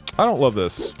don't love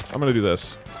this. I'm gonna do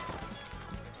this.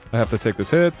 I have to take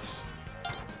this hit.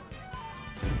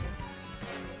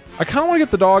 I kind of want to get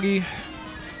the doggy.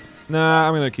 Nah,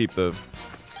 I'm gonna keep the...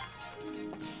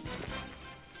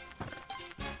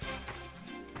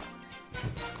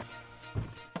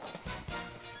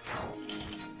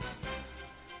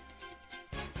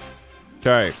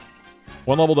 Okay.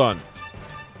 One level done.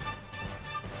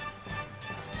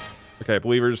 Okay,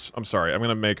 believers, I'm sorry. I'm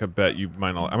gonna make a bet you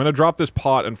might not... I'm gonna drop this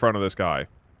pot in front of this guy.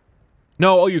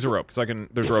 No, I'll use a rope, because I can...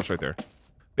 There's ropes right there.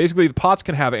 Basically, the pots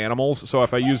can have animals, so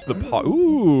if I use the pot...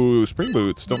 Ooh, spring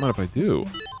boots. Don't mind if I do.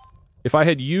 If I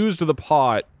had used the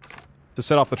pot to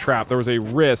set off the trap, there was a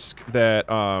risk that,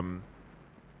 Oh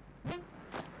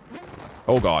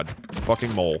god.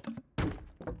 Fucking mole.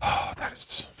 Oh, that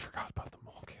is... Forgot about the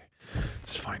mole. Okay.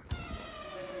 It's fine.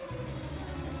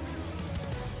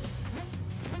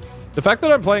 The fact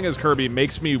that I'm playing as Kirby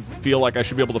makes me feel like I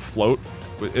should be able to float.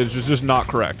 It's just not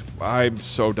correct. I'm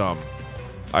so dumb.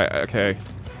 Okay.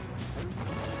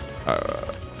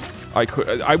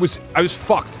 I was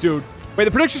fucked, dude. Wait,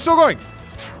 the prediction's still going.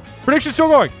 Prediction's still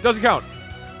going. Doesn't count.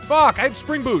 Fuck, I had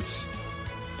spring boots.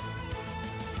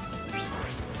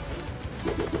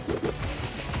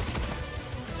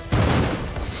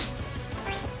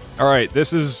 All right,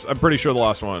 this is, I'm pretty sure, the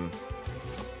last one.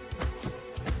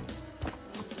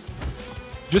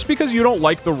 Just because you don't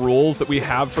like the rules that we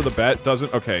have for the bet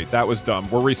doesn't... Okay, that was dumb.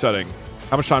 We're resetting.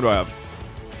 How much time do I have?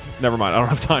 Never mind, I don't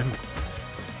have time.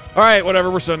 Alright, whatever,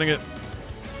 we're sending it.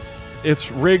 It's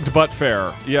rigged but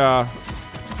fair. Yeah.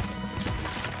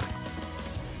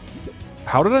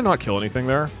 How did I not kill anything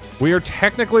there? We are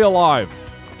technically alive.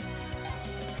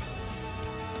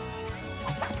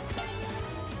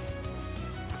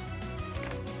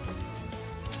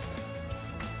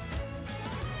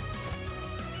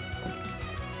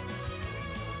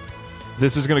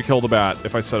 This is gonna kill the bat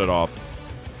if I set it off.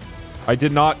 I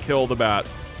did not kill the bat.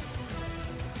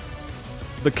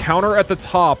 The counter at the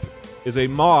top is a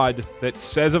mod that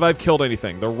says if I've killed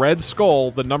anything. The red skull,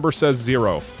 the number says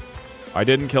 0. I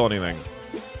didn't kill anything.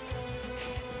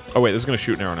 Oh wait, this is gonna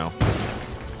shoot an arrow now.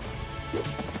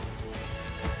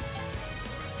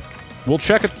 We'll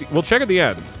check at the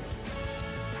end.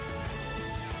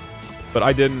 But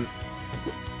I didn't.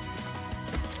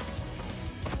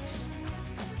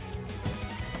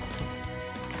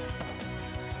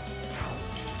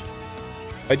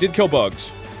 I did kill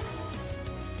bugs.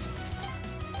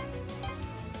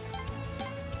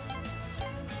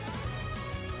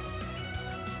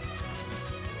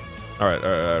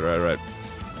 Alright.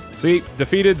 See?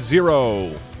 Defeated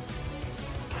 0.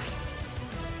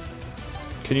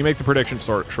 Can you make the prediction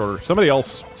shorter? Somebody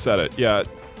else said it. Yeah.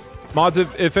 Mods,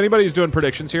 if anybody's doing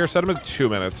predictions here, set them at 2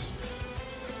 minutes.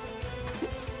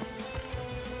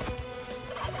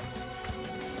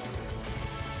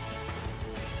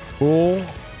 Cool.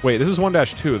 Wait, this is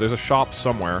 1-2. There's a shop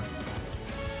somewhere.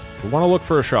 We want to look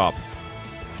for a shop.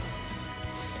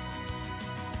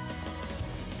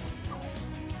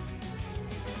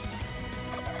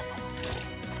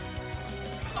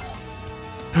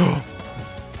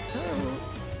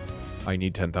 I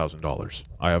need $10,000.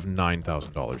 I have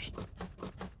 $9,000.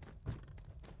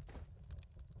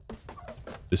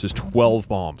 This is 12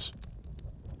 bombs.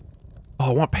 Oh,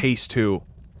 I want paste too.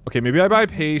 Okay, maybe I buy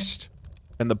paste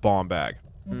and the bomb bag.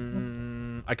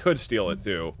 I could steal it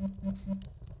too.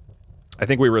 I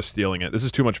think we risk stealing it. This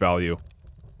is too much value.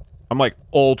 I'm like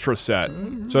ultra set.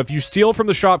 So if you steal from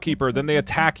the shopkeeper, then they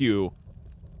attack you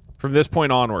from this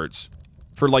point onwards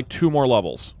for like 2 more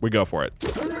levels. We go for it.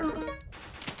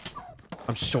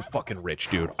 I'm so fucking rich,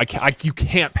 dude. You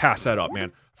can't pass that up,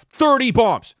 man. 30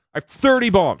 bombs. I have 30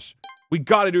 bombs. We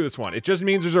gotta do this one. It just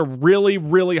means there's a really,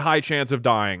 really high chance of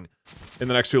dying in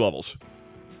the next 2 levels.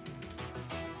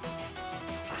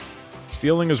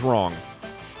 Stealing is wrong.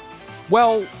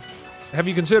 Well, have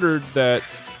you considered that...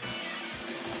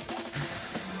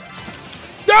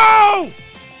 No!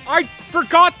 I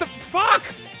forgot the... Fuck!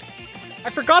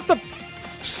 I forgot the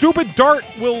stupid dart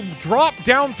will drop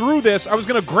down through this. I was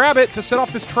gonna grab it to set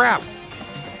off this trap.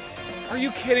 Are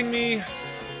you kidding me?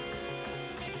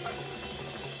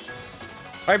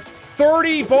 I have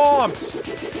 30 bombs!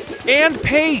 And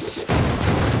paste!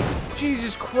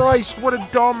 Jesus Christ, what a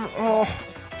dumb... Oh...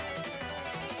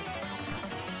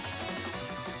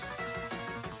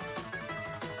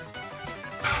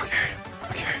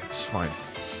 fine.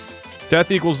 Death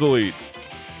equals delete.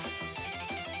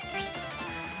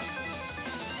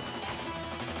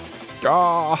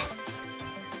 Ah.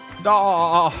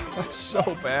 Ah. That's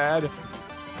so bad.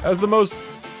 That's the most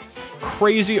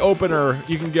crazy opener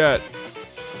you can get.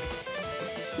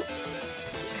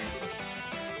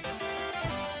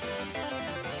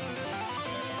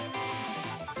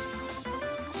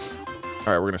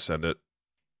 Alright, we're gonna send it.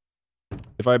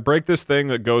 If I break this thing,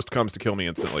 the ghost comes to kill me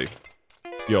instantly.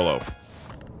 YOLO.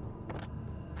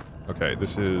 Okay,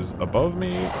 this is above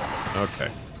me. Okay.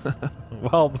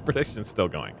 Well, the prediction's still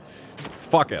going.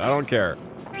 Fuck it, I don't care.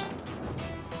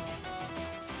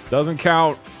 Doesn't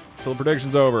count until the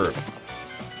prediction's over.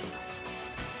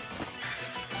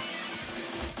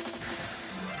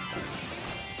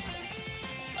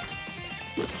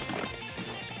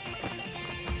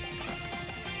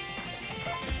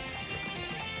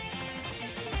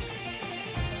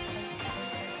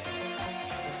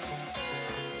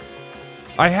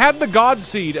 I had the God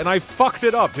Seed, and I fucked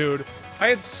it up, dude. I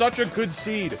had such a good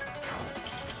seed.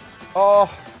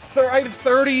 Oh, I had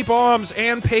 30 bombs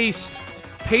and paste.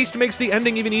 Paste makes the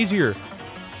ending even easier.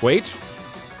 Wait.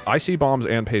 I see bombs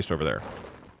and paste over there.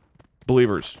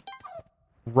 Believers.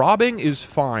 Robbing is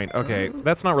fine. Okay,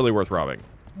 that's not really worth robbing.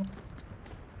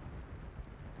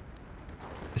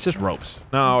 It's just ropes.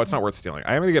 No, it's not worth stealing.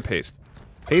 I am gonna get paste.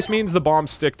 Paste means the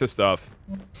bombs stick to stuff.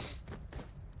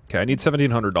 Okay, I need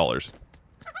 $1,700.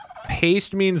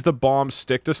 Paste means the bombs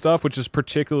stick to stuff, which is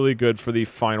particularly good for the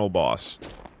final boss.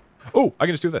 Oh, I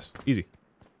can just do this. Easy.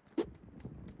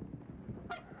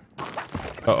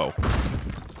 Uh-oh.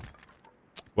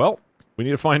 Well, we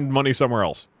need to find money somewhere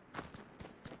else.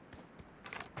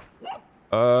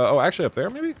 Oh, actually up there,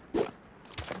 maybe?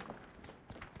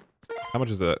 How much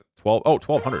is that? 12? Oh,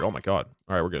 1,200. Oh my god.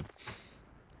 Alright, we're good.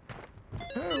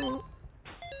 Do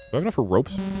I have enough for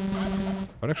ropes?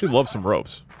 I'd actually love some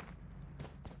ropes.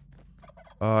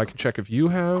 I can check if you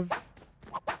have...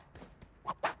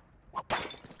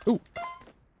 Ooh.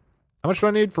 How much do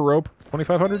I need for rope?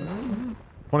 2,500?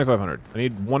 2,500. I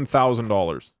need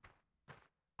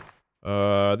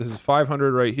 $1,000. This is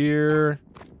 500 right here.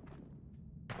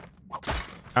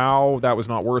 Ow, that was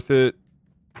not worth it.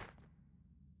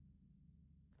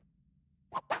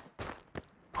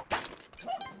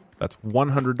 That's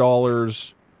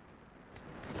 $100.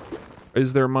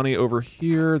 Is there money over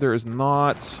here? There is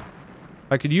not.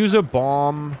 I could use a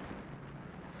bomb.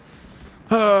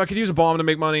 I could use a bomb to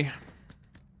make money.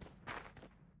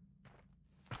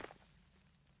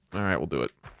 Alright, we'll do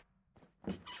it.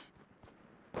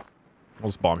 We'll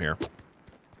just bomb here.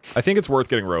 I think it's worth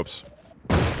getting ropes.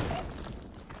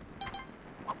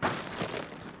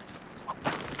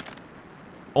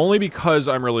 Only because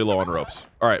I'm really low on ropes.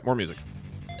 Alright, more music.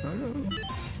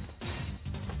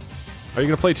 Are you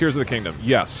gonna play Tears of the Kingdom?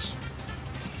 Yes.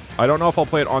 I don't know if I'll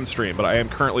play it on stream, but I am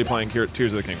currently playing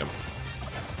Tears of the Kingdom.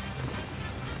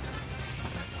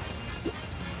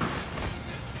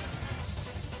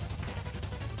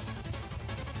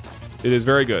 It is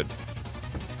very good.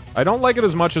 I don't like it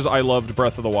as much as I loved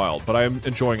Breath of the Wild, but I am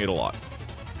enjoying it a lot.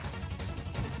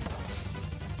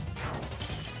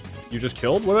 You just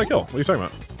killed? What did I kill? What are you talking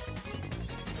about?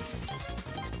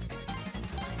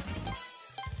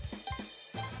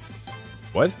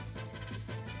 What?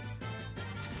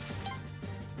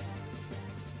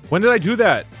 When did I do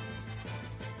that?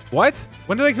 What?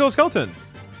 When did I kill a skeleton?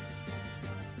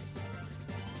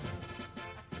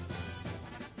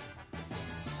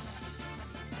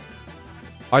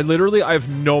 I have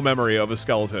no memory of a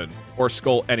skeleton or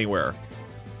skull anywhere.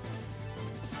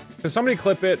 Can somebody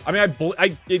clip it? I mean,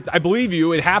 I believe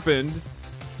you. It happened.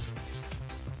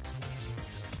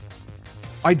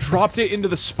 I dropped it into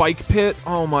the spike pit.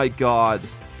 Oh my god.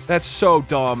 That's so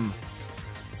dumb.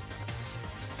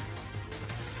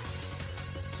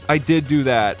 I did do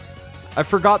that. I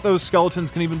forgot those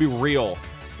skeletons can even be real.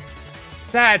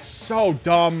 That's so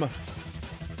dumb.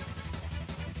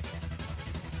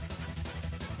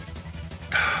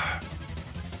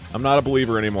 I'm not a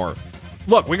believer anymore.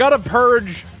 Look, we gotta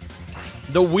purge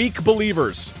the weak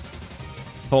believers.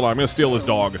 Hold on, I'm gonna steal this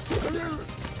dog.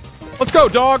 Let's go,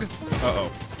 dog!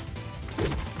 Uh-oh.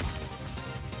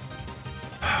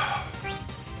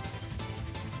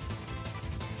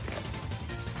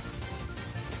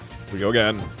 We go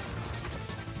again.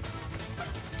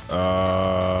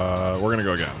 We're gonna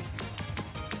go again.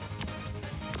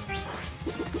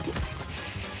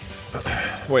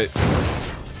 Wait.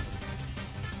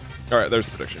 Alright, there's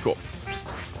the prediction. Cool.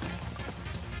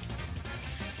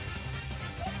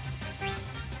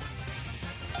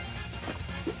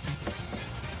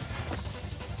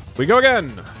 We go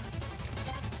again!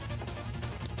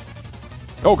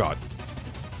 Oh, God.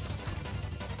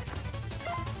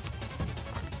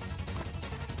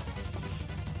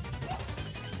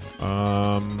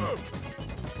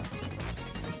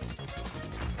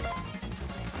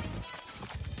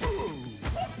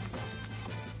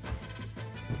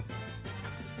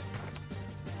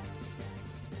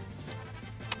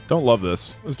 Don't love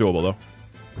this. It's doable, though.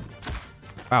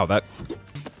 Wow, that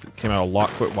came out a lot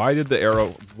quick. Why did the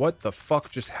arrow... What the fuck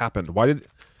just happened? Why did...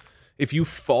 If you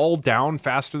fall down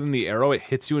faster than the arrow, it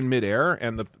hits you in midair,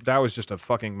 and that was just a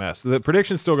fucking mess. The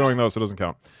prediction's still going, though, so it doesn't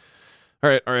count.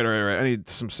 Alright. I need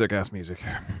some sick-ass music.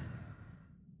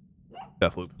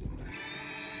 Deathloop.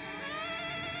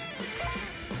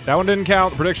 That one didn't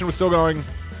count. The prediction was still going.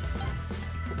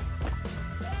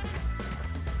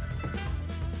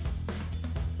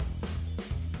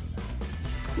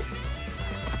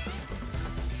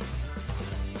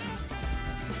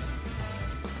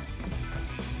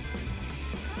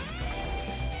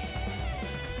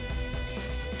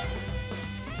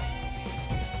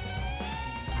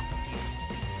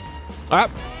 Ah.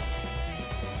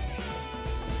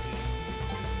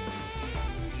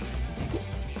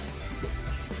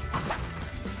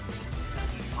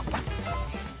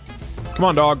 Come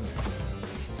on, dog.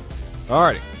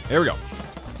 Alrighty, here we go.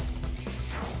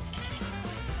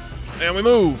 And we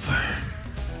move.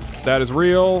 That is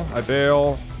real. I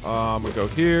bail. We go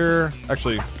here.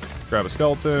 Actually, grab a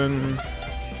skeleton.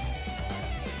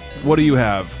 What do you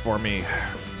have for me?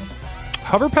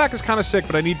 Hover pack is kind of sick,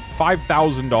 but I need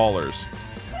 $5,000.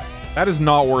 That is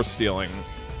not worth stealing.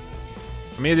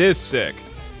 I mean, it is sick.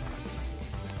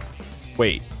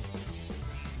 Wait.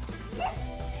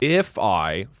 If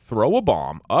I throw a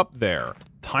bomb up there,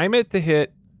 time it to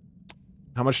hit...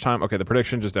 How much time? Okay, the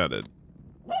prediction just ended.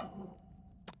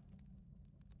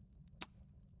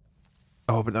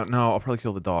 Oh, but no, I'll probably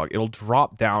kill the dog. It'll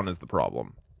drop down is the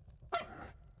problem.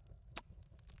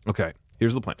 Okay,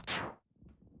 here's the plan.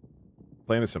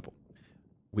 Plan is simple.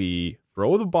 We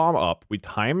throw the bomb up, we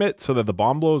time it so that the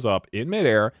bomb blows up in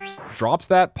midair, drops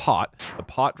that pot, the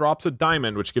pot drops a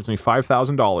diamond, which gives me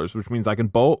 $5,000, which means I can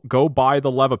go buy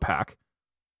the Levipack,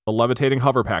 the levitating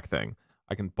hover pack thing.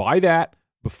 I can buy that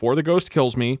before the ghost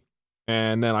kills me,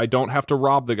 and then I don't have to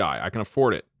rob the guy. I can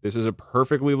afford it. This is a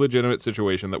perfectly legitimate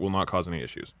situation that will not cause any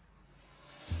issues.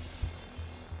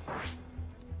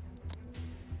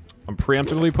 I'm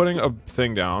preemptively putting a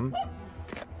thing down.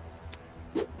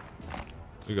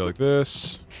 We go like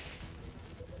this.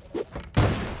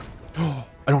 Oh,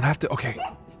 I don't have to. Okay.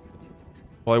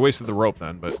 Well, I wasted the rope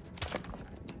then, but...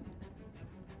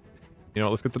 You know,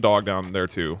 let's get the dog down there,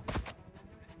 too.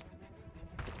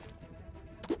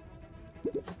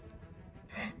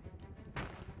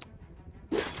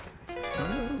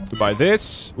 We buy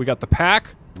this. We got the pack.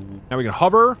 Now we can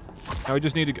hover. Now we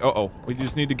just need to... Uh-oh. We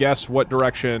just need to guess what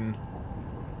direction...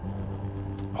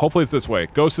 Hopefully it's this way.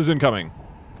 Ghost is incoming.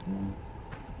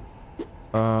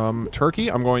 Turkey,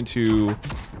 I'm going to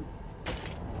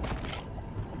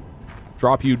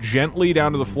drop you gently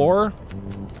down to the floor,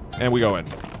 and we go in.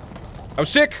 I was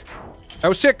sick! I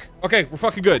was sick! Okay, we're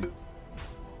fucking good.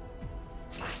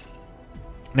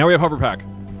 Now we have hover pack.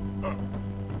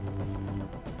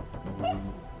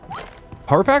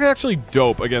 Hover pack is actually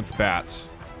dope against bats.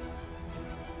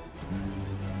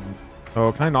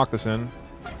 Oh, can I knock this in?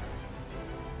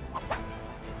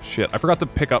 Shit, I forgot to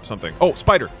pick up something. Oh,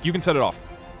 spider. You can set it off.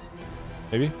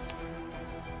 Maybe?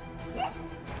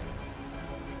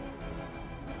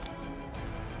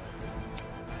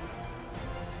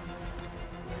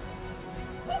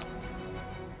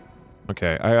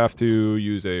 Okay, I have to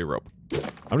use a rope.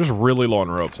 I'm just really low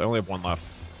on ropes. I only have one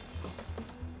left.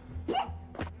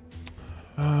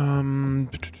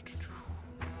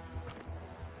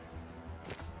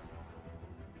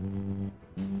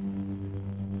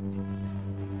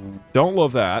 Don't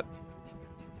love that.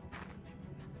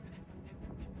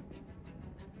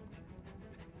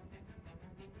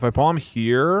 If I bomb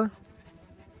here,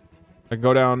 I can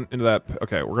go down into that.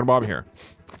 Okay, we're gonna bomb here.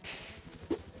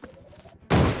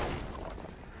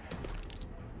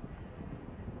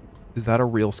 Is that a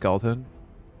real skeleton?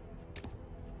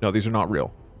 No, these are not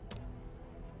real.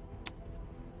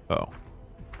 Oh.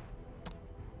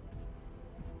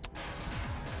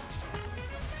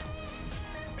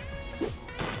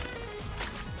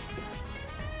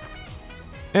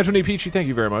 Anthony Peachy, thank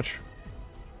you very much.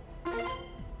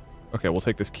 Okay, we'll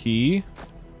take this key.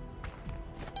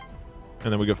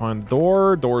 And then we go find the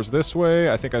door. Door's this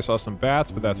way. I think I saw some bats,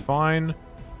 but that's fine.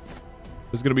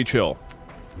 This is gonna be chill.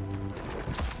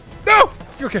 No!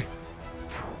 You're okay.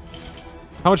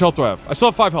 How much health do I have? I still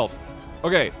have 5 health.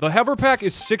 Okay, the hover pack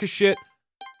is sick as shit.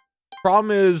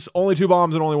 Problem is only 2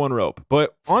 bombs and only 1 rope.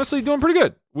 But honestly, doing pretty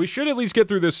good. We should at least get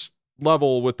through this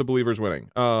level with the believers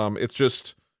winning. It's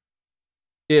just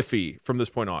iffy from this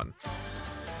point on.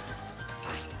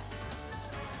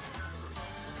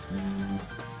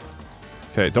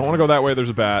 Okay, don't want to go that way.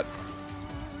 There's a bat.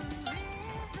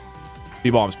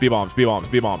 B-bombs, B-bombs, B-bombs,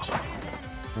 B-bombs.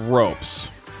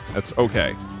 Ropes. That's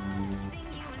okay.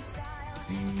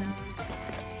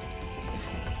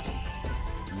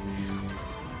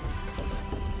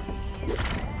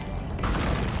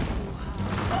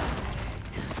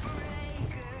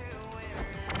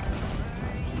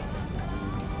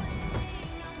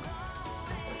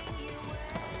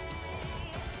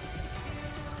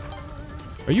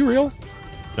 Are you real?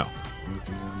 No.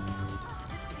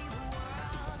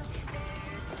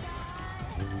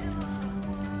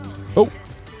 Oh!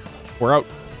 We're out.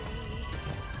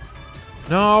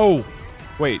 No!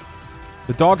 Wait.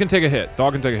 The dog can take a hit.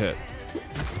 Dog can take a hit.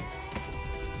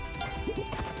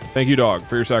 Thank you, dog,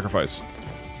 for your sacrifice.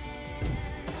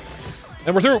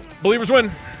 And we're through! Believers win!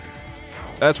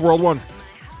 That's World 1.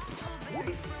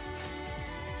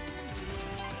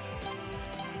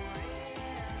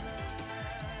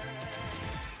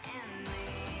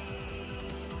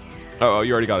 Uh-oh,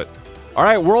 you already got it. All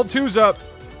right, World 2's up.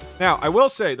 Now, I will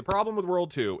say, the problem with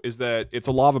World 2 is that it's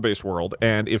a lava-based world,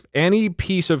 and if any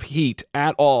piece of heat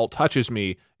at all touches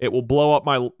me, it will blow up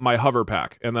my hover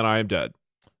pack, and then I am dead.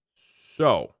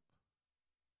 So,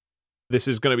 this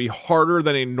is going to be harder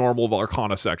than a normal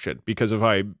Volcana section, because if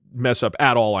I mess up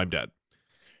at all, I'm dead.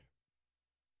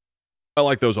 I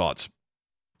like those odds.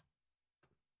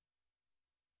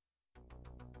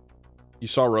 You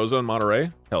saw Rosa in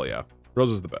Monterey? Hell yeah.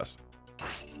 Rosa's the best.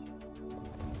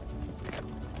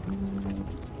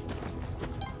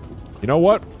 You know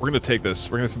what? We're gonna take this.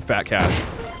 We're gonna get some fat cash.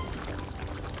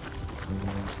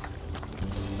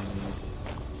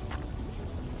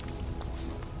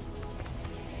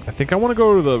 I think I want to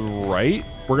go to the right.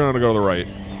 We're gonna go to the right.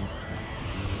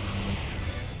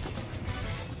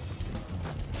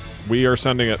 We are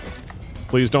sending it.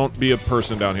 Please don't be a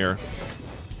person down here.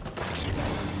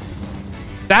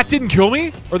 That didn't kill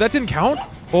me? Or that didn't count?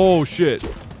 Oh, shit.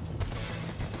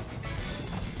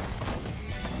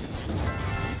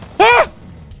 Ah!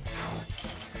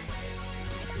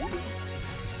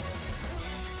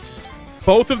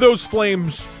 Both of those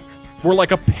flames were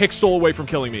like a pixel away from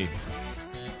killing me.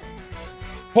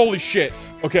 Holy shit.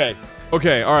 Okay.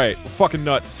 Okay, alright. Fucking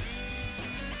nuts.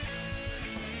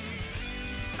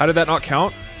 How did that not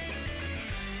count?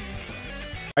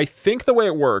 I think the way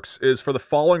it works is for the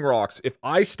falling rocks, if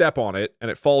I step on it and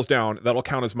it falls down, that'll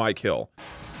count as my kill.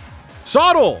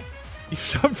 Soddle! You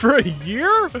subbed for a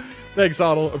year? Thanks,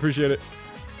 Soddle. Appreciate it.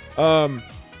 So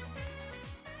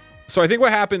I think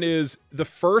what happened is the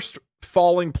first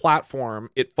falling platform,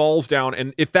 it falls down,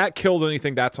 and if that killed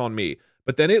anything, that's on me.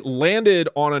 But then it landed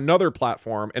on another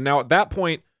platform, and now at that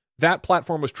point, that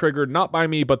platform was triggered not by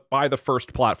me, but by the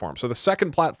first platform. So the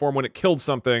second platform, when it killed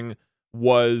something,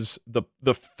 was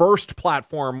the first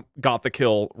platform got the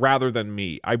kill rather than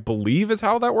me. I believe is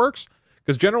how that works.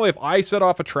 Because generally, if I set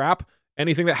off a trap,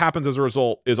 anything that happens as a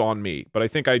result is on me. But I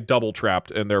think I double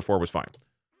trapped and therefore was fine.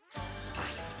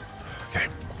 Okay.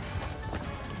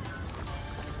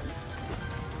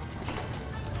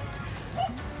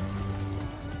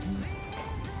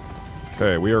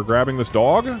 Okay, we are grabbing this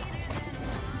dog.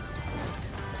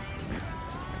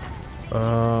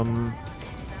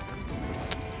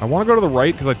 I want to go to the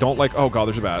right because I don't like... Oh, God,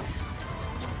 there's a bat.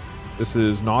 This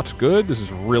is not good. This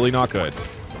is really not good.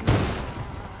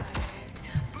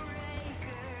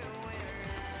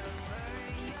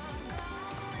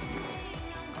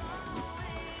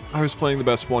 I was playing the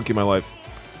best Spelunky in my life.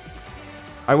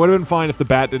 I would have been fine if the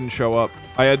bat didn't show up.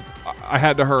 I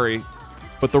had to hurry,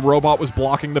 but the robot was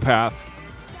blocking the path.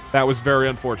 That was very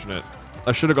unfortunate.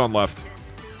 I should have gone left.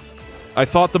 I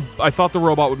thought the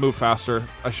robot would move faster.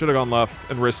 I should have gone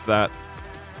left and risked that.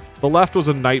 The left was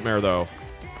a nightmare, though.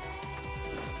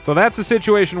 So that's a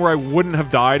situation where I wouldn't have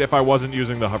died if I wasn't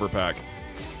using the hover pack.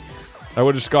 I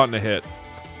would have just gotten a hit.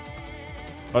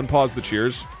 Unpause the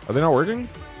cheers. Are they not working?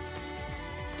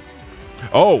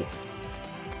 Oh!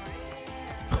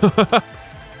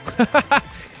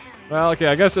 Well, okay,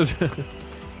 I guess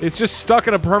it's just stuck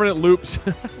in a permanent loop.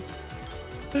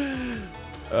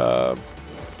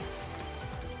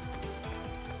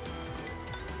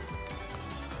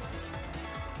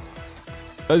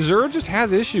 Azure just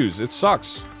has issues. It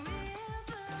sucks.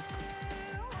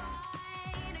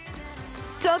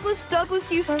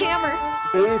 Douglas, you scammer.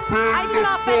 I did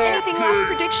not bet anything last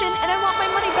prediction, and I want my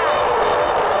money back.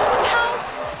 Help!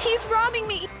 He's robbing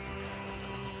me.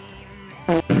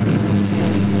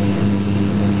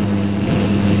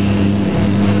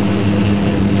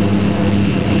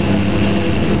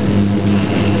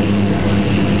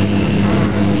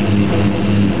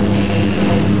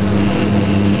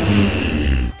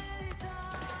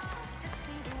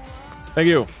 Thank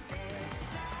you.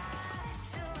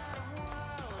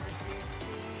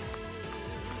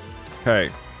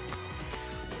 Okay.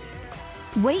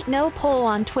 Wait, no poll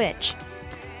on Twitch.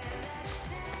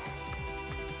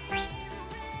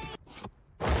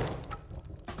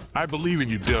 I believe in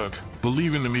you, Doug.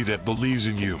 Believe in me that believes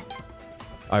in you.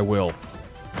 I will.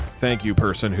 Thank you,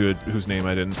 person whose name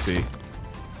I didn't see.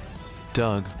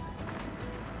 Doug.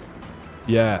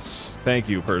 Yes. Thank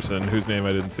you, person whose name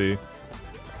I didn't see.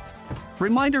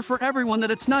 Reminder for everyone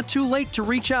that it's not too late to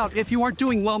reach out if you aren't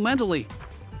doing well mentally.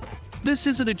 This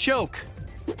isn't a joke.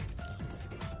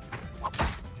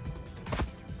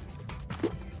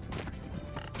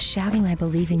 Shouting I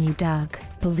believe in you, Doug.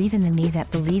 Believe in the me that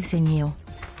believes in you.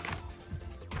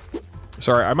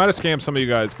 Sorry, I might have scammed some of you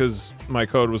guys because my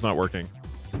code was not working.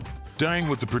 Dying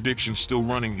with the prediction still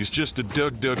running is just the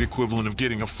Doug equivalent of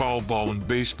getting a foul ball in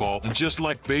baseball, and just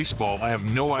like baseball, I have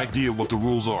no idea what the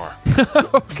rules are.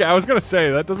 Okay, I was gonna say,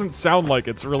 that doesn't sound like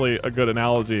it's really a good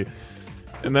analogy.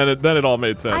 And then it all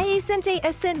made sense.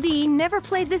 Ascent never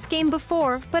played this game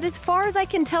before, but as far as I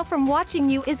can tell from watching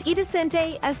you, is Ascent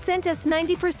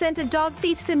 90% a dog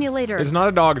thief simulator? It's not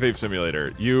a dog thief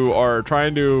simulator. You are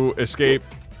trying to escape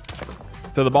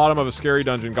to the bottom of a scary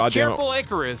dungeon. Goddamn it. Careful,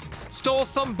 Icarus stole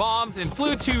some bombs and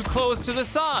flew too close to the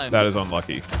sun. That is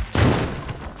unlucky.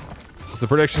 Is the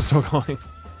prediction still going?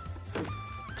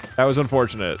 That was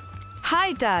unfortunate.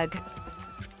 Hi, Doug.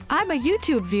 I'm a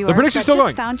YouTube viewer The prediction's that still just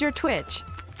going. found your Twitch.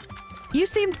 You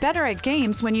seemed better at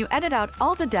games when you edit out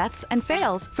all the deaths and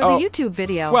fails for the YouTube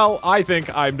video. Well, I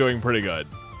think I'm doing pretty good.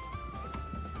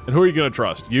 And who are you going to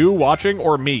trust? You watching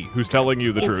or me who's telling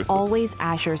you the truth? It's always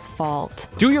Azur's fault.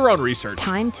 Do your own research.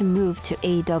 Time to move to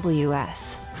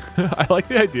AWS. I like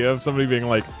the idea of somebody being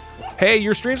like, hey,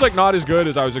 your stream's like not as good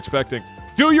as I was expecting.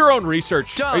 Do your own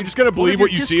research. Doug, are you just going to believe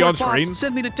what you see on screen?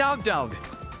 Send me to Doug.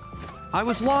 I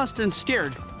was lost and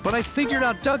scared, but I figured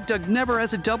out Doug never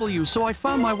has a W, so I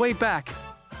found my way back.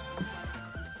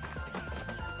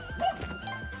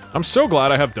 I'm so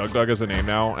glad I have Doug as a name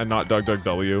now and not Doug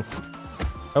W.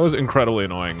 That was incredibly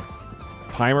annoying.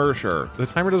 Timer? Sure. The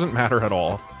timer doesn't matter at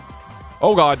all.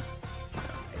 Oh god.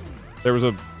 There was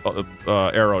a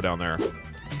arrow down there.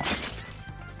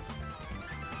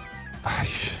 I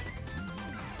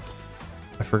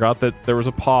forgot that there was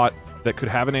a pot that could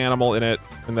have an animal in it,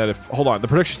 and that if... Hold on, the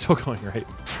prediction's still going, right?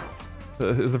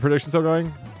 Is the prediction still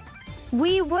going?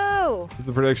 Wee woo! Is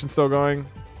the prediction still going?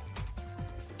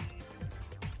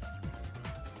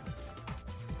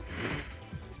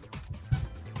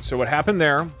 So what happened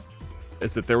there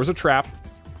is that there was a trap.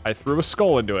 I threw a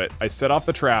skull into it. I set off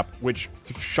the trap, which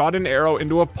shot an arrow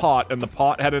into a pot, and the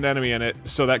pot had an enemy in it,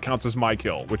 so that counts as my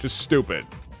kill, which is stupid.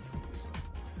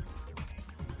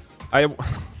 I'm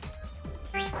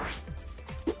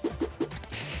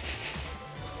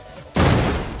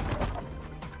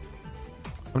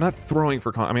not throwing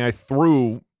for I mean, I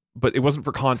threw, but it wasn't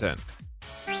for content.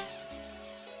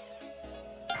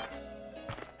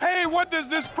 Hey, what does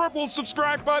this purple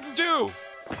subscribe button do?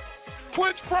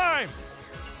 Twitch Prime!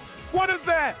 What is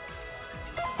that?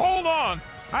 Hold on!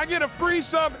 I get a free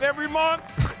sub every month?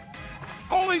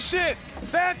 Holy shit!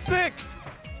 That's sick!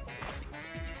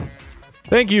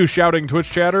 Thank you, shouting Twitch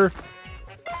chatter.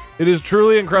 It is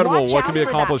truly incredible Watch what can out be for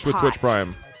accomplished that with Twitch pot.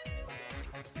 Prime.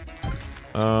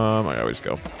 I always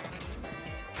go.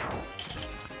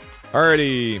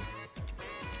 Alrighty.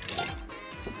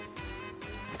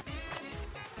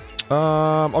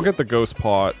 I'll get the ghost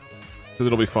pot, because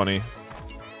it'll be funny.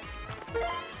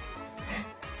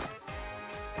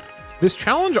 This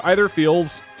challenge either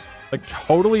feels like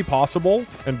totally possible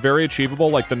and very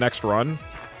achievable like the next run,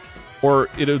 or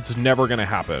it's never gonna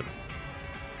happen.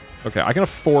 Okay, I can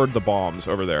afford the bombs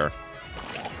over there.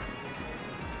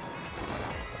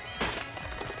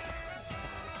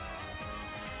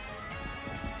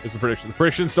 Is the prediction? The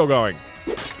prediction's still going.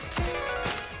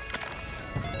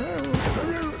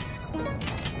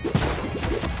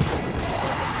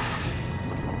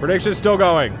 Prediction's still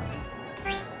going.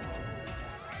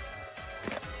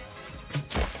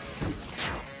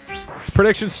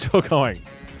 Prediction's still going.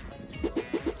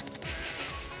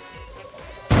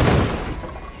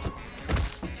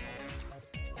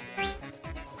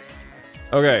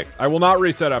 Okay, I will not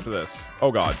reset after this.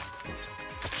 Oh god.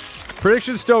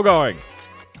 Prediction's still going.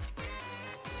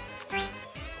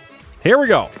 Here we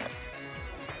go.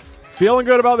 Feeling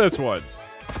good about this one.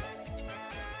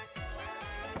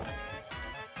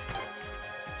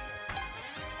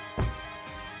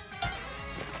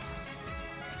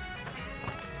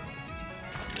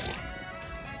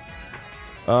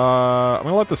 I'm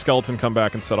gonna let the skeleton come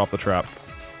back and set off the trap.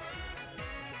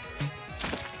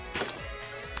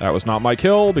 That was not my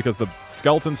kill because the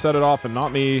skeleton set it off and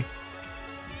not me.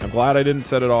 I'm glad I didn't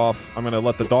set it off. I'm going to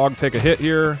let the dog take a hit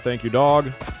here. Thank you,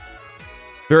 dog.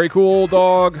 Very cool,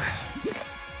 dog.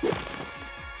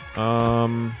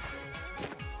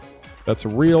 That's a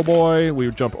real boy. We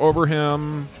jump over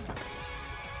him.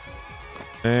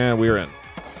 And we're in.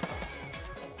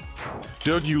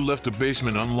 Doug, you left the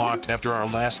basement unlocked after our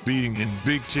last beating, and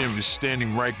Big Tim is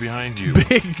standing right behind you.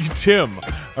 Big Tim.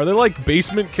 Are they like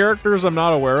basement characters I'm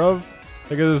not aware of?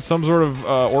 Like is this some sort of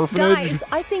orphanage? Guys,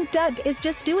 I think Doug is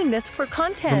just doing this for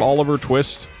content. From Oliver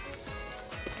Twist.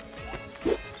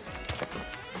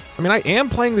 I mean, I am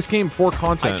playing this game for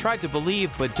content. I tried to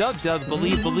believe, but Doug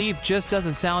believe just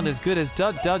doesn't sound as good as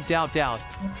Doug doubt.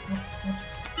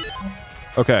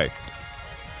 Okay.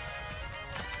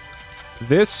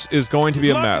 This is going to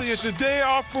be a mess. Luckily, it's a day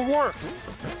off for work.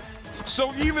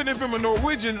 So even if I'm a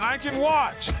Norwegian, I can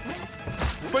watch.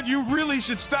 But you really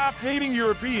should stop hating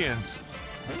Europeans.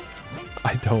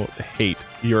 I don't hate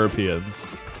Europeans.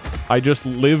 I just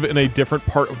live in a different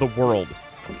part of the world.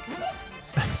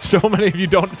 So many of you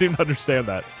don't seem to understand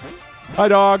that. Hi,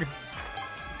 dog.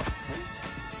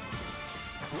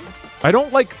 I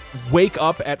don't, like, wake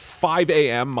up at 5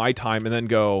 a.m. my time and then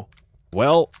go,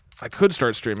 well, I could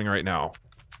start streaming right now.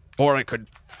 Or I could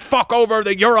fuck over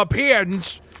the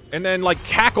Europeans and then, like,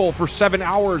 cackle for 7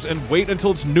 hours and wait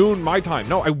until it's noon my time.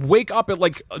 No, I wake up at,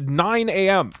 like, 9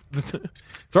 a.m. It's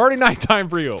already nighttime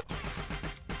for you.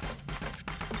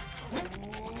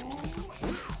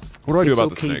 What do I do about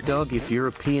the snake? It's okay, Doug. If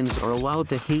Europeans are allowed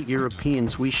to hate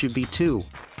Europeans, we should be too.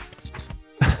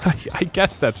 I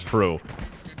guess that's true.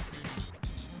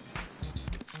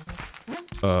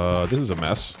 This is a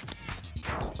mess.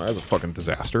 That was a fucking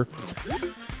disaster.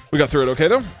 We got through it okay,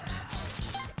 though.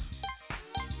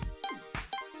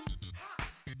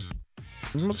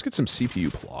 Let's get some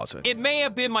CPU Plaza. It may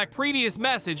have been my previous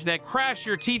message that crashed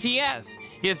your TTS.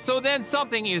 If so, then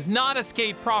something is not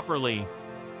escaped properly.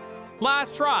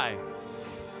 Last try.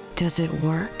 Does it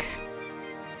work?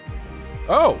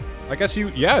 Oh, I guess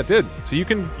yeah, it did. So you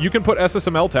can put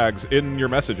SSML tags in your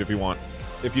message if you want,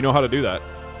 if you know how to do that.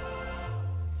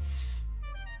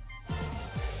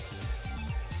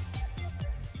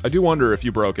 I do wonder if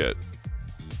you broke it.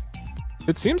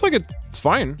 It seems like it's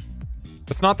fine.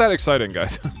 It's not that exciting,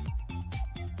 guys.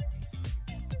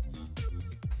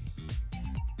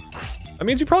 That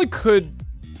means you probably could,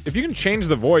 if you can change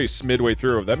the voice midway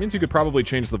through, that means you could probably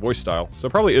change the voice style. So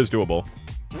it probably is doable.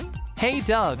 Hey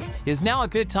Doug, is now a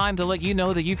good time to let you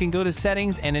know that you can go to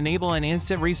settings and enable an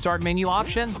instant restart menu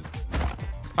option?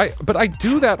 But I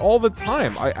do that all the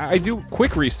time. I do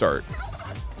quick restart.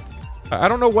 I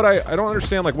don't know what I don't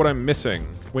understand, like, what I'm missing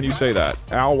when you say that.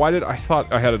 Ow, why did I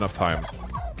thought I had enough time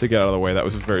to get out of the way. That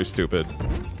was very stupid.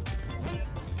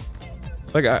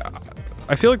 Like,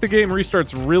 I feel like the game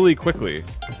restarts really quickly.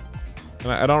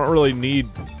 And I don't really need...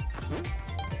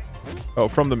 Oh,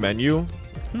 from the menu?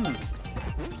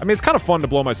 I mean, it's kind of fun to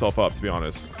blow myself up, to be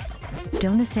honest.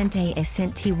 Donacente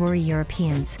Essenti worry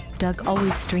Europeans. Doug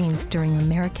always streams during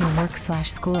American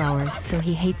work/school hours, so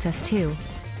he hates us too.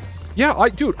 Yeah,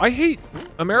 dude, I hate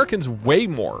Americans way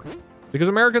more. Because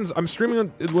Americans, I'm streaming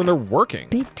when they're working.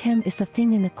 Big Tim is the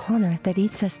thing in the corner that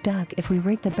eats us, Doug, if we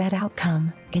rate the bad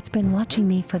outcome. It's been watching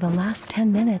me for the last 10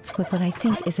 minutes with what I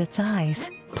think is its eyes.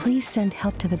 Please send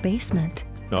help to the basement.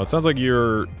 No, it sounds like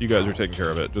you guys are taking care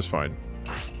of it just fine.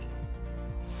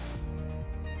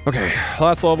 Okay,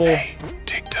 last level. Hey,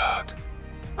 Dig Dug.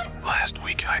 Last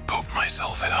week I pooped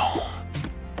myself at home.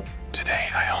 Today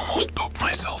I almost pooped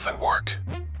myself at work.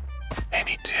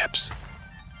 Any tips?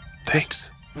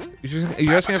 Thanks. You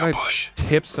asking if I have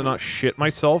tips to not shit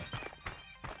myself?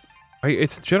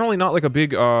 It's generally not like a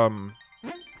big Doug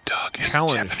is a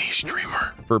Japanese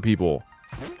streamer. For people.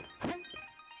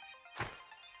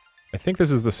 I think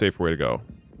this is the safe way to go.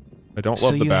 I don't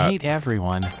love the bat. So you hate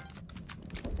everyone.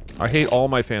 I hate all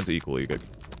my fans equally. Good.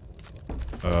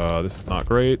 This is not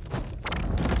great.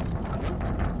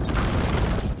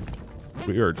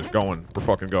 We are just going. We're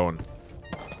fucking going.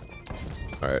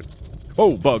 Alright.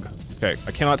 Oh, bug. Okay,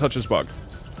 I cannot touch this bug.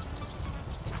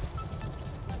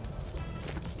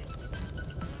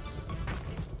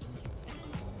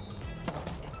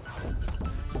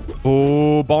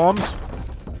 Oh, bombs.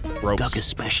 Ropes. Doug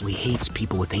especially hates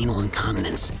people with anal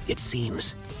incontinence, it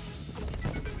seems.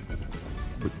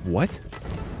 With what?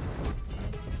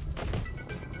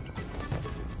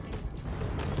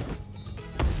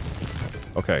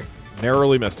 Okay,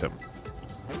 narrowly missed him.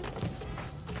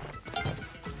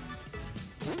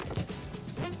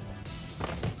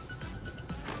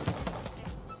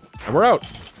 And we're out.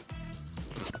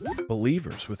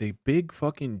 Believers with a big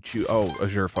fucking Oh,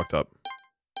 Azure fucked up.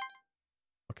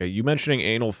 Okay, you mentioning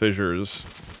anal fissures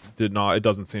it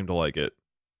doesn't seem to like it.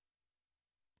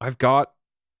 I've got...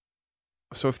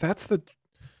 So if that's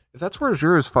where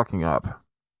Azure is fucking up.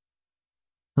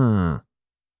 I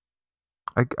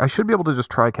should be able to just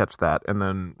try catch that and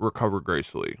then recover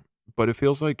gracefully. But it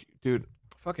feels like, dude,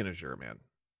 fucking Azure, man.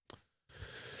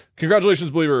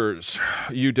 Congratulations, believers.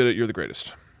 You did it. You're the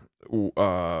greatest.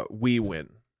 We win.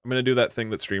 I'm going to do that thing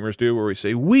that streamers do where we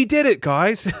say, we did it,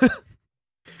 guys.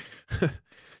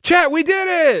 Chat, we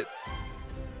did it.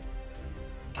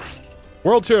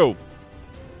 World 2.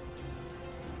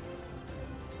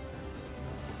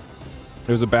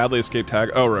 It was a badly escaped tag.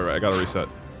 Oh, right. I got to reset.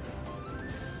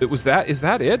 Is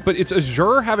that it? But it's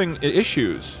Azure having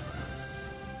issues.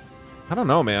 I don't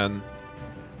know, man.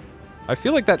 I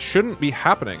feel like that shouldn't be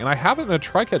happening, and I have it in a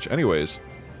try-catch anyways.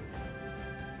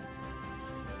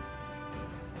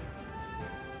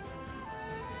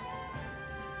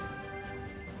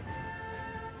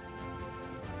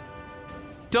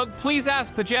 Doug, please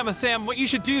ask Pajama Sam what you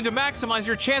should do to maximize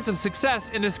your chance of success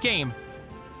in this game.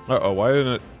 Uh-oh, why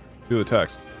didn't it do the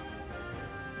text?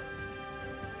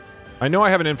 I know I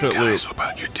have an infinite loop. Guys,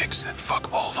 about your dick said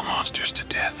fuck all the monsters to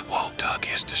death while Doug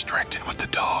is distracted with the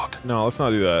dog. No, let's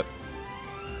not do that.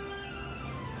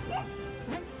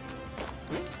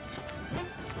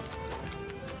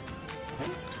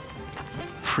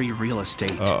 Free real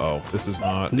estate. Uh-oh, this is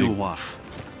not... New waff.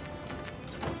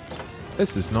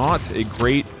 This is not a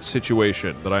great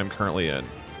situation that I'm currently in.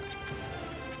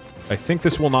 I think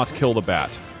this will not kill the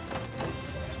bat.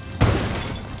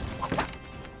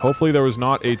 Hopefully there was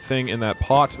not a thing in that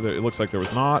pot. It looks like there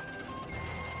was not.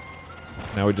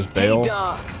 Now we just bail. Hey,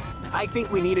 Doug. I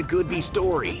think we need a good B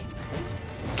story.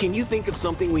 Can you think of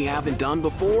something we haven't done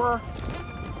before?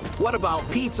 What about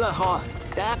Pizza Hut?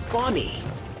 That's funny.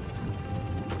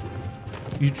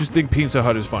 You just think Pizza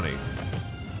Hut is funny.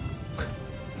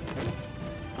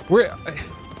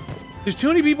 There's too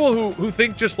many people who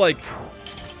think just like...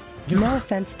 No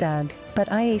offense, Doug,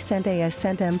 but I sent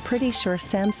I'm pretty sure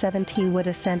Sam 17 would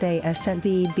have sent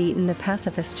B beaten the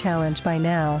pacifist challenge by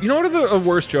now. You know what are the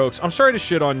worst jokes? I'm sorry to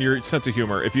shit on your sense of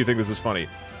humor if you think this is funny.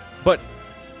 But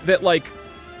that, like,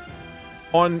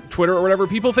 on Twitter or whatever,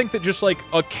 people think that just, like,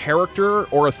 a character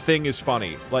or a thing is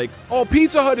funny. Like, oh,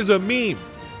 Pizza Hut is a meme.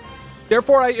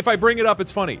 Therefore, if I bring it up,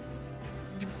 it's funny.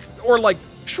 Or, like,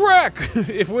 Shrek!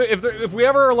 if we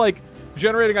ever are, like,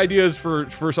 generating ideas for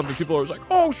something, people are always like,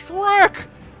 oh, Shrek!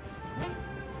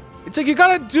 It's like, you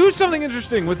gotta do something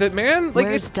interesting with it, man. Like,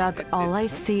 Where's Doug? All I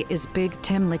see is Big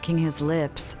Tim licking his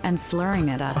lips and slurring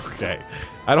at us. Okay.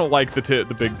 I don't like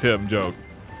the Big Tim joke.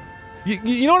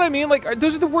 You know what I mean? Like,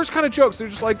 those are the worst kind of jokes. They're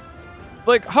just like,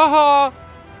 haha,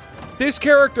 this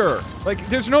character. Like,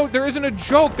 there isn't a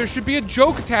joke. There should be a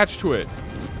joke attached to it.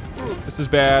 This is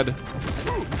bad.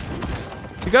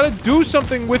 You gotta do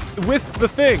something with the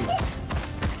thing.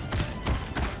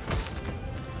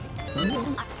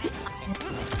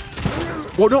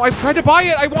 Well, no, I've tried to buy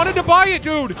it. I wanted to buy it,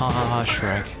 dude. Haha,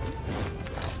 Shrek.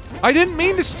 I didn't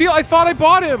mean to steal. I thought I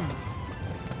bought him.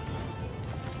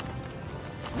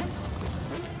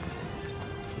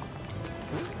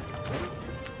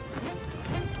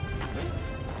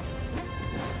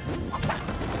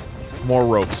 More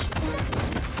ropes.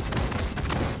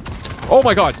 Oh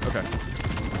my god. Okay.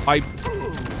 I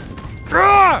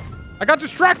got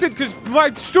distracted because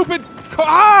my stupid...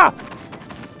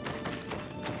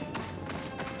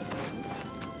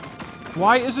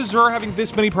 Why is Azure having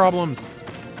this many problems?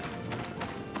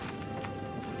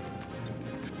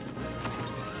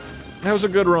 That was a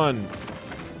good run.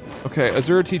 Okay,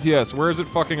 Azure TTS. Where is it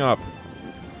fucking up?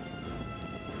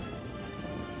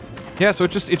 Yeah, so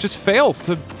it just fails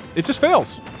to... It just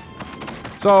fails.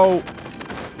 So...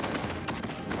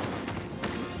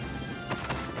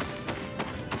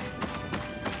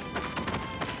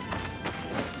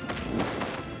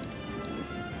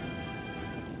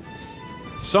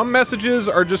 Some messages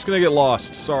are just gonna get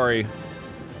lost. Sorry.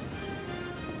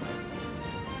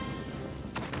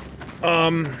 I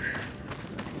mean,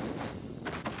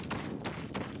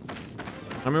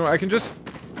 I can just...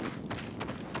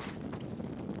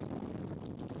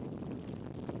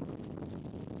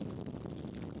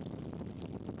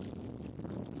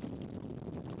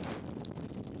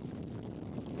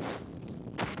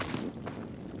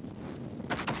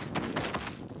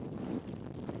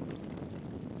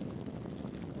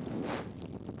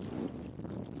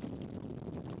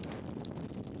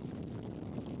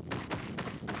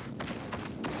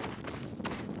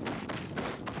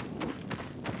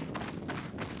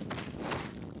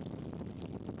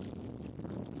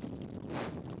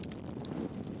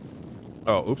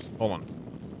 Oh, oops. Hold on.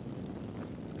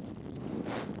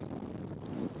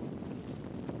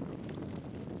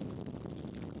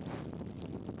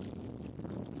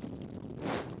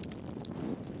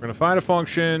 We're gonna find a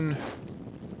function.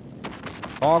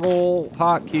 Toggle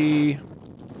hotkey.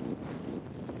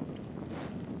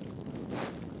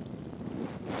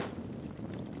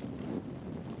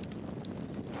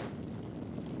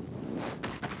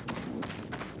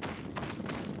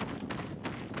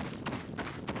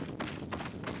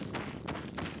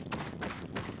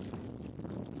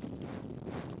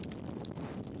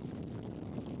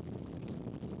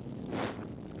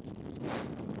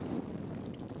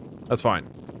 That's fine.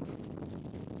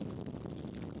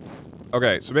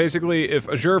 Okay, so basically, if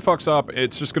Azure fucks up,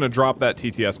 it's just gonna drop that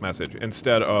TTS message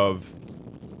instead of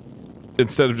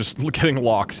just getting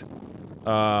locked.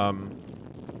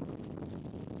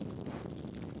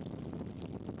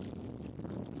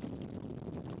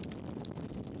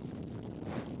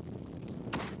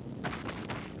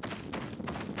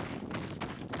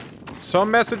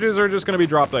 Some messages are just gonna be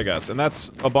dropped, I guess, and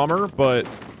that's a bummer, but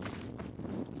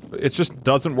it just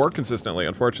doesn't work consistently,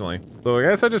 unfortunately. So I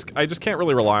guess I just can't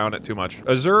really rely on it too much.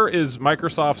 Azure is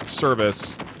Microsoft's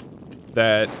service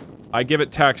that I give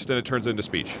it text and it turns into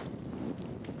speech.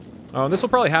 Oh, and this will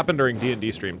probably happen during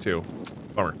D&D stream too.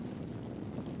 Bummer.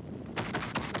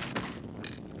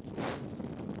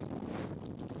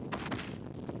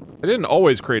 I didn't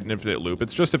always create an infinite loop,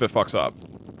 it's just if it fucks up.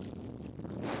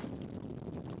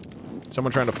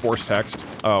 Someone trying to force text.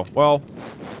 Oh, well.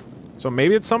 So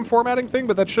maybe it's some formatting thing,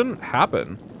 but that shouldn't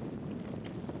happen.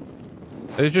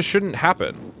 It just shouldn't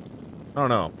happen. I don't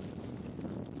know.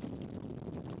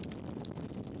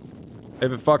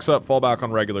 If it fucks up, fall back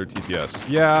on regular TTS.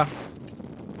 Yeah.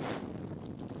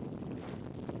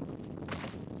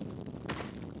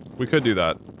 We could do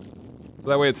that. So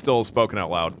that way it's still spoken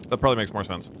out loud. That probably makes more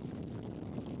sense.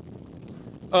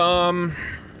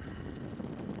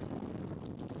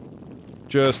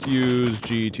 Just use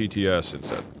GTTS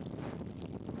instead.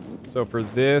 So for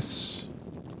this,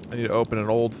 I need to open an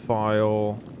old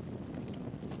file.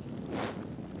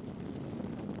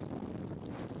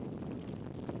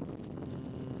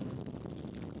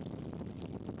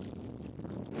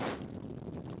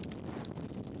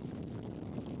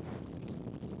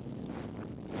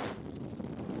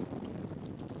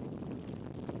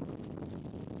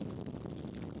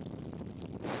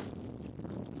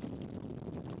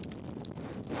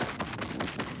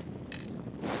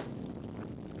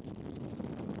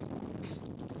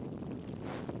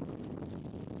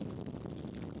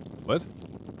 What?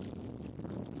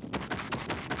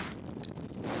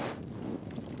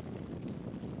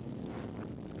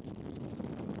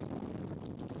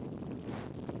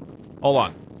 Hold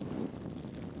on.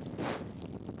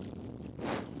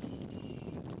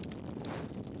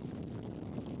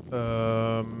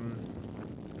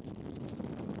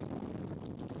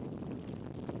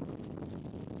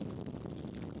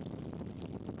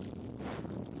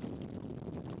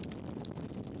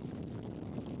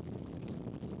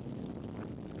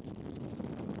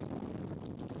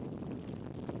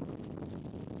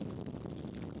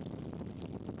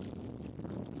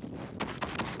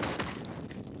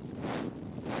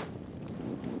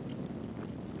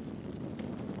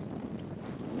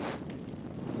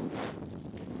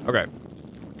 Okay.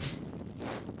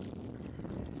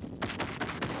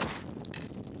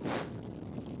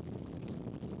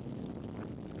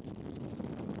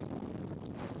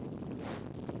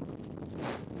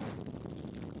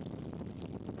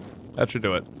 That should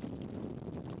do it.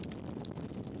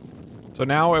 So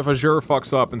now if Azure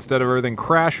fucks up, instead of everything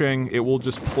crashing, it will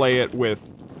just play it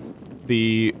with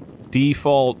the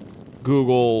default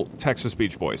Google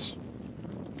text-to-speech voice.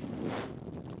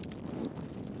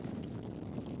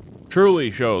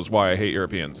 Truly shows why I hate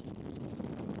Europeans.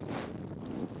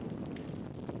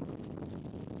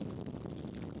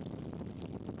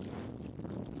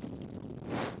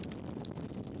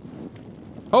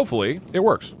 Hopefully, it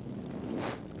works.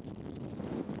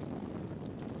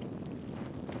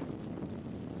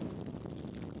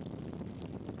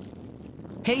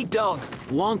 Hey Doug,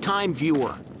 longtime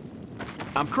viewer.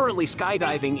 I'm currently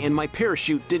skydiving and my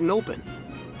parachute didn't open.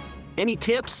 Any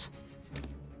tips?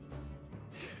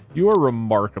 You are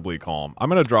remarkably calm. I'm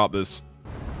gonna drop this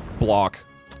block.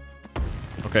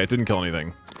 Okay, it didn't kill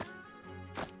anything.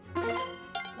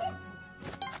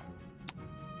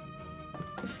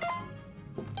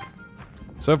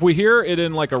 So if we hear it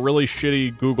in like a really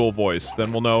shitty Google voice,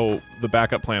 then we'll know the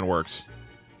backup plan works.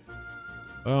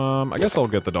 I guess I'll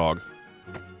get the dog.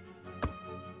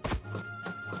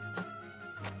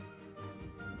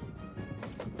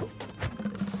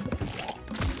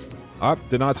 Ah,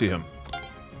 did not see him.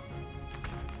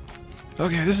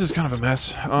 Okay, this is kind of a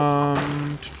mess. Are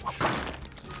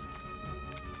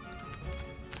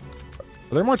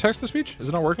there more text-to-speech? Is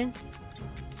it not working?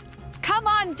 Come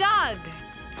on, Doug.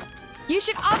 You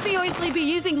should obviously be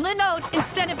using Linode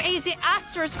instead of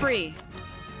Asterisk-free.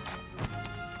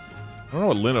 I don't know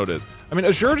what Linode is. I mean,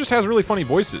 Azure just has really funny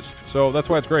voices, so that's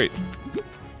why it's great.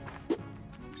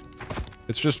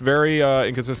 It's just very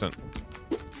inconsistent.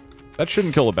 That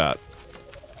shouldn't kill a bat.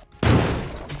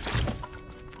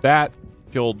 That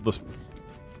killed the...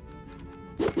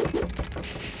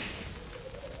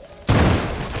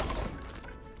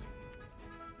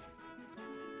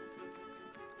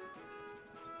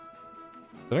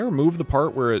 Did I remove the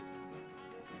part where it...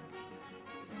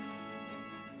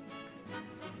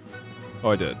 Oh,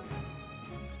 I did.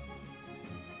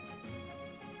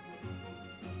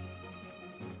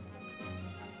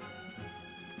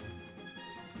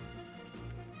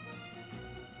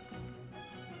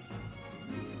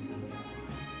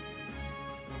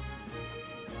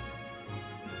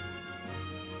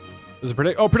 Is it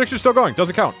predict? Oh, prediction's still going.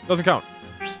 Doesn't count. Doesn't count.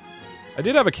 I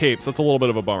did have a cape, so that's a little bit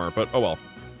of a bummer, but oh well.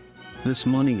 This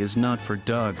money is not for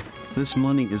Doug. This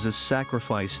money is a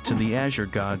sacrifice to the Azure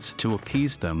gods to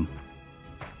appease them.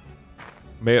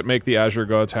 May it make the Azure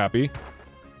gods happy.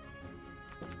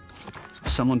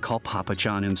 Someone call Papa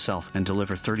John himself and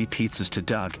deliver 30 pizzas to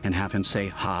Doug and have him say,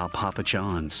 "Ha, Papa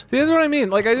John's." See, that's what I mean.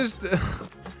 Like, I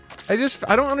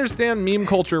don't understand meme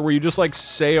culture where you just like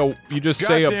say a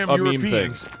meme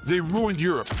thing. They ruined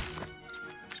Europe.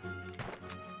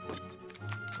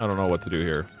 I don't know what to do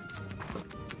here.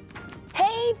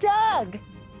 Hey, Doug.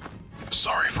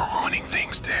 Sorry for ruining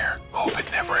things there. Hope it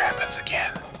never happens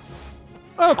again.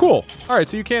 Oh, cool. All right,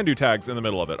 so you can do tags in the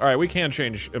middle of it. All right, we can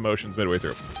change emotions midway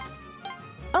through.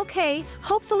 Okay,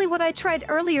 hopefully what I tried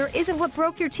earlier isn't what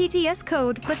broke your TTS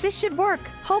code, but this should work,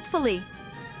 hopefully.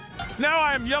 Now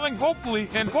I am yelling hopefully,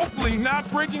 and hopefully not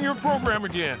breaking your program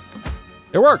again.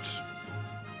 It works.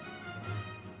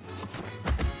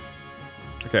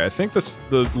 Okay, I think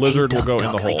the lizard will go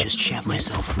in the hole. I just shat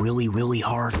myself really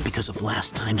hard because of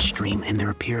last time's stream, and there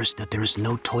appears that there is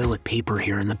no toilet paper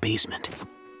here in the basement.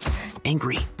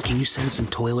 Angry, can you send some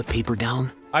toilet paper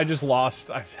down? I just lost.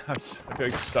 I'm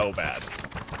doing so bad.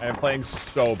 I am playing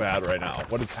so bad right now.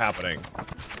 What is happening?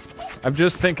 I'm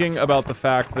just thinking about the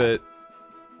fact that...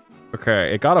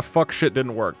 Okay, it got a fuck shit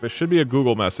didn't work. This should be a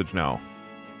Google message now.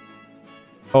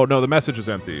 Oh, no, the message is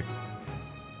empty.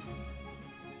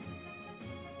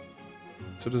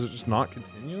 So does it just not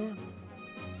continue?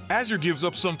 Azure gives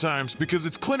up sometimes because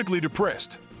it's clinically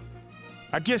depressed.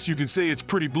 I guess you can say it's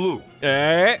pretty blue.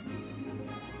 Eh?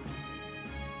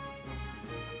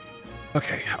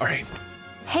 Okay, alright.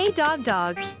 Hey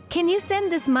Dog, can you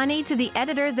send this money to the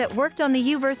editor that worked on the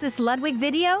You vs. Ludwig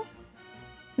video?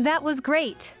 That was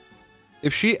great.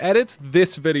 If she edits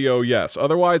this video, yes.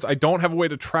 Otherwise, I don't have a way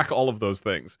to track all of those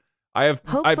things. I've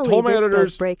told my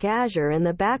editors... does break Azure and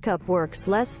the backup works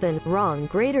less than, wrong,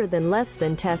 greater than, less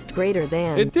than, test greater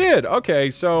than. It did! Okay,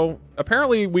 so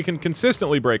apparently we can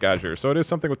consistently break Azure, so it is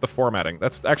something with the formatting.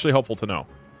 That's actually helpful to know.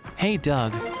 Hey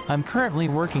Doug, I'm currently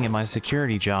working at my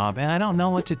security job and I don't know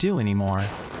what to do anymore.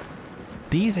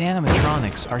 These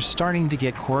animatronics are starting to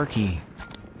get quirky.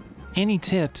 Any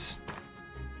tips?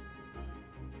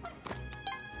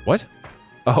 What?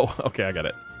 Oh, okay, I got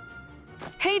it.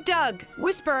 Hey Doug,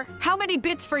 whisper, how many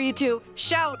bits for you to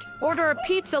shout, order a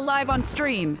pizza live on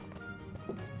stream?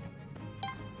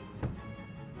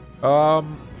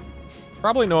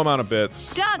 Probably no amount of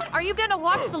bits. Doug, are you gonna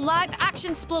watch the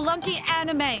live-action Spelunky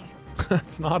anime?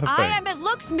 That's not a thing. It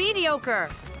looks mediocre.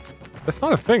 That's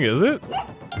not a thing, is it?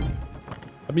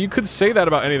 I mean, you could say that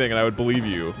about anything and I would believe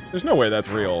you. There's no way that's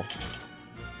real.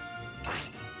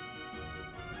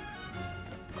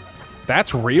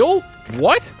 That's real?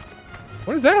 What?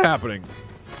 When is that happening?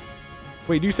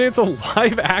 Wait, do you say it's a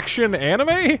live-action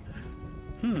anime?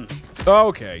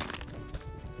 Okay.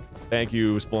 Thank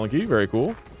you, Spelunky. Very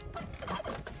cool.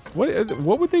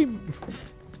 What would they...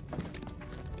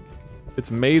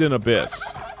 It's made in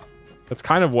Abyss. That's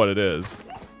kind of what it is.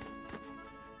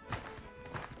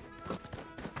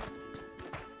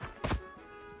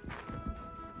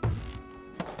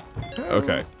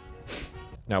 Okay.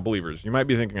 Now, believers, you might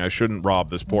be thinking I shouldn't rob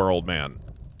this poor old man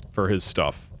for his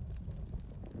stuff.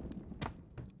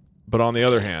 But on the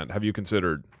other hand, have you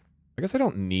considered... I guess I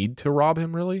don't need to rob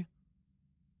him, really?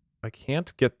 I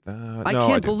can't get that... I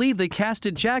can't believe they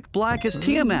casted Jack Black as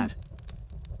Tiamat.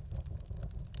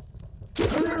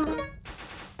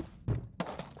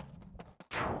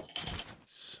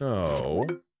 So...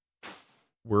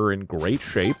 We're in great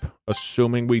shape,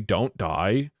 assuming we don't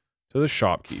die to the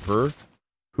shopkeeper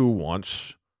who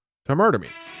wants to murder me.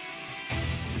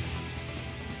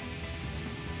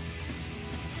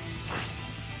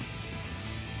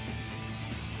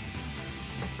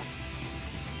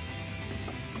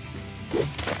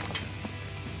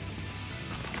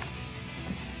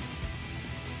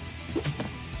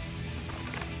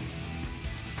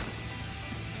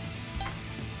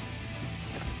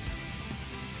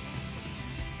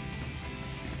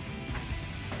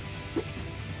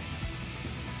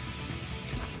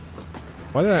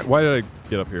 Why did I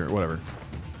get up here? Whatever.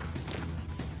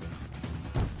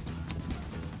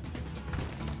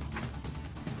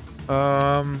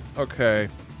 Okay.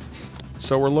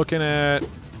 So we're looking at...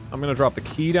 I'm gonna drop the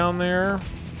key down there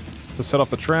to set off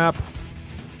the trap.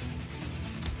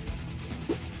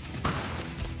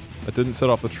 That didn't set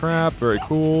off the trap. Very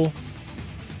cool.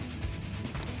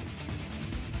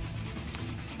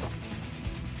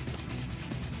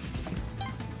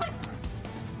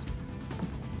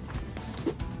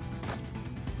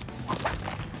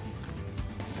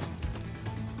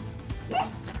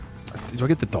 Do I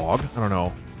get the dog? I don't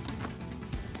know.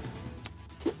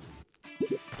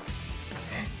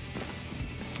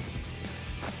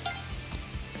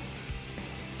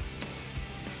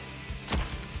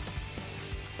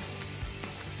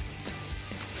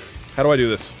 How do I do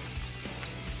this?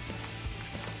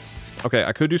 Okay,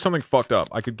 I could do something fucked up.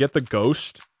 I could get the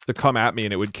ghost to come at me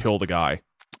and it would kill the guy.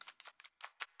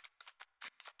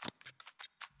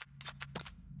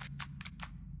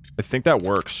 I think that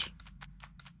works.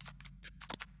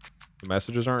 The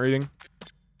messages aren't reading.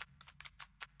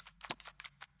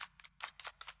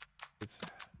 It's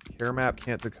care map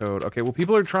can't decode. Okay, well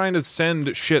people are trying to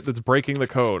send shit that's breaking the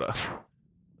code.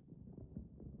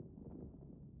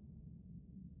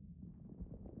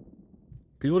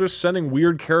 People are just sending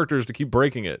weird characters to keep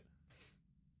breaking it.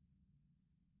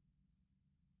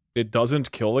 It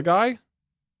doesn't kill the guy?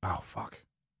 Oh, fuck.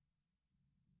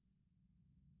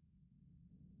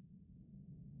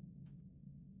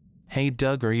 Hey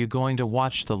Doug, are you going to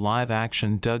watch the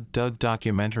live-action Doug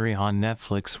documentary on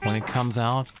Netflix when it comes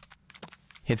out?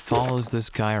 It follows this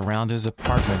guy around his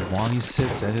apartment while he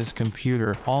sits at his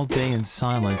computer all day in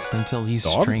silence until he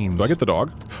streams. Do I get the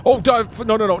dog? Oh,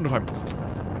 no time.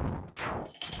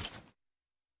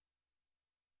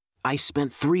 I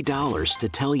spent $3 to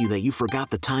tell you that you forgot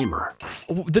the timer.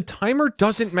 The timer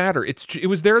doesn't matter. It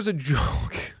was there as a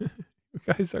joke. You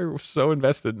guys are so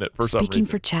invested in it for some reason. Speaking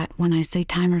for chat, when I say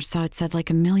timer saw it said like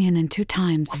 1,000,002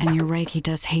 times, and you're right, he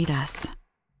does hate us.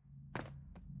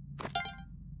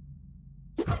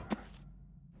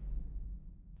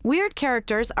 Weird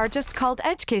characters are just called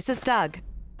edge cases, Doug.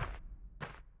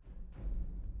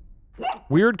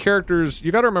 Weird characters,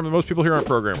 you gotta remember most people here aren't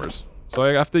programmers. So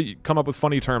I have to come up with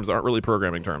funny terms that aren't really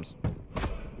programming terms.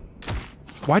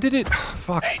 Why did it...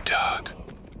 Fuck. Hey, Doug.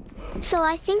 So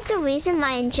I think the reason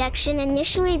my injection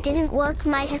initially didn't work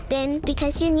might have been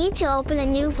because you need to open a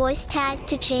new voice tag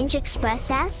to change Express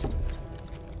as.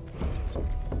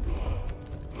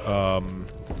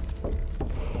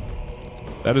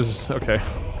 That is... Okay.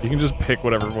 You can just pick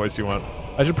whatever voice you want.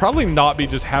 I should probably not be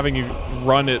just having you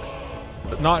run it...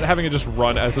 Not having it just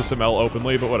run SSML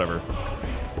openly, but whatever.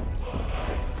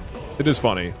 It is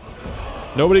funny.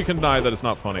 Nobody can deny that it's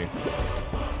not funny.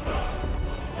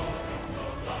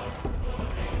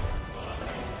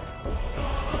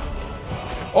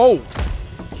 Oh!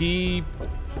 He...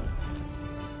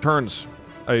 turns.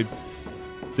 I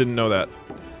didn't know that.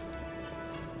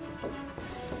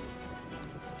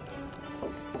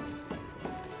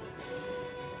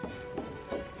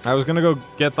 I was gonna go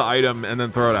get the item and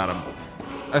then throw it at him.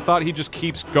 I thought he just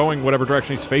keeps going whatever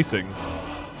direction he's facing.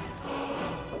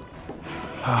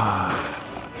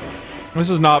 This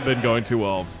has not been going too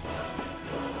well.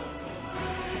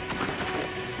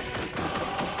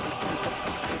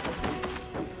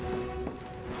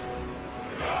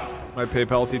 My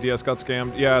PayPal TTS got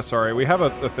scammed. Yeah, sorry. We have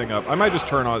a thing up. I might just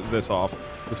turn this off.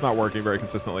 It's not working very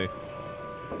consistently.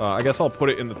 I guess I'll put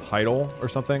it in the title or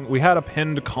something. We had a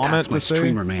pinned comment to say.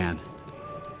 Streamer man.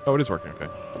 Oh, it is working. Okay.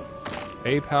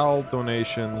 PayPal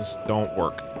donations don't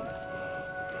work.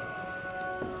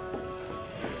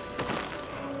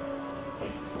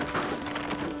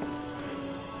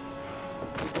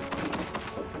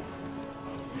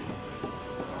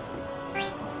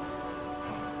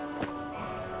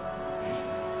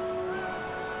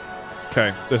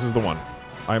 Okay, this is the one.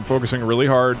 I'm focusing really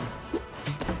hard.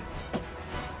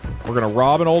 We're gonna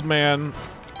rob an old man.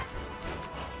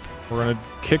 We're gonna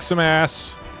kick some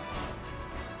ass.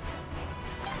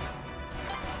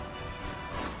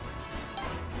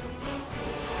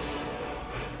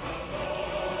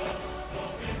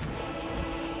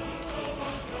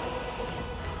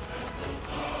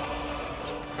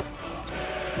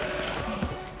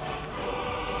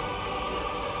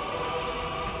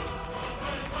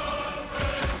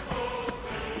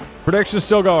 Prediction is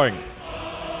still going.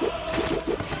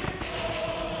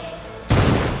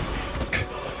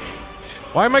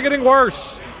 Why am I getting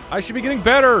worse? I should be getting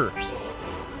better.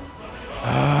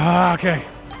 Okay.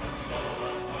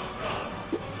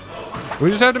 We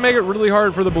just have to make it really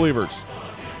hard for the believers.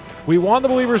 We want the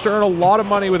believers to earn a lot of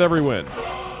money with every win.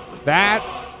 That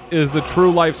is the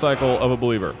true life cycle of a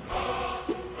believer.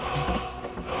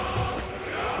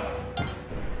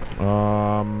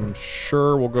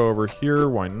 Sure, we'll go over here.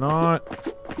 Why not?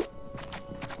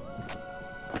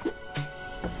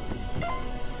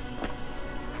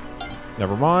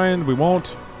 Never mind, we won't.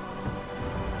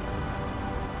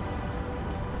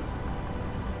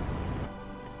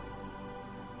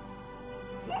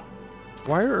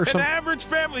 Why are some... An average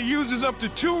family uses up to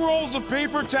 2 rolls of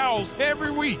paper towels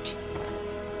every week.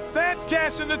 That's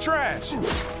cash in the trash.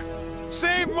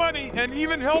 Save money and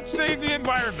even help save the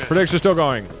environment. Prediction's still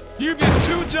going. You get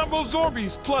 2 jumbo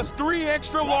Zorbies plus 3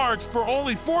 extra large for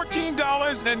only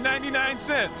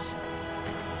 $14.99.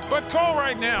 But call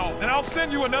right now and I'll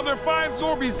send you another 5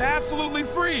 Zorbies absolutely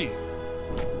free.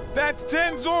 That's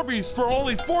 10 Zorbies for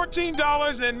only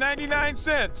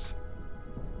 $14.99.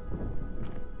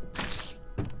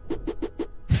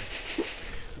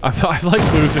 I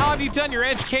like losing. How have you done your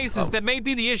edge cases that may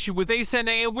be the issue with Ascend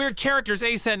AA weird characters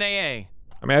Ascend AA? I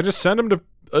mean, I just send them to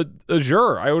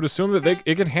Azure. I would assume that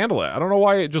it can handle it. I don't know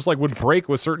why it just like would break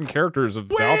with certain characters of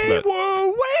the alphabet.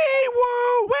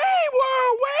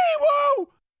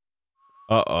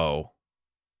 Uh-oh.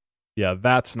 Yeah,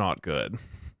 that's not good.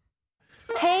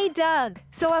 Hey, Doug.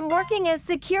 So I'm working as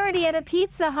security at a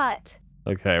Pizza Hut.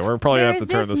 Okay, we're probably gonna have to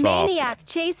turn this off. There's this maniac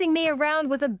chasing me around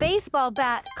with a baseball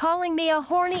bat, calling me a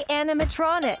horny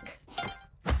animatronic.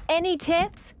 Any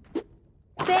tips?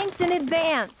 Thanks in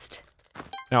advance.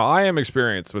 Now, I am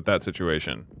experienced with that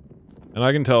situation, and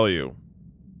I can tell you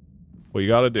what you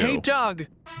gotta do. Hey, Doug.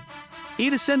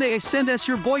 Send us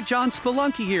your boy John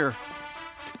Spelunky here.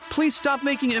 Please stop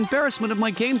making an embarrassment of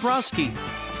my game browski.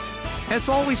 As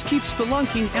always, keep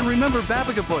spelunking and remember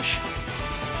Babigabush.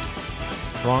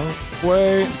 Wrong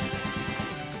way.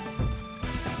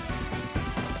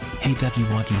 Hey, Dougie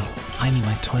Wuggy. I need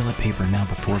my toilet paper now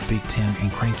before Big Tim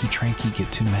and Cranky Tranky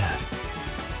get too mad.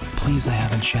 Please, I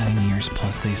haven't shed in years,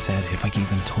 plus they said if I gave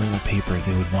them toilet paper,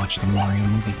 they would watch the Mario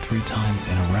movie 3 times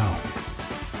in a row.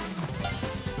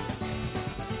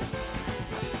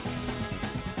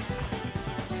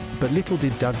 But little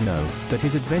did Doug know that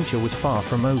his adventure was far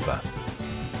from over.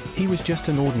 He was just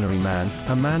an ordinary man,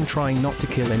 a man trying not to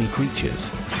kill any creatures.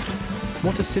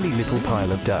 What a silly little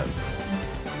pile of dough.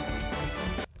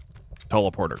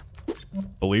 Teleporter.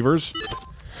 Believers?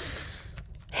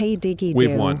 Hey Diggy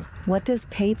We've won. What does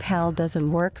PayPal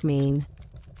doesn't work mean?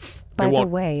 By the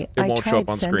way, I tried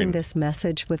sending this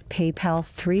message with PayPal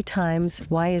 3 times.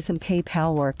 Why isn't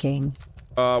PayPal working?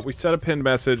 We set a pinned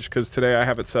message because today I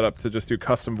have it set up to just do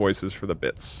custom voices for the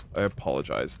bits. I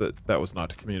apologize that was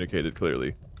not communicated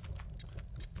clearly.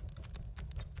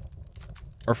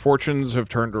 Our fortunes have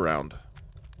turned around.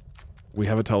 We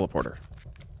have a teleporter.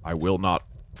 I will not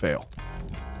fail.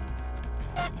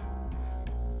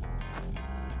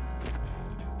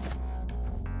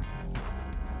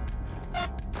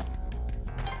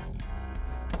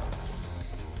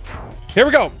 Here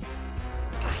we go!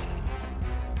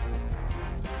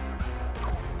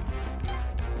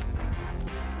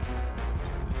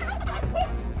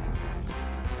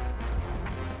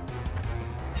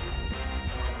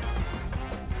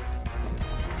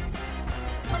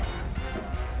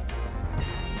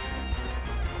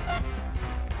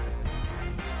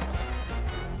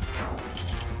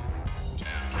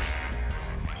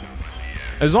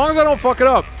 As long as I don't fuck it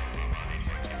up.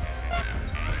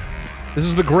 This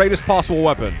is the greatest possible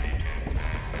weapon.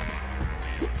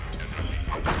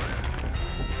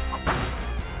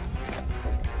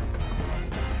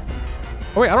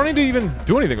 Oh wait, I don't need to even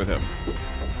do anything with him.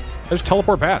 I just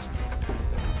teleport past.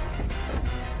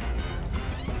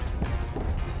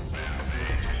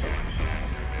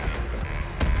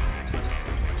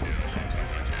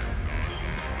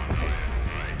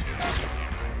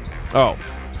 Oh.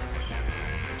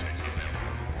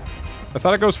 I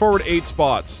thought it goes forward 8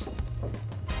 spots.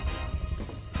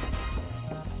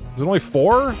 Is it only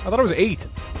 4? I thought it was 8.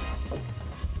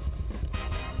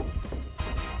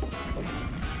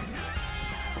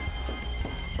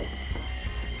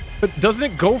 But doesn't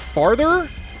it go farther?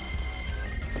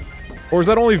 Or is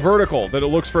that only vertical, that it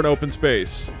looks for an open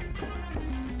space?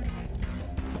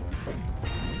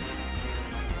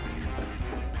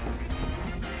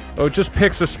 Oh, it just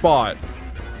picks a spot.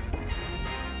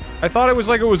 I thought it was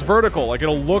like it was vertical, like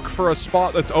it'll look for a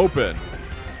spot that's open.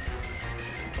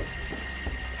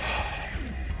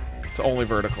 It's only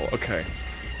vertical, okay.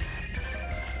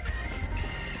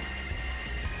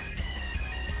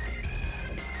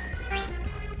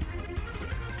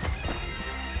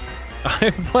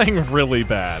 I'm playing really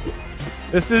bad.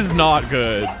 This is not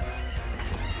good.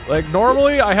 Like,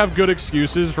 normally I have good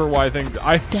excuses for why things...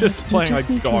 I'm just playing like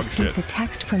dog shit. The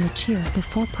text from the cheer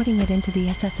before putting it into the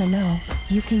SSNO.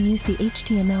 You can use the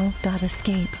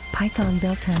HTML.escape Python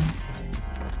built-in.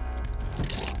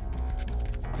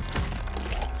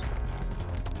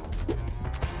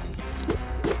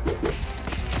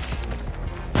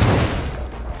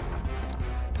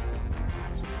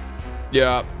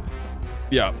 Yeah.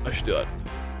 Yeah, I should do that.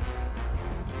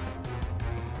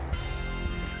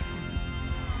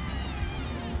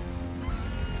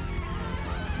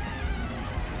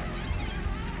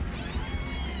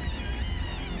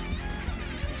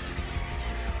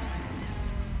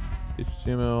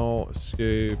 HTML,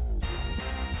 escape.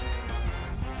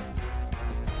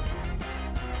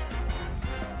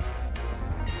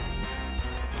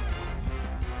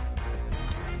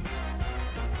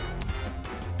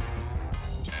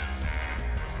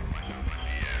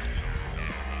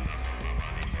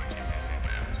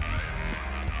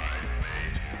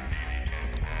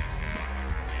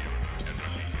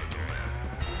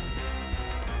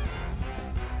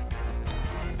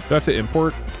 Do I have to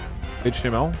import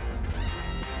HTML?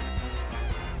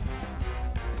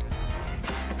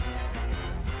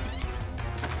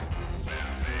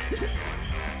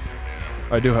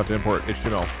 I do have to import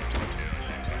HTML.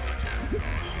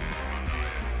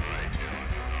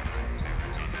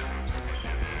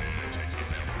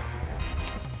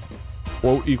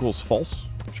 Quote equals false.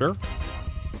 Sure.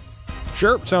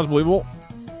 Sure, sounds believable.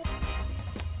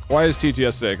 Why is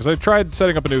TTS today? Because I tried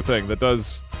setting up a new thing that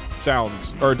does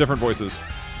sounds, or different voices.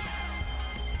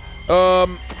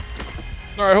 Alright,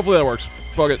 hopefully that works.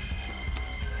 Fuck it.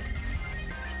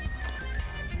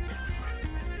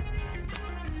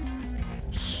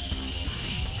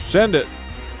 Send it.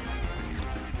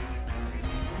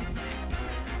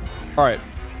 Alright.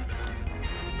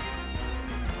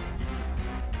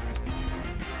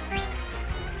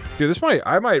 Dude, this might,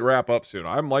 I might wrap up soon.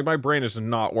 I'm like, my brain is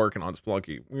not working on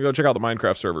Spelunky. We go check out the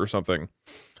Minecraft server or something.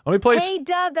 Let me play. Hey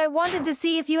Doug, I wanted to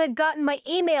see if you had gotten my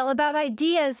email about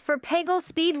ideas for Peggle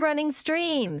speedrunning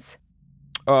streams.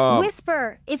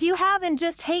 Whisper, if you haven't,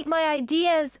 just hate my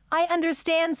ideas. I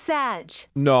understand, Sag.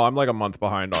 No, I'm like a month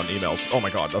behind on emails. Oh my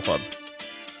god, that's fun.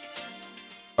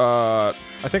 I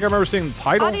think I remember seeing the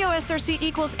title. Audio SRC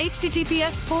equals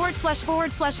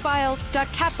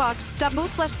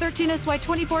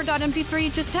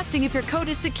https://files.catbox.mo/13sy24.mp3. Just testing if your code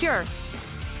is secure.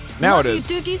 Now Love it is.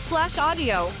 You,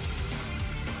 Doogie/audio.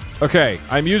 Okay,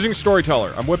 I'm using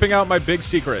Storyteller. I'm whipping out my big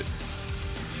secret.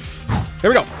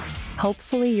 Here we go.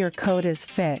 Hopefully your code is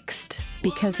fixed,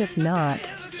 because if not,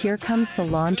 here comes the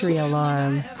laundry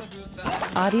alarm.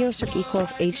 AudioSerc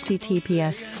equals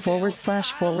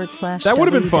https:// That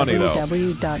would have been funny though.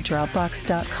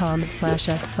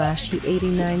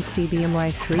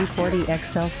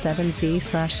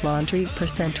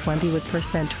 www.dropbox.com/s/he89cbmy340xl7z/laundry%20 with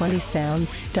 %20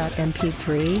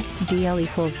 sounds.mp3 dl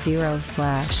equals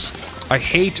 0/ I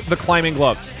hate the climbing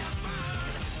gloves.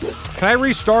 Can I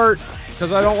restart?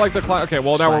 Because I don't like the climb. Okay,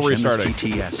 well now we're restarting.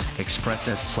 MSTTS express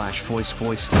s/voice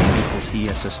equals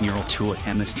ess neural tool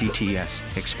MSTTS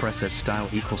express s style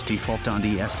equals default on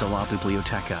ds de la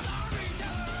biblioteca.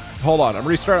 Hold on, I'm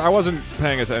restarting. I wasn't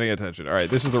paying any attention. All right,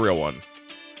 this is the real one.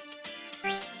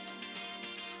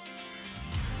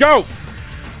 Go!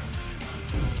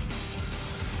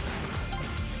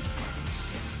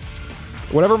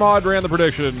 Whatever mod ran the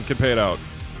prediction can pay it out.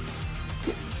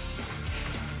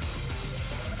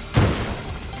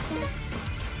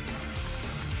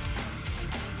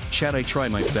 Chat, I try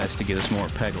my best to get us more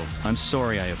Peggle. I'm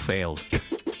sorry I have failed.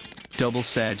 Double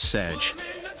Sag.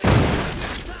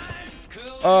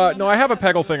 No, I have a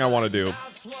Peggle thing I want to do.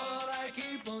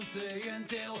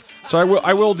 So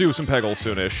I will do some Peggle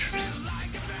soonish.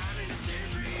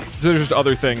 There's just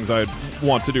other things I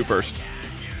want to do first.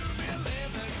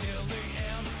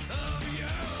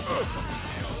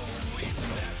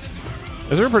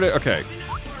 Is there a okay.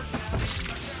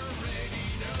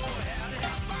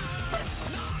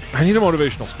 I need a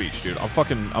motivational speech, dude.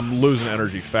 I'm losing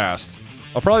energy fast.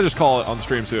 I'll probably just call it on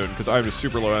stream soon, because I'm just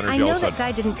super low energy I know all of a that sudden.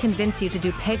 guy didn't convince you to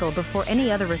do Peggle before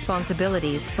any other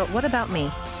responsibilities, but what about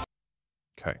me?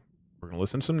 Okay. We're going to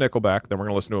listen to some Nickelback, then we're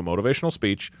going to listen to a motivational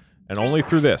speech, and only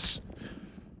through this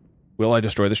will I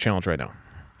destroy this challenge right now.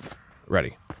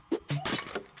 Ready.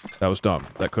 That was dumb.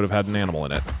 That could have had an animal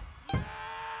in it.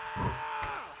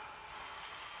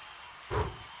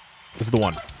 This is the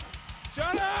one.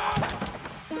 Shut up!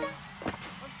 I'm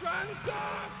trying to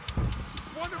talk!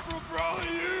 It's wonderful for all of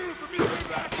you for me to get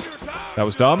back to your time. That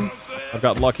was dumb. I've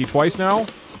got lucky twice now.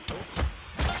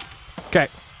 Okay.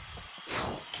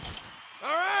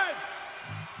 Alright!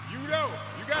 You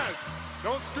guys,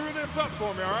 don't screw this up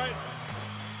for me, alright?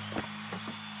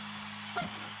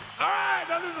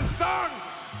 Sound is a song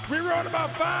we wrote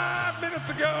about 5 minutes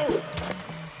ago.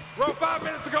 Wrote 5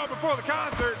 minutes ago before the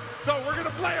concert, so we're gonna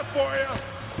play it for you.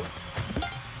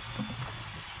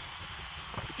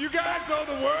 If you guys know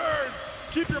the words,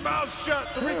 keep your mouths shut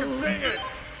so we can sing it.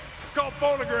 It's called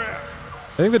Phonograph.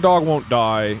 I think the dog won't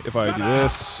die if I do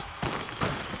this.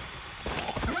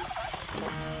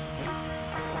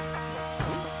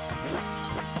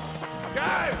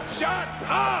 Guys, shut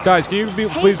up! Guys, can you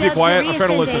please be quiet? I'm trying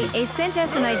to listen. Hey, sent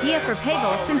us an idea for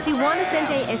Peggle since you want to send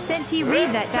a sentee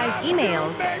read that guy's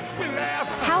emails.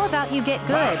 How about you get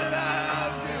good?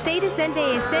 Say to send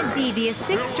a sent D via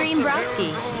 6-stream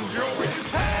browski.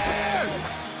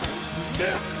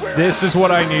 This is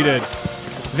what I needed.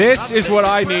 This is what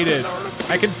I needed.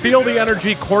 I can feel the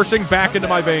energy coursing back into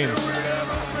my veins.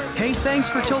 Hey, thanks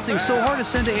for tilting so hard to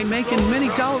send a making many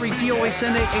dollary DOA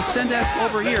send a send ass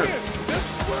over here.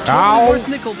 Ow. Totally worth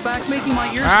nickel back making my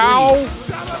ears Ow. bleed.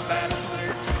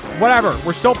 Whatever,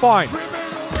 we're still fine.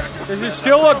 This is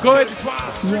still a good...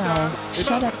 Yo,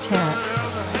 shut up, chat.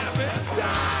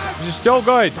 This is still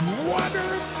good.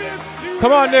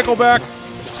 Come on, Nickelback.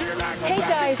 Hey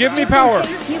guys, give me just power. In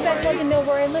case you guys want to know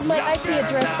where I live, my IP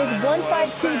address is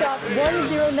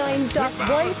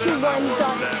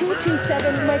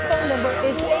 152.109.121.227. My phone number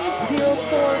is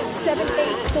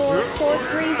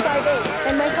 804-784-4358.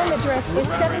 And my home address is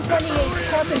 728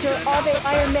 Carpenter Ave,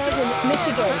 Iron Mountain,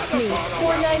 Michigan, me,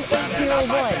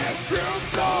 49801.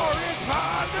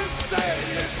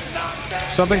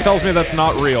 Something tells me that's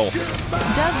not real.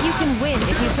 Doug, you can win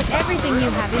if you put everything you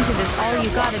have into this. All you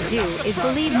gotta do is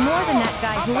believe more than that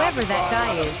guy, whoever that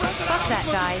guy is. Fuck that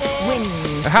guy. Win.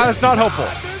 How? That's not helpful.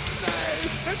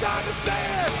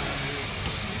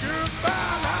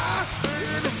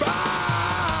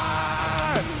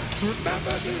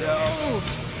 Remember the old.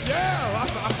 Yeah, I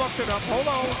fucked it up. Hold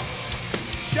on.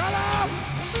 Shut up.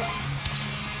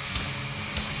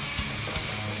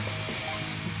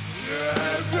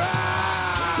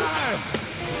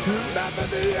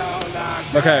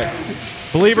 Okay.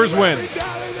 Believers win.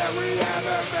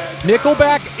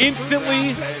 Nickelback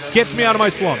instantly gets me out of my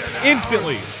slump.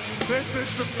 Instantly.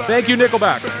 Thank you,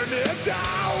 Nickelback.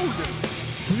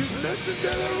 Listen to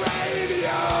the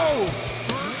radio.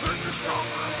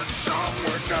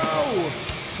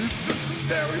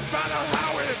 Find out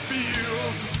how it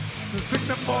feels.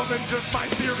 Signal more than just my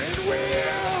steering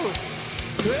wheel.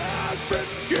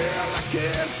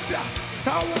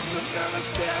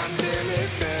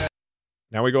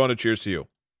 Now we go on to Cheers to You.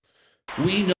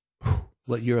 We know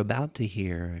what you're about to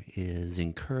hear is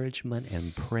encouragement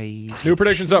and praise. New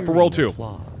predictions up for World 2.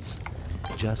 Applause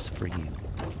just for you.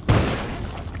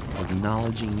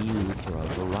 Acknowledging you for a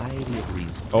variety of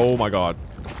reasons. Oh my God.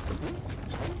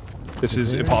 This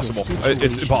is impossible.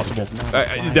 It's impossible.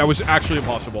 That was actually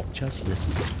impossible. Just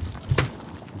listen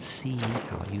and see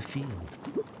how you feel.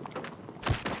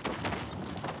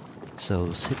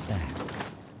 So sit back.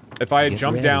 If I had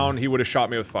jumped down, he would have shot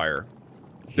me with fire.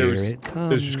 It was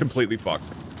just completely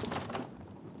fucked.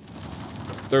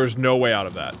 There was no way out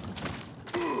of that.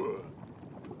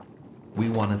 We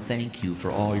want to thank you for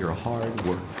all your hard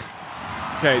work.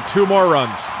 Okay, 2 more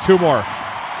runs. 2 more.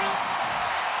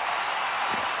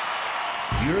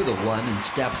 You're the one who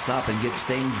steps up and gets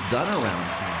things done around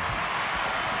here.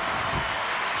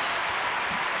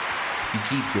 You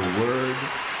keep your word,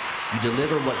 you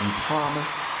deliver what you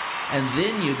promise, and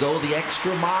then you go the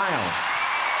extra mile.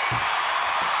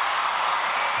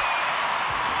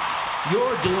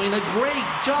 You're doing a great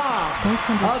job.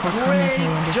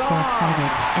 Sports_commentary_excited,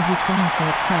 and he's going for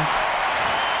it clicks.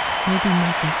 Maybe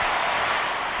make it.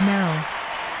 Now,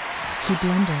 he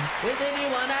blunders,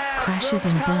 crashes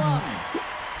and burns.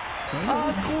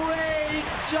 A great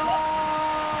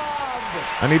job!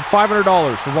 I need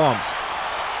 $500 for bombs.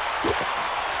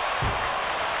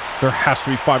 There has to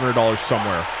be $500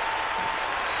 somewhere.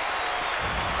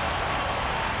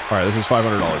 All right, this is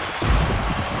 $500.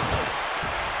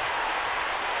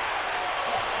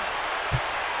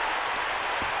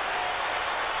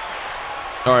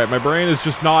 All right, my brain is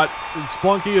just not...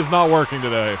 Spelunky is not working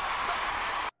today.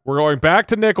 We're going back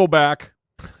to Nickelback.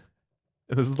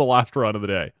 And this is the last run of the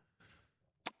day.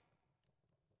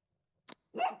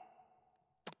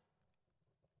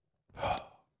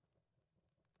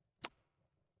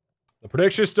 The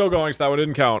prediction is still going, so that one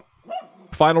didn't count.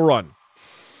 Final run.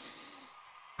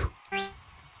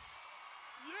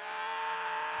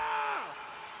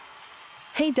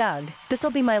 Hey Doug, this'll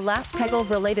be my last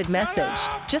Peggle-related message.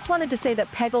 Just wanted to say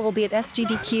that Peggle will be at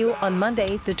SGDQ on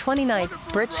Monday, the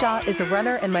 29th. Britt Shaw is the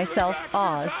runner and myself,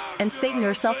 Oz, and Satan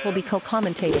herself will be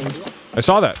co-commentating. I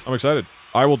saw that. I'm excited.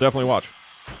 I will definitely watch.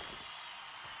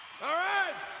 All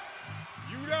right.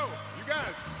 You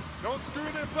Don't screw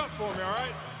this up for me, all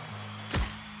right?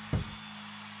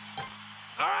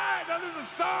 All right, now this is a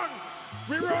song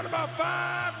we wrote about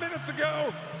 5 minutes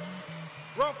ago.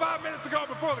 Wrote 5 minutes ago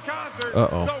before the concert.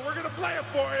 So we're going to play it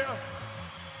for you.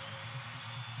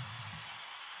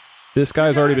 This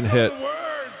guy's already been hit.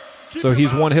 So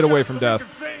he's one hit away from death.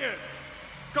 It's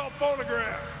called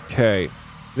Phonograph. Okay.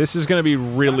 This is going to be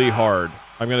really hard.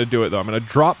 I'm going to do it, though. I'm going to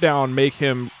drop down, make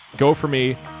him go for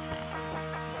me.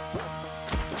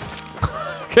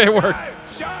 Okay, it worked.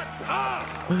 Shut up!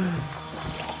 Look at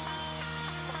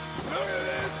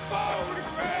this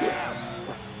photograph.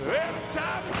 Every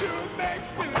time you do it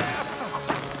makes me laugh.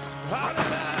 How did I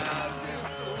get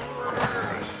so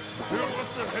worried? What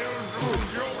the hell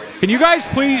is wrong? Can you guys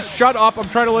please shut up? I'm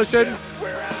trying to listen.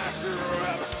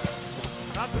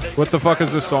 What the fuck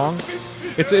is this song?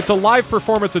 It's a live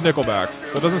performance of Nickelback.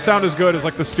 So it doesn't sound as good as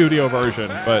like the studio version,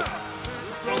 but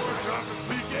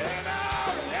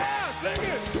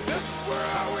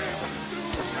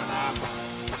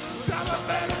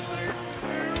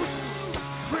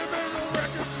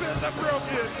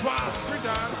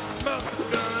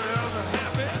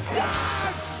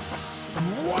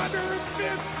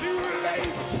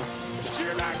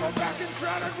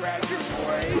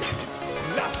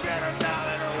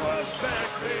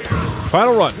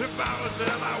final run.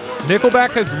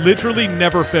 Nickelback has literally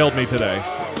never failed me today.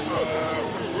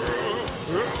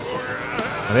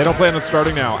 And they don't plan on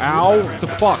starting now. Ow, what the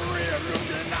fuck?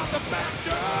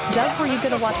 Doug, were you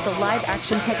going to watch the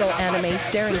live-action Peggle anime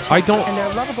starring Chip I don't- and their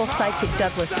lovable sidekick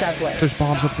Douglas Douglas? There's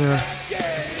bombs up there.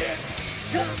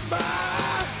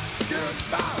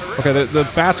 Okay, the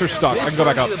bats are stuck. I can go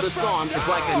back up. This version of the song is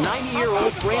like a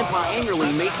 90-year-old grandpa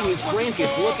angrily making his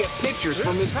grandkids look at pictures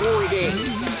from his glory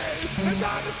days.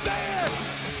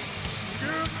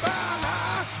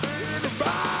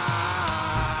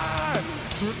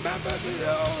 Remember the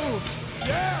old.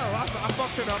 Yeah, I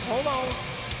fucked it up. Hold on.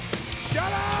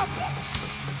 Shut up.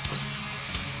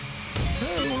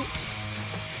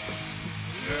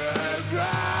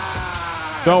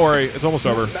 Don't worry, it's almost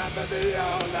over. Remember the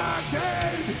old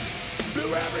arcade.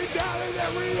 Do every dollar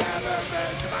that we ever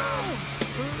made. Come on.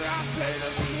 I'll say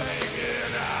the thing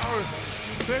it out.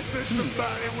 This is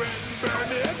somebody went and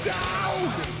burned it down.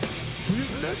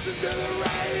 Listen to the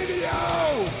radio.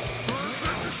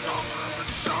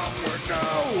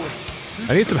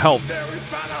 I need some help. There we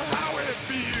find out how it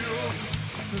feels.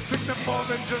 Signal more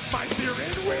than just my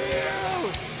steering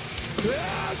wheel.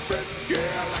 Every girl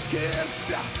I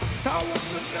kissed, I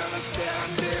wasn't understand, I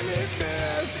nearly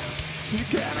missed. You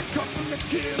got a couple of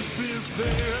kisses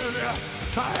there.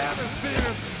 I haven't seen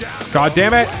a sky. God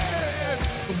damn it!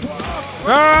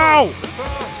 No!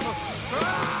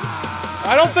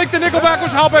 I don't think the Nickelback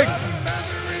was helping.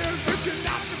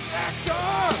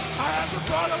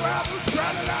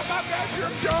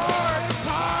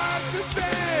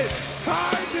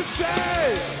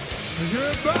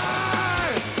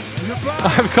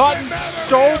 I've gotten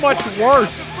so much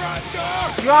worse.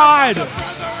 God.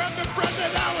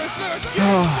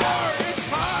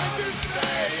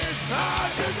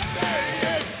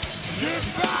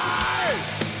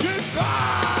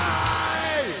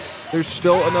 There's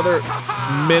still another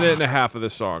minute and a half of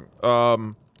this song.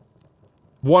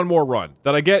 One more run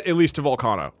that I get at least to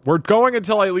Volcana. We're going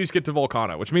until I at least get to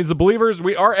Volcana, which means the Believers,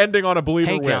 we are ending on a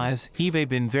Believer win. Hey guys, eBay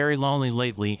been very lonely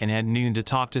lately and had noon to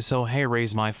talk to, so hey,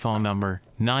 raise my phone number,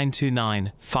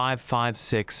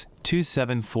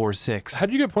 929-556-2746. How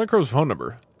did you get Point Crow's phone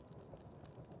number?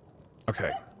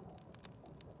 Okay.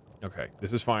 Okay,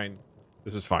 this is fine.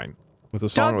 This is fine. With a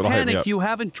song Don't that'll hype me panic, up. you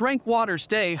haven't drank water.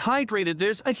 Stay hydrated.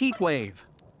 There's a heat wave.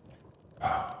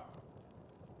 I'm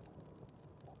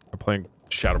playing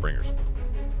Shadowbringers.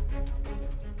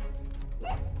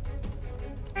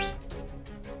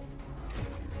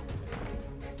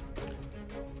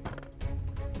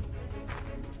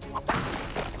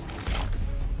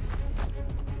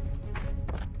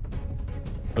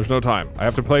 There's no time. I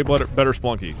have to play better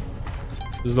Spelunky.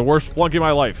 This is the worst Spelunky of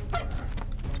my life.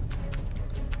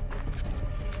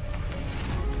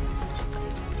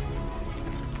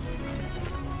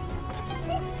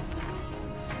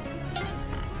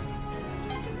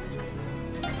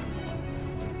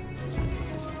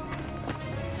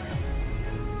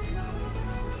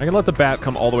 I can let the bat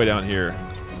come all the way down here.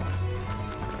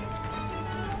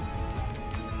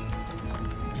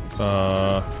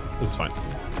 This is fine.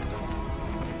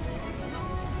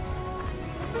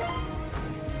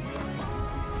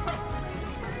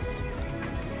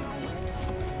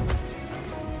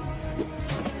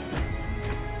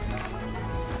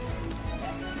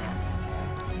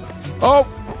 Oh!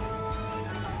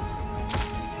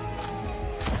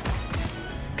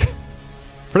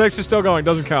 Predicts is still going,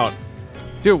 doesn't count.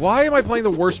 Dude, why am I playing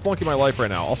the worst Spelunky in my life right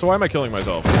now? Also, why am I killing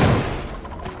myself?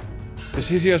 Is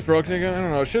CCS broken again? I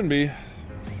don't know, it shouldn't be.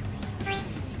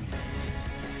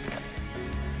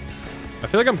 I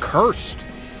feel like I'm cursed.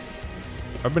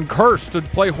 I've been cursed to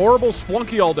play horrible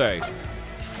Spelunky all day.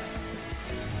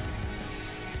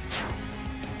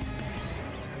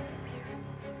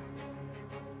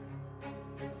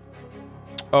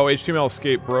 Oh, HTML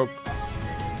escape broke.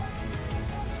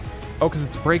 Oh, because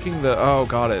it's breaking the... Oh,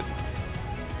 got it.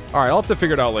 Alright, I'll have to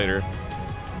figure it out later.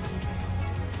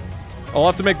 I'll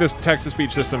have to make this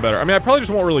text-to-speech system better. I mean, I probably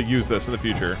just won't really use this in the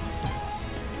future.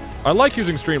 I like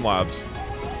using Streamlabs.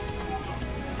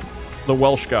 The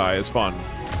Welsh guy is fun.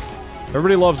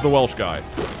 Everybody loves the Welsh guy.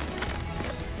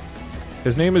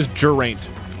 His name is Geraint.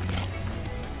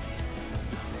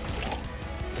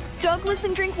 Doug,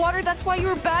 listen, drink water. That's why you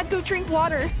were bad. Go drink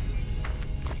water.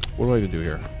 What do I even do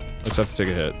here? I just have to take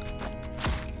a hit.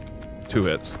 2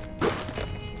 hits.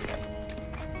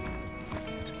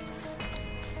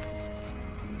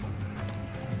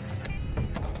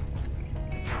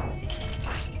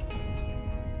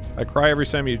 I cry every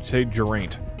time you say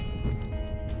Geraint.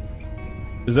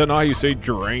 Is that not how you say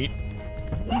Geraint?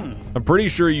 I'm pretty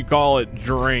sure you call it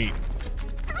Geraint.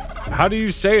 How do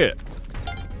you say it?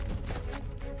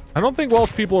 I don't think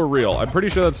Welsh people are real. I'm pretty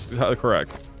sure that's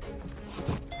correct.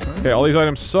 Okay, all these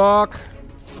items suck.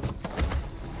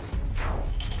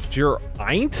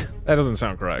 Geraint? That doesn't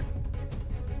sound correct.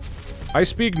 I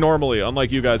speak normally,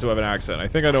 unlike you guys who have an accent. I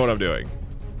think I know what I'm doing.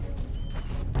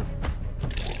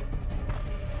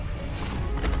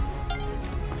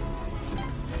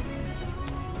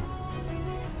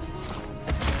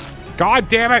 God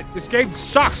damn it! This game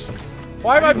sucks!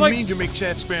 Why am I playing? I didn't mean to make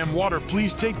chat spam water.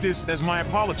 Please take this as my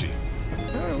apology.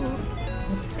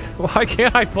 Why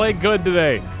can't I play good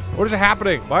today? What is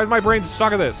happening? Why does my brain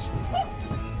suck at this?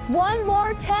 One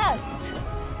more test.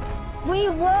 We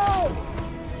will.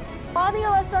 Audio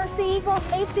SRC equals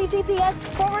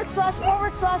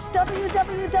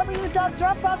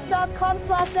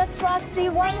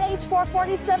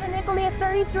https://www.dropbox.com/s/c1h447 equally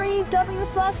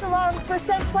 33w/alarm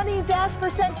 %20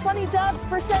 %20 dub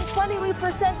 %20 we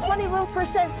 %20 will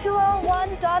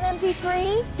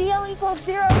 %201.mp3 DL equals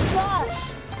 0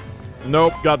 slash.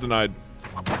 Nope, got denied.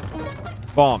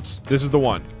 Bombs. This is the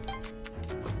one.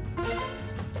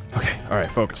 Okay,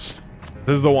 alright, focus.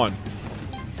 This is the one.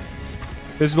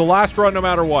 This is the last run no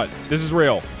matter what. This is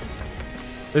real.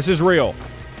 This is real.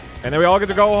 And then we all get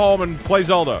to go home and play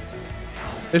Zelda.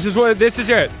 This is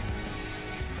it.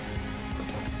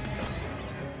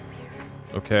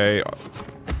 Okay.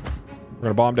 We're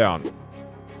gonna bomb down.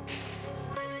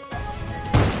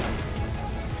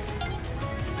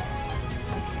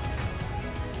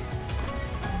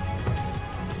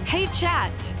 Hey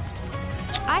chat.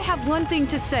 I have one thing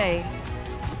to say.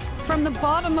 From the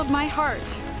bottom of my heart.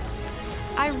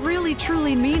 I really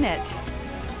truly mean it.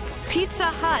 Pizza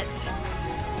Hut.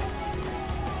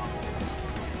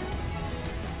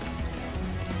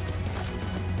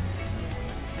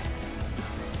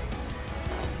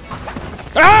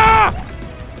 Ah!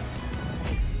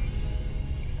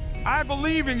 I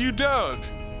believe in you, Doug.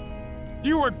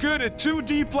 You are good at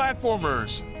 2D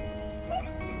platformers.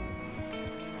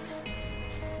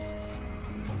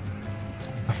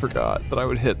 I forgot that I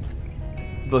would hit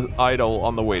the idol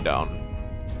on the way down.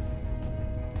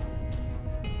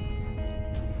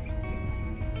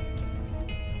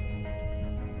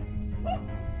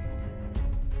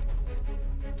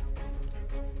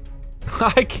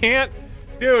 I can't,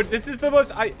 dude. This is the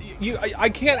most. I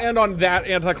can't end on that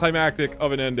anticlimactic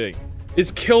of an ending. It's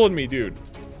killing me, dude.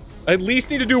 I at least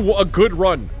need to do a good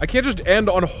run. I can't just end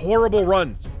on horrible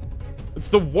runs. It's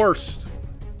the worst.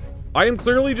 I am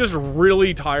clearly just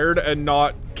really tired and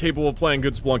not capable of playing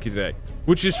good Spelunky today,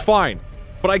 which is fine.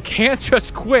 But I can't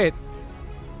just quit.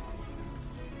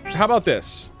 How about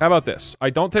this? How about this? I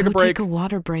don't take a break. Take a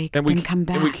water break and we come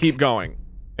back. And we keep going.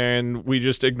 And we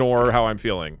just ignore how I'm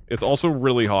feeling. It's also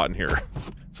really hot in here.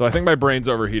 So I think my brain's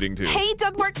overheating too. Hey,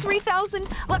 Dougmark 3000,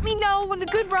 let me know when the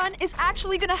good run is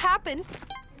actually gonna happen.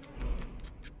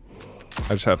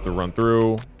 I just have to run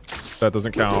through. That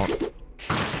doesn't count.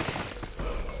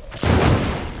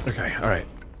 Okay, alright.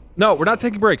 No, we're not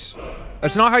taking breaks.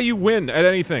 That's not how you win at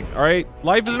anything, alright?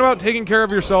 Life isn't about taking care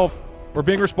of yourself or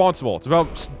being responsible. It's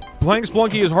about playing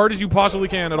Spelunky as hard as you possibly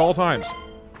can at all times.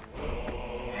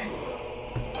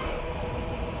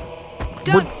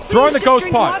 Doug, we're throwing the ghost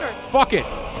pot. Water. Fuck it.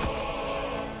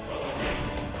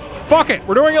 Fuck it.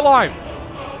 We're doing it live.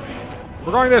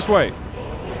 We're going this way.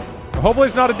 Hopefully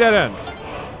it's not a dead end.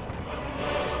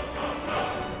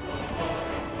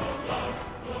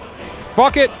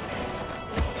 Fuck it.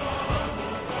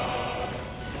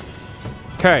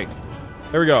 Okay.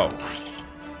 There we go.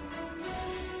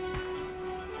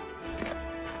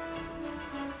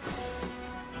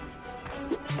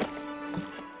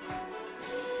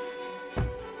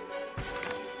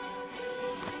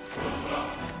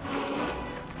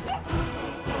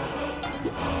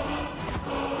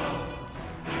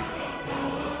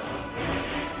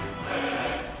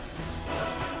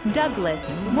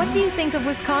 Douglas, what do you think of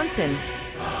Wisconsin?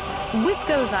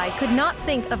 Wisco's I could not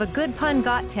think of a good pun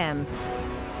got him.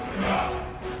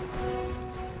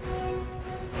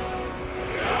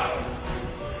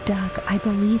 Doug, I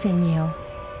believe in you.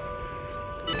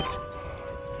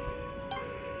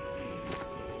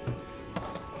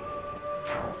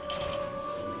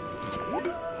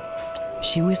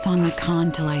 She was on the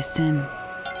con till I sin.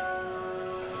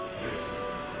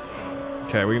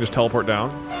 Okay, we can just teleport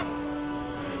down.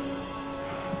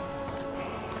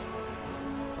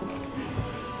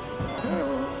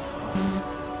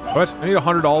 What? I need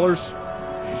 $100.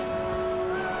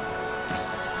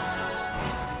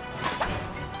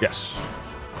 Yes.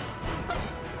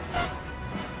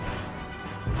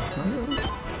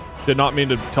 Did not mean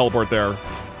to teleport there.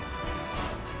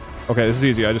 Okay, this is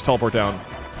easy. I just teleport down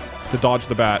to dodge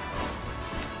the bat.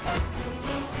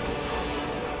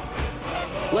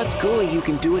 Let's go. You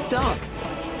can do it, Doug.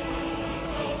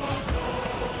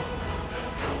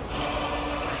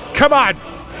 Come on!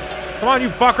 Come on, you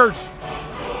fuckers!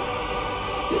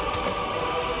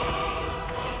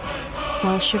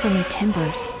 Well, sugar me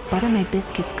timbers, butter my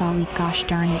biscuits, golly gosh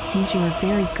darn, it seems you are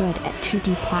very good at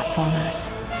 2D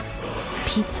platformers.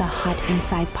 Pizza Hut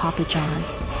inside Papa John.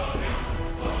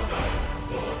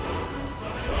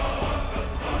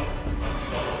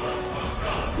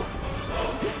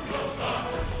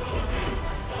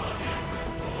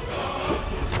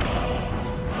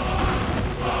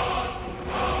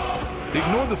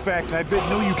 Ignore the fact I bet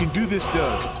no you can do this,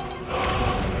 Doug.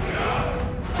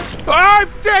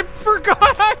 I forgot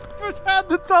I had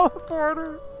the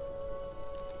teleporter.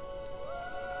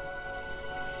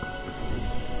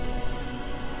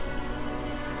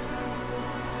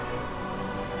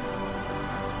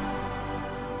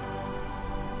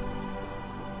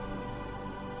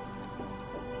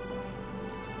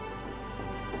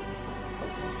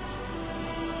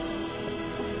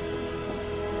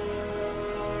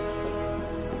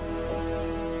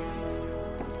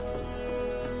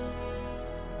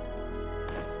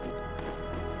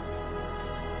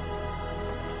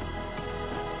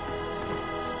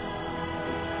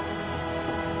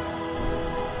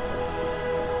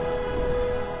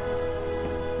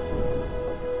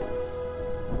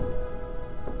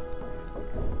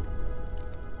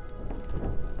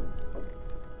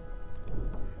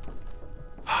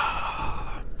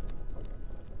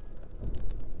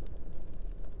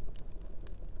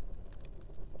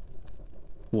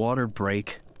 Water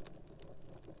break.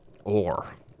 Or.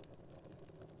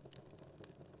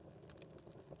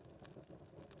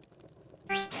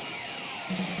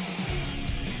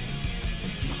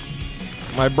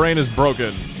 My brain is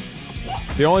broken.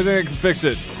 The only thing that can fix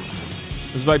it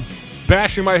is by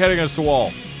bashing my head against the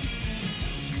wall.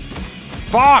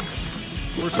 Fuck!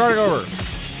 We're starting over.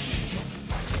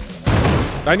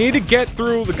 I need to get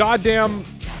through the goddamn...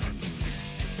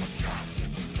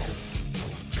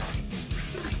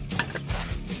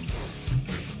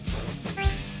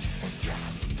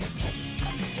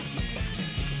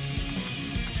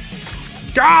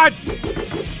 God!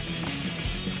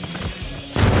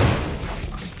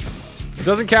 It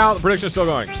doesn't count. The prediction is still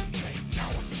going.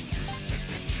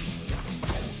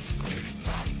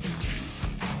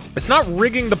 It's not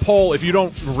rigging the poll if you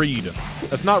don't read.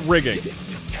 That's not rigging.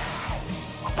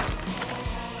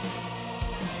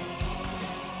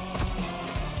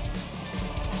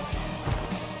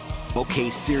 Okay,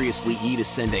 seriously, E to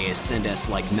send us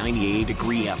like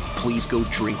 98° F. Please go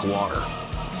drink water.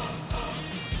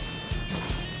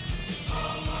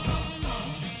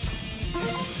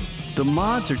 The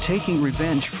mods are taking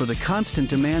revenge for the constant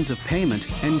demands of payment,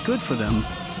 and good for them.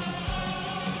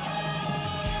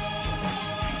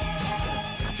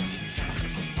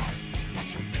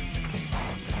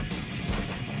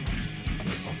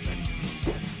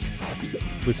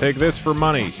 We take this for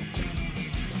money.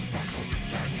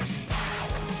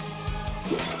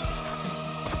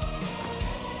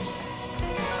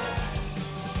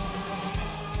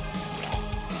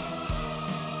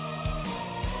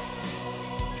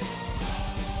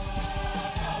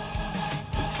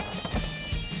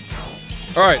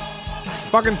 All right, let's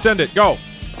fucking send it. Go.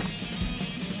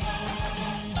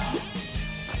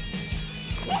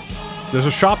 There's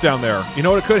a shop down there. You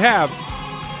know what it could have?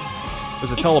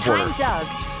 There's a teleporter. Time, Doug.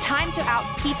 Time to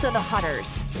out pizza the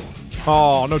Hutters.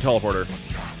 Oh, no teleporter.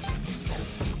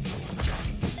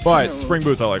 But spring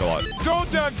boots I like a lot. Go,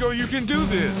 Doug, go. You can do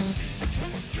this.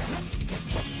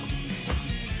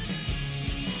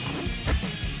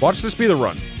 Watch this be the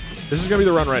run. This is going to be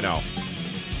the run right now.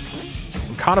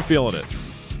 I'm kind of feeling it.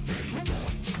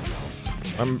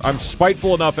 I'm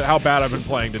spiteful enough at how bad I've been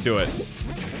playing to do it.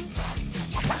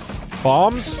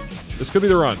 Bombs? This could be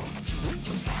the run.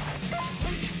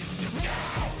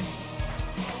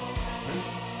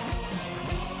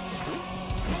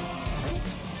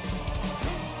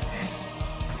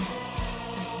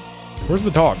 Where's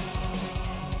the dog?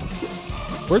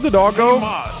 Where'd the dog go?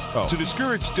 Mods, to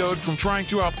discourage Doug from trying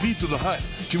to out-pizza the Hut,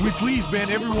 can we please ban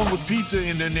everyone with pizza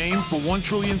in their name for 1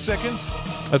 trillion seconds?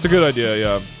 That's a good idea,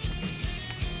 yeah.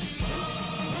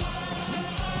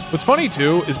 What's funny,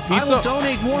 too, is pizza... I will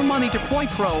donate more money to Point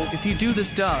Crow if you do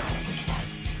this, Doug.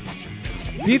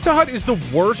 Pizza Hut is the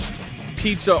worst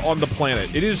pizza on the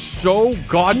planet. It is so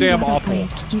goddamn awful.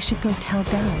 Break. You should go tell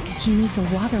Doug. He needs a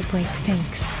water break,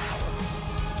 thanks.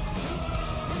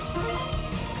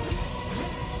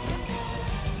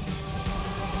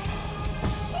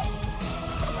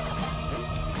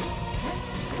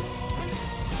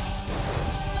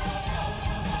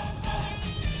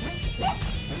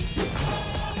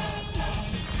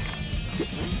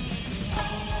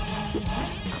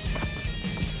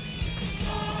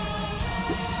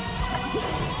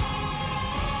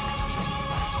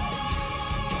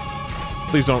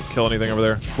 Please don't kill anything over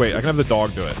there. Wait, I can have the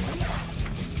dog do it.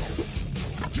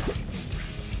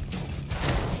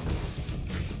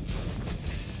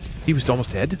 He was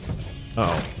almost dead?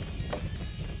 Oh.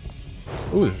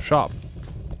 Ooh, there's a shop.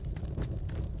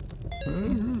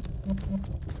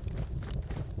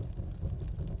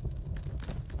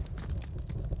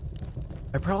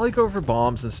 I'd probably go for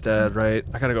bombs instead, right?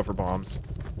 I gotta go for bombs.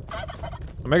 I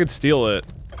mean, I could steal it.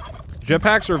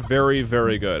 Jetpacks are very,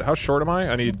 very good. How short am I?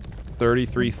 I need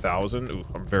 33,000. Ooh,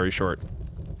 I'm very short.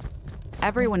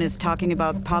 Everyone is talking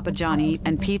about Papa Johnny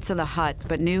and Pizza the Hut,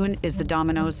 but noon is the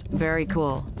Domino's. Very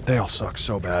cool. They all suck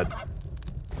so bad.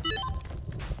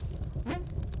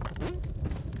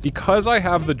 Because I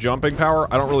have the jumping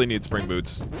power, I don't really need spring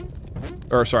boots.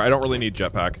 Or, sorry, I don't really need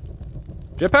jetpack.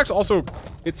 Jetpack's also,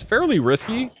 it's fairly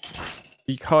risky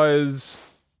because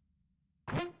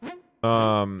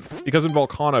in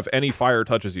Volcana, if any fire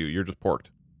touches you, you're just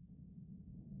porked.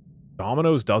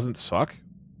 Domino's doesn't suck.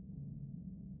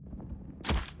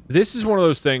 This is one of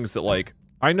those things that, like,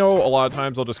 I know a lot of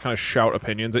times I'll just kind of shout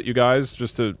opinions at you guys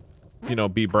just to, you know,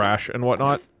 be brash and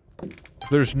whatnot.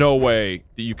 There's no way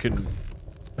that you can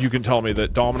tell me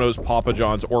that Domino's, Papa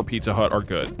John's, or Pizza Hut are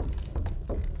good.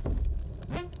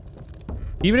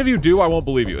 Even if you do, I won't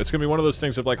believe you. It's gonna be one of those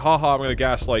things of like, haha, I'm gonna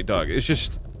gaslight Doug. It's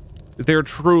just, they're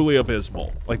truly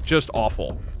abysmal. Like, just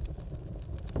awful.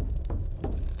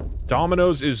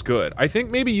 Domino's is good. I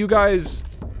think maybe you guys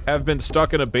have been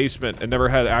stuck in a basement and never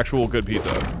had actual good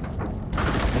pizza.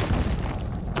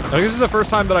 Like, this is the first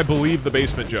time that I believe the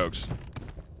basement jokes.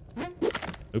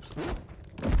 Oops.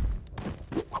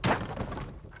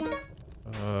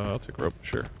 I'll take rope,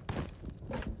 sure.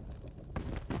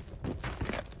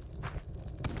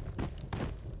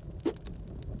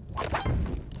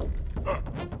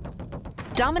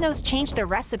 Domino's changed their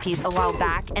recipes a while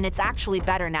back, and it's actually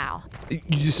better now.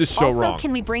 This is so wrong. Also,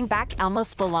 can we bring back Elmo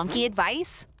Spelunky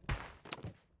advice?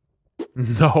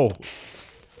 No.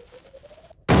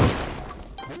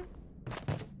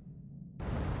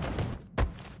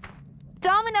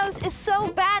 Domino's is so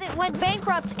bad it went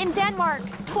bankrupt in Denmark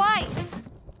twice.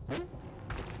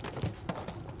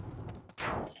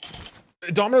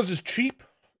 Domino's is cheap.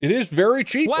 It is very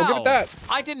cheap. Wow, I'll give it that.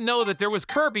 I didn't know that there was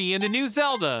Kirby in the new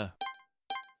Zelda.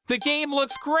 The game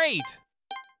looks great.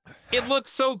 It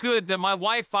looks so good that my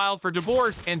wife filed for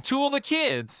divorce and 2 of the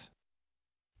kids.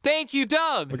 Thank you,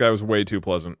 Doug. The guy was way too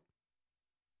pleasant.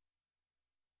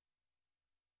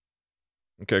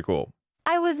 Okay, cool.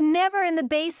 I was never in the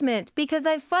basement because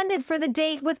I funded for the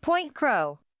date with Point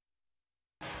Crow.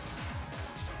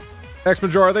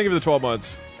 X-Major, thank you for the 12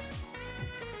 months.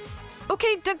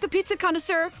 Okay, Doug the pizza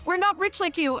connoisseur, we're not rich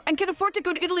like you and can afford to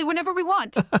go to Italy whenever we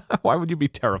want. Why would you be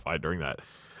terrified during that?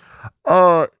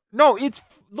 No,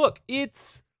 look,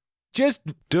 it's just...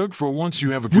 Doug, for once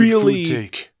you have a good food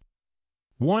take.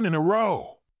 1 in a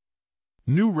row.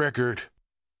 New record.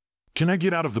 Can I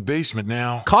get out of the basement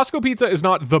now? Costco pizza is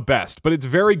not the best, but it's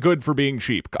very good for being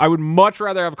cheap. I would much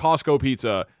rather have Costco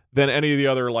pizza than any of the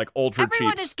other, like, ultra cheap.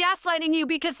 Everyone is gaslighting you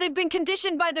because they've been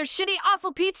conditioned by their shitty,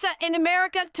 awful pizza in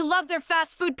America to love their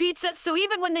fast food pizza, so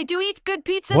even when they do eat good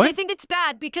pizza, they think it's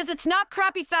bad because it's not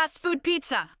crappy fast food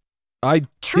pizza. I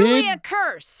Truly did a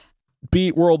curse.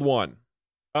 beat World 1.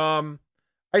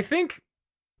 I think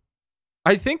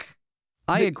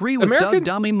I agree with Doug.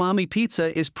 Dummy Mommy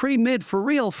Pizza is pretty mid for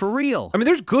real, for real. I mean,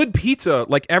 there's good pizza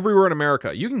like everywhere in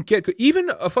America. You can get even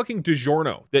a fucking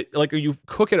DiGiorno that like you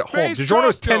cook it at home. DiGiorno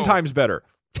is 10 times better.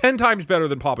 10 times better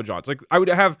than Papa John's. Like I would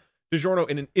have DiGiorno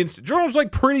in an instant. DiGiorno's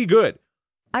like pretty good.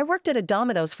 I worked at a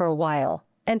Domino's for a while,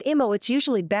 and it's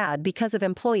usually bad because of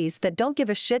employees that don't give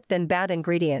a shit than bad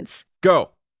ingredients.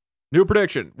 Go. New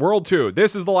prediction. World 2.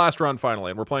 This is the last run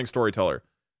finally, and we're playing Storyteller.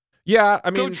 Yeah, I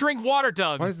mean... Go drink water,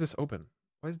 Doug. Why is this open?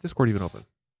 Why is Discord even open?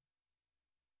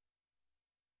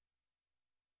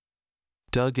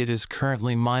 Doug, it is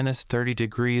currently minus 30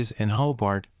 degrees in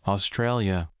Hobart,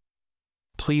 Australia.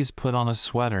 Please put on a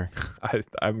sweater.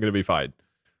 I'm going to be fine.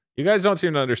 You guys don't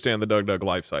seem to understand the Doug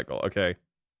life cycle, okay?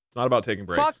 It's not about taking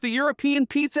breaks. Fuck the European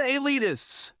pizza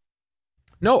elitists.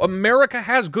 No, America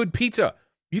has good pizza.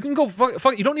 You can go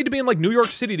fuck. You don't need to be in like New York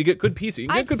City to get good pizza. You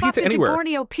can get good pizza anywhere.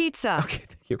 Borneo pizza. Okay,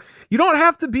 thank you. You don't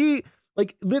have to be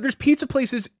like. There's pizza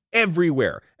places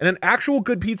everywhere, and an actual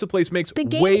good pizza place makes way better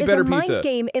pizza. The game is a mind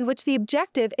game in which the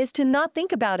objective is to not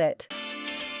think about it.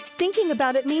 Thinking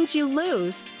about it means you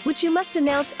lose, which you must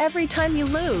announce every time you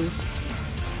lose.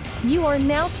 You are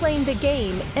now playing the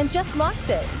game and just lost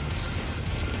it.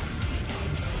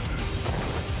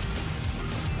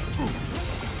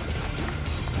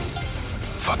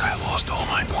 Fuck, I lost all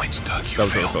my points, Doug. You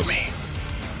failed me.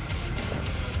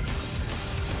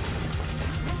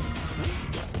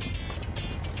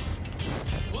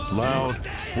 Loud,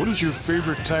 what is your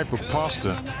favorite type of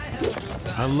pasta?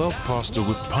 I love pasta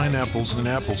with pineapples and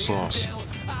applesauce.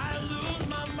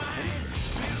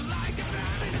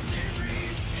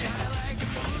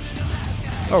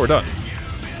 Oh, we're done.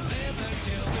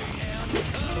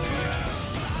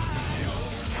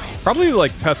 Probably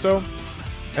like pesto.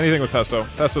 Anything with pesto.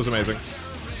 Pesto's amazing.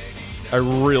 I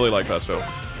really like pesto.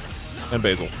 And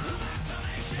basil.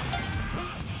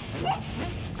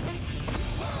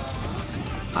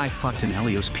 I fucked an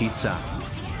Elio's pizza.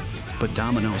 But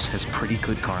Domino's has pretty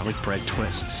good garlic bread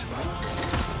twists.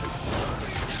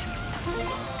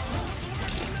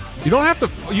 You don't have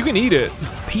to... You can eat it.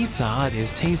 Pizza Hut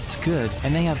tastes good,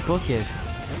 and they have Book It.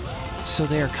 So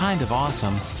they are kind of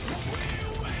awesome.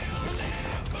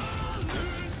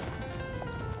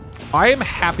 I am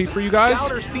happy for you guys.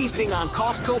 Doubters feasting on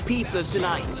Costco pizzas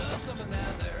tonight.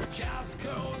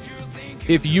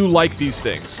 If you like these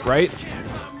things, right?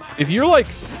 If you're like...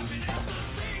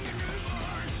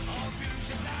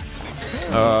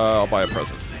 I'll buy a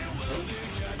present.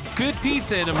 Good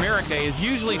pizza in America is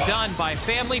usually done by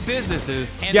family businesses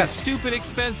and is stupid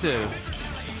expensive.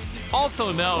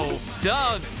 Also, no,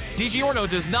 Doug, DiGiorno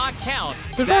does not count.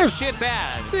 That's shit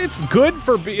bad. It's good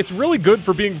for... It's really good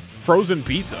for being frozen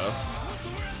pizza.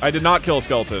 I did not kill a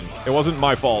skeleton. It wasn't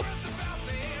my fault.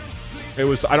 It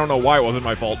was... I don't know why it wasn't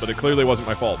my fault, but it clearly wasn't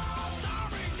my fault.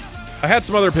 I had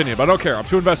some other opinion, but I don't care. I'm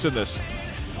too invested in this.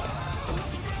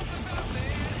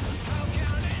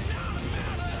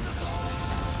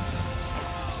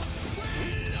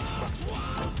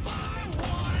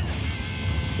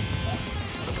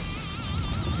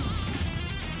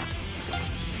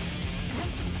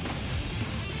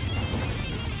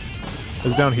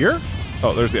 Is it down here?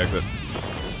 Oh, there's the exit.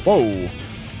 Whoa.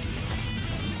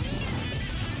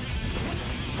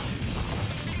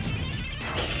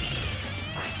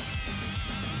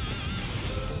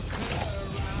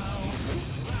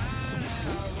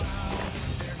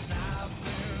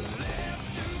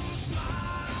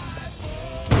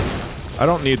 I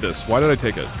don't need this. Why did I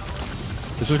take it?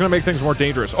 This is going to make things more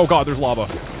dangerous. Oh god, there's lava.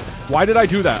 Why did I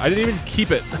do that? I didn't even keep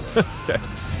it. Okay.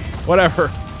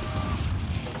 Whatever.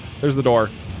 There's the door.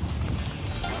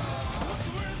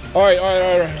 Alright.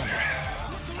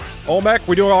 Olmec,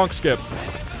 we do a long skip.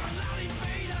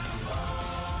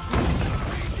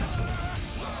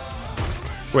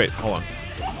 Wait, hold on.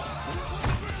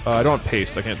 I don't have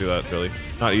paste. I can't do that, really.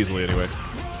 Not easily, anyway.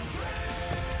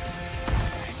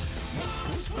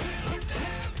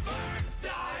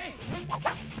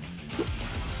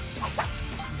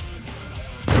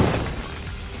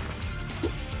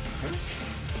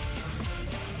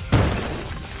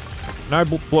 Now I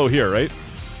blow here, right?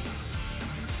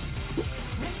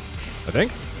 I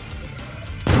think.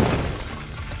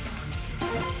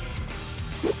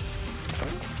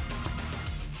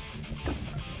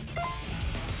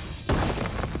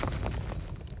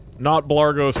 Not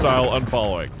Blargo style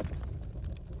unfollowing.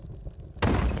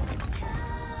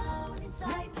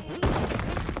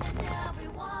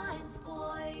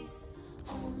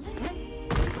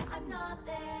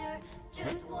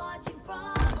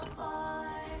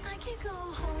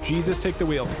 Jesus, take the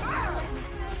wheel.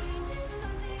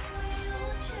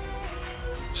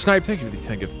 Snipe, thank you for the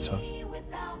 10 gifted subs.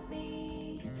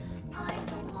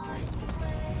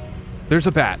 There's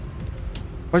a bat.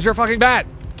 Where's your fucking bat?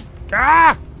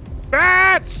 Ah!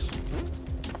 Bats!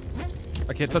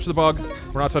 I can't touch the bug.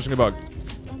 We're not touching the bug.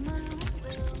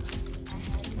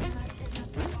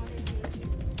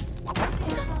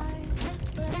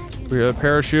 We have a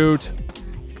parachute.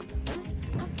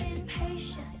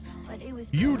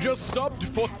 You just subbed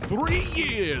for 3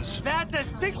 years. That's a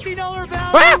 $60 value,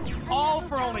 Ah! all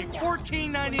for only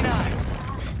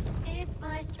 $14.99. It's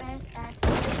my stress that's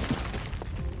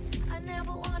I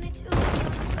never wanted to I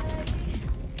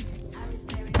was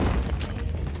very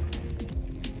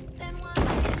then one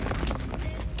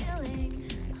this feeling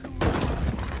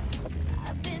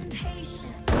I've been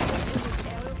patient. It was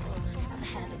terrible. I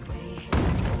had a gray hair.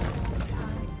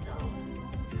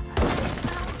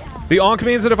 The onk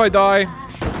means that if I die,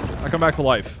 I come back to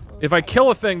life. If I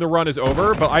kill a thing, the run is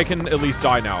over, but I can at least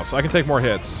die now, so I can take more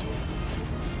hits.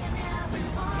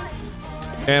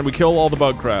 And we kill all the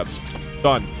bug crabs.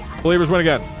 Done. Believers win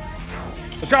again.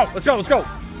 Let's go, let's go, let's go.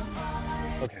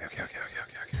 Okay.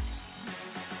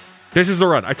 This is the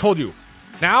run. I told you.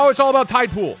 Now it's all about Tide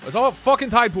Pool. It's all about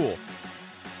fucking Tide Pool.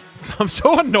 I'm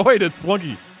so annoyed at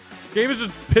Spelunky. This game has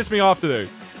just pissed me off today.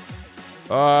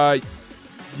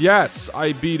 Yes,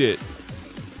 I beat it.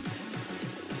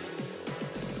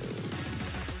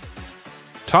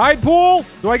 Tide Pool?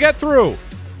 Do I get through?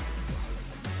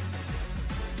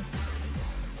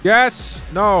 Yes?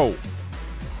 No.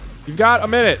 You've got a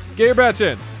minute. Get your bets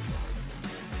in.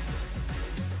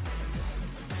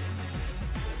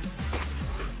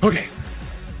 Okay.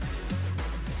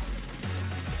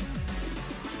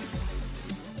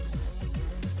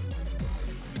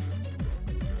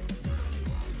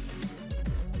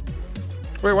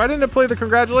 Wait, why didn't it play the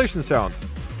congratulations sound?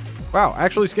 Wow,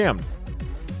 actually scammed.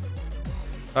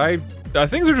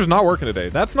 Things are just not working today.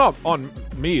 That's not on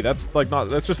me. That's like not.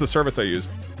 That's just the service I use.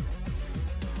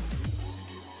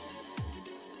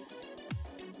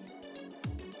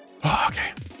 Oh,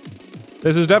 okay.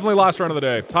 This is definitely last run of the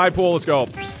day. Tide Pool. Let's go.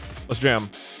 Let's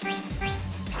jam.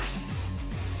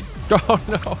 Oh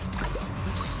no.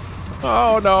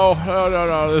 Oh no.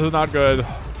 No. This is not good.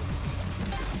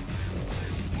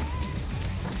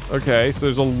 Okay, so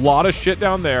there's a lot of shit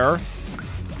down there.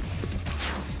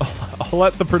 I'll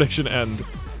let the prediction end.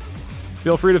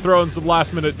 Feel free to throw in some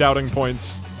last-minute doubting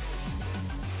points.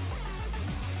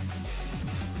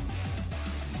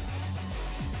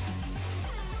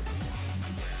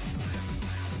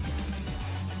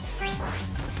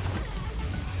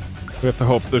 We have to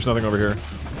hope there's nothing over here.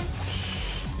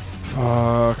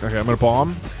 Fuck. Okay, I'm gonna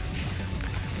bomb.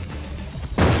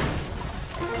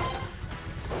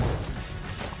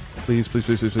 Please.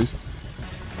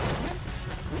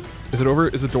 Is it over?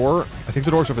 Is the door? I think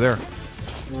the door's over there.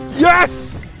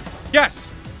 Yes!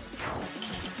 Yes!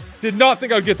 Did not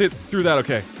think I would get through that.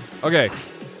 Okay. Okay.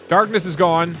 Darkness is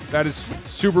gone. That is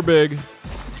super big.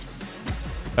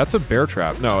 That's a bear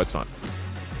trap. No, it's not.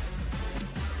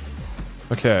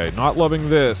 Okay. Not loving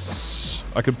this.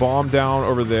 I could bomb down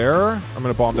over there. I'm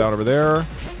going to bomb down over there.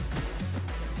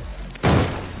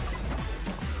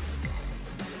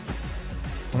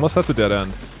 Unless that's a dead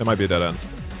end. It might be a dead end.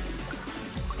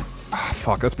 Ah,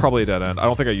 fuck, that's probably a dead end. I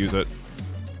don't think I use it.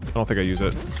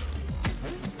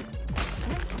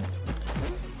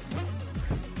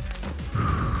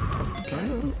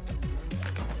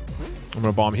 I'm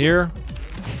gonna bomb here.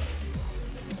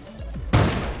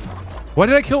 Why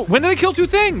did I kill? When did I kill two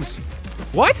things?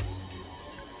 What?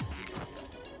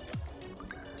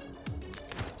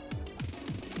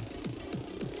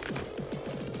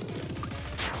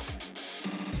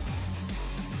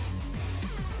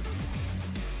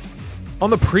 On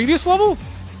the previous level?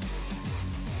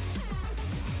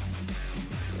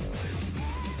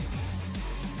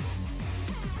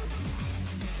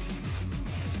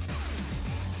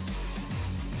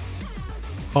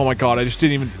 Oh my god, I just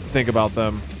didn't even think about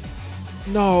them.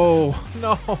 No.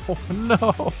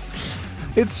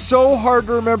 It's so hard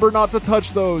to remember not to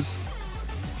touch those.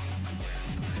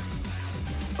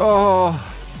 Oh,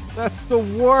 that's the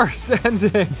worst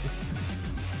ending.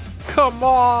 Come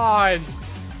on.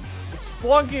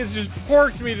 Spelunky has just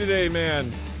porked me today,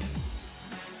 man.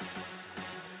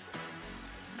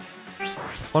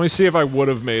 Let me see if I would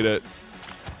have made it.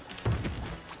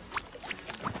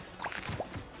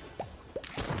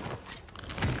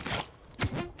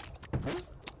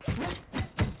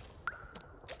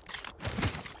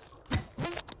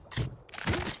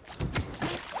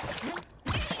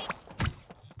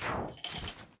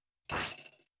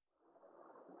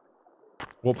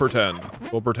 We'll pretend.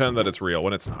 We'll pretend that it's real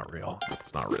when it's not real.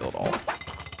 It's not real at all.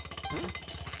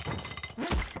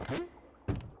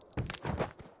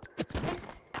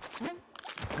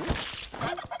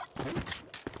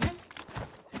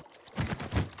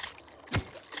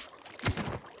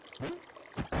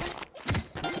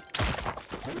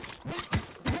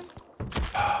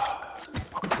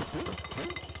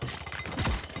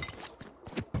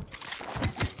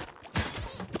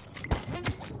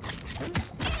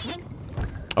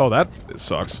 Oh, that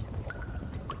sucks.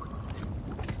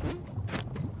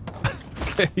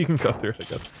 Okay, you can go through it, I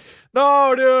guess.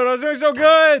 No, dude, I was doing so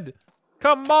good!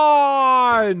 Come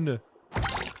on!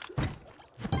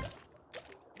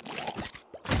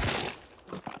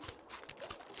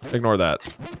 Ignore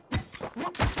that.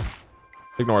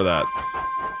 Ignore that.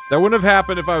 That wouldn't have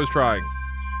happened if I was trying.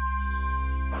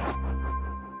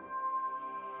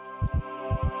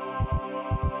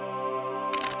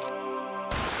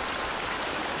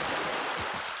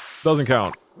 Doesn't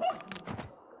count.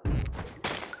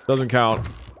 Doesn't count.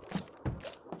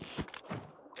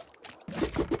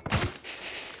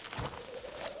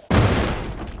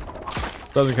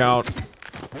 Doesn't count.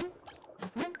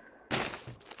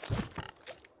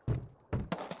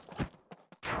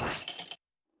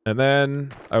 And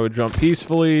then I would jump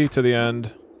peacefully to the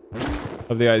end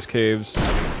of the ice caves.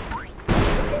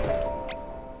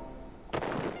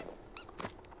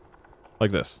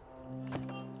 Like this.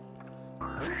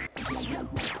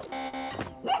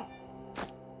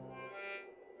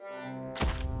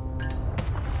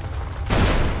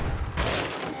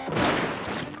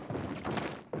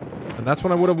 And that's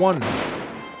when I would have won.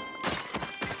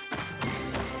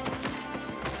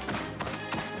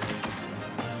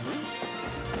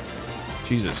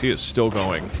 Jesus, he is still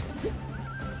going.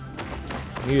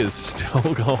 He is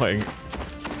still going.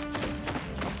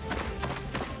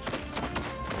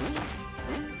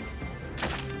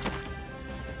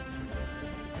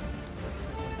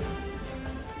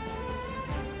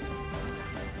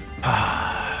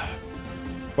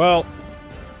 Well,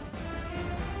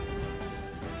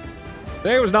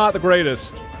 today was not the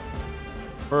greatest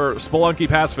for Spelunky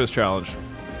Pacifist Challenge.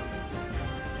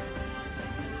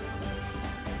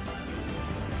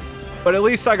 But at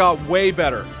least I got way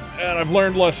better, and I've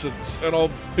learned lessons, and I'll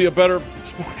be a better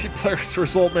Spelunky player as a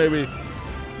result, maybe.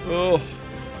 Ugh.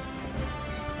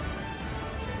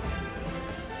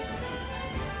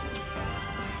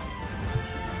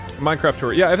 Minecraft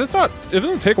tour. Yeah, if it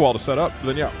doesn't take a while to set up,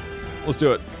 then yeah, let's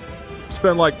do it.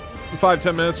 Spend like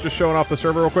 5-10 minutes just showing off the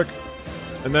server real quick,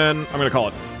 and then I'm gonna call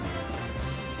it.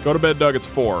 Go to bed, Doug. It's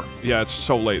 4. Yeah, it's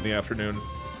so late in the afternoon.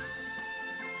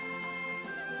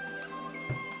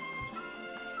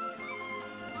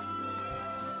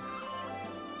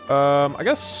 I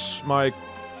guess I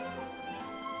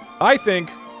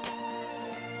think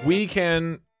we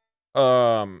can,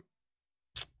 call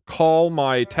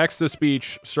my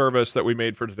text-to-speech service that we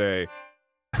made for today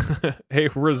a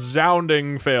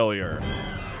resounding failure.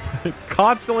 It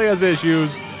constantly has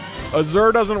issues.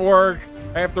 Azure doesn't work.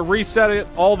 I have to reset it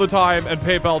all the time, and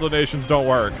PayPal donations don't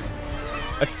work.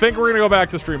 I think we're gonna go back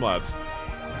to Streamlabs.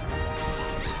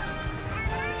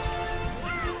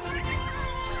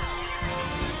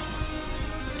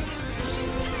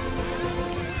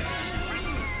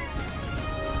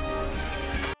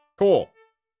 Cool.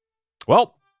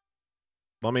 Well,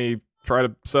 let me try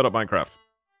to set up Minecraft.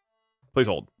 Please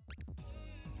hold.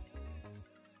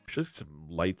 Should get some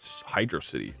lights. Hydro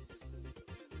City.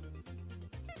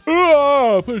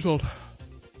 Ah, please hold.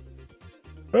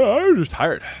 I'm just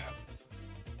tired.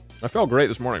 I felt great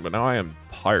this morning, but now I am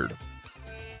tired.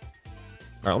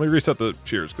 Alright, let me reset the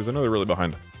cheers, because I know they're really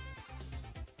behind.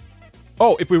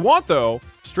 Oh, if we want, though,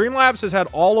 Streamlabs has had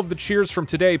all of the cheers from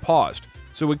today paused.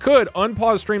 So we could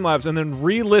unpause Streamlabs and then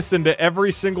re-listen to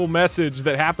every single message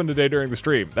that happened today during the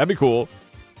stream. That'd be cool.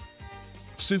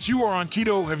 Since you are on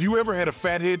keto, have you ever had a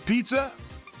fathead pizza?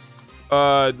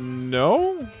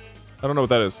 No? I don't know what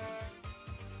that is.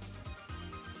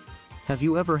 Have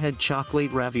you ever had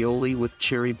chocolate ravioli with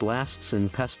cherry blasts and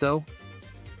pesto?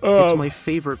 It's my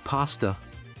favorite pasta.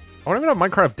 I don't even have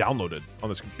Minecraft downloaded on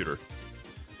this computer.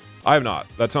 I have not.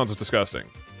 That sounds disgusting.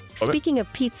 Speaking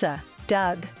of pizza,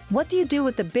 Doug, what do you do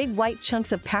with the big white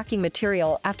chunks of packing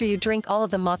material after you drink all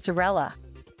of the mozzarella?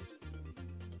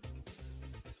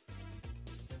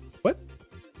 What?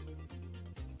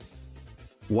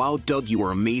 Wow, Doug, you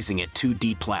are amazing at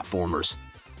 2D platformers.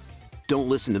 Don't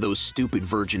listen to those stupid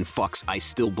virgin fucks, I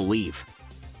still believe.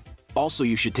 Also,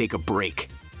 you should take a break.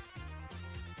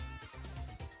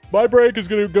 My break is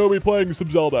gonna go be playing some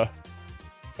Zelda.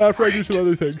 After I do some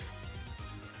other things.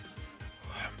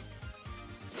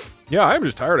 Yeah, I'm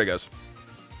just tired, I guess.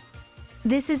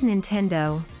 This is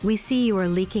Nintendo. We see you are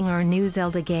leaking our new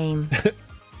Zelda game.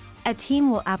 A team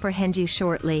will apprehend you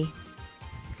shortly.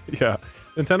 Yeah,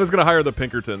 Nintendo's gonna hire the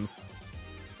Pinkertons.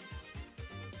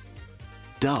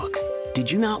 Doug, did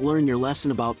you not learn your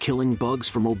lesson about killing bugs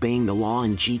from obeying the law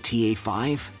in GTA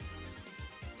 5?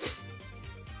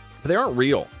 But they aren't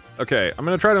real. Okay, I'm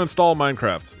gonna try to install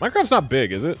Minecraft. Minecraft's not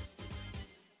big, is it?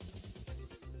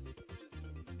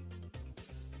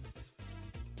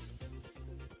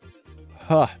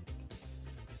 Huh.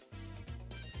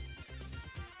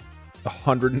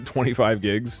 125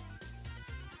 gigs.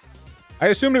 I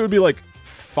assumed it would be like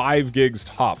 5 gigs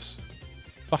tops.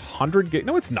 100 gig?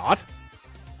 No, it's not.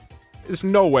 There's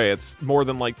no way it's more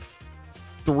than like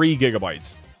 3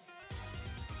 gigabytes.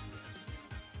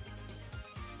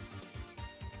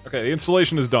 Okay, the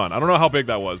installation is done. I don't know how big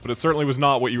that was, but it certainly was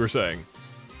not what you were saying.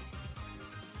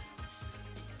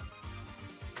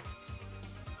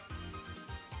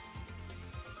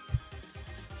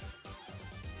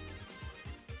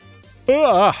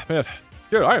 Ah, man.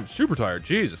 Dude, I am super tired.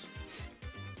 Jesus.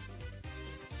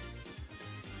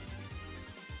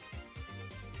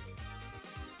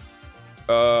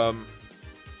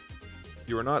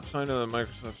 You are not signed to the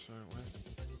Microsoft site.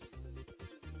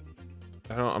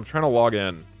 What? I'm trying to log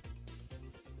in.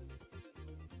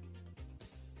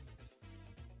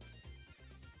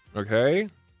 Okay.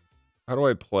 How do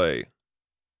I play?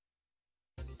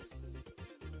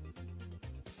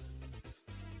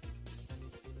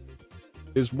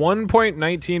 Is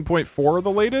 1.19.4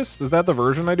 the latest? Is that the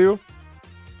version I do?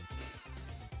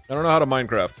 I don't know how to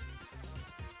Minecraft.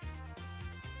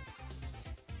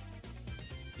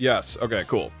 Yes. Okay,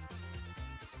 cool.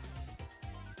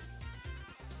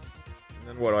 And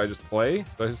then what, do I just play?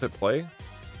 Do I just hit play?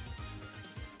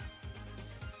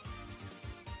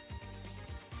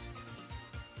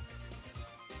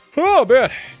 Oh,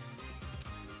 man.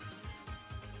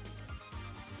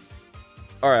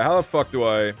 Alright, how the fuck do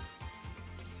I...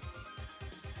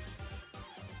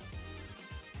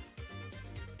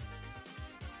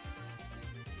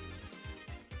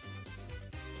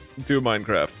 do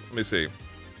Minecraft? Let me see.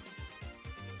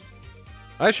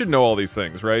 I should know all these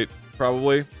things, right?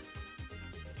 Probably.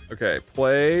 Okay,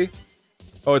 play.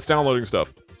 Oh, it's downloading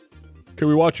stuff. Can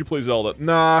we watch you play Zelda?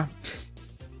 Nah.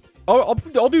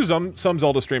 I'll do some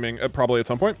Zelda streaming probably at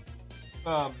some point.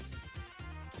 But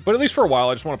at least for a while,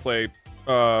 I just want to play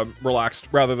relaxed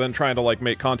rather than trying to like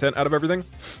make content out of everything.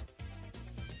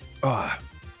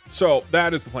 So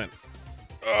that is the plan.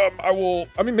 I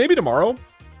mean, maybe tomorrow.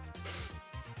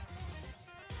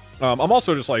 I'm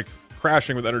also just like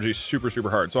crashing with energy super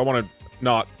hard, so I want to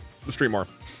not stream more.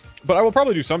 But I will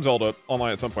probably do some Zelda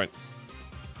online at some point.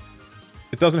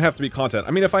 It doesn't have to be content.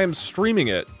 I mean, if I am streaming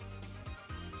it,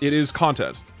 it is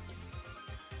content.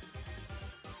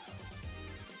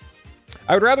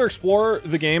 I would rather explore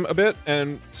the game a bit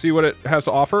and see what it has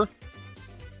to offer.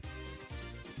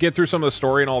 Get through some of the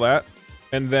story and all that,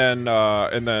 and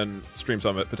then stream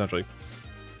some of it potentially.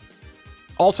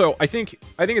 Also, I think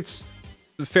it's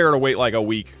fair to wait like a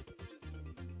week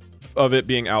of it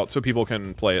being out so people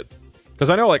can play it. Because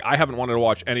I know like I haven't wanted to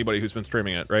watch anybody who's been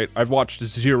streaming it, right? I've watched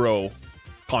 0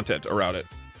 content around it.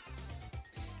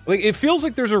 Like, it feels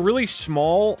like there's a really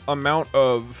small amount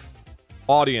of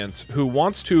audience who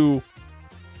wants to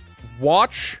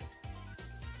watch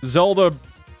Zelda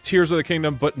Tears of the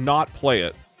Kingdom but not play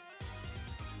it.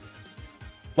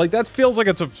 Like, that feels like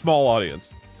it's a small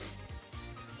audience.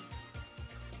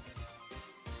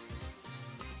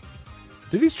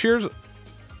 Do these cheers...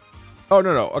 Oh,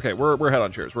 no. Okay, we're head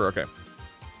on cheers. We're okay.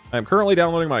 I am currently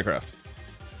downloading Minecraft.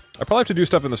 I probably have to do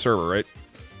stuff in the server, right?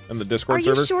 In the Discord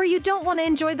server. Are you sure you don't want to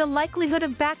enjoy the likelihood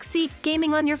of backseat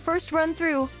gaming on your first run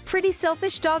through? Pretty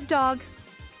selfish dog.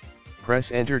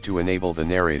 Press enter to enable the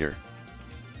narrator.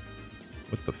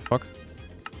 What the fuck?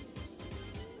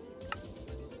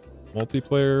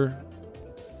 Multiplayer.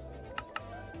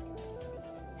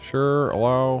 Sure,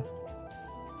 allow.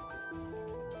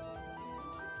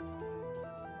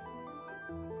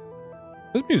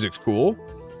 This music's cool.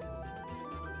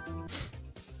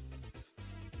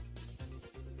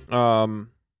 Do I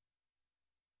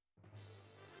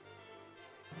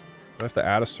have to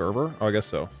add a server? Oh, I guess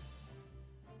so.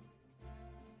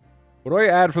 What do I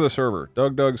add for the server?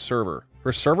 Doug's server.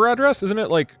 For server address? Isn't it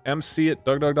like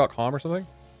mc@dougdoug.com or something?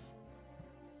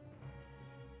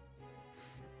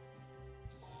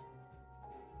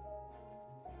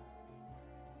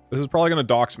 This is probably gonna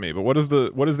dox me, but what is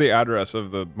the address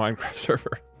of the Minecraft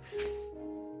server?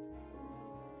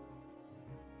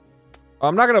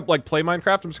 I'm not gonna like play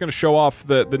Minecraft. I'm just gonna show off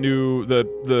the new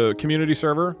the community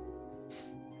server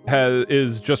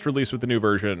is just released with the new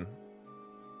version.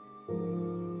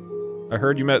 I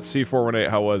heard you met C418.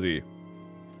 How was he?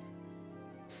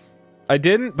 I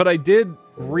didn't, but I did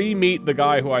re-meet the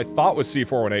guy who I thought was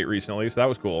C418 recently, so that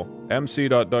was cool.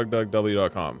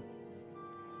 mc.dougdougw.com.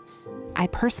 I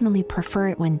personally prefer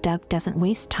it when Doug doesn't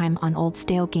waste time on old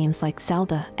stale games like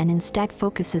Zelda and instead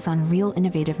focuses on real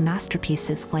innovative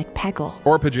masterpieces like Peggle.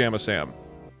 Or Pajama Sam.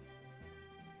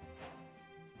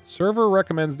 Server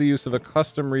recommends the use of a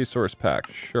custom resource pack.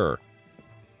 Sure.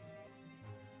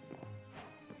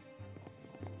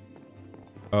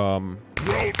 Welcome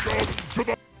to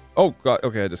the... Oh, God.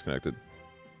 Okay, I disconnected.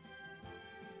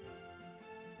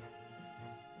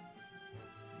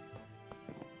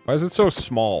 Why is it so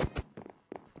small?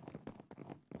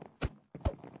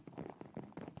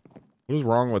 What is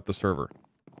wrong with the server?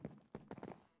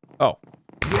 Oh.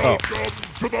 Welcome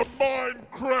to the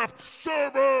Minecraft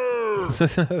server!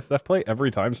 Does that play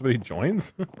every time somebody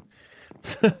joins?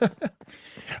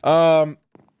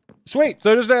 Sweet.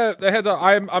 So just a heads up.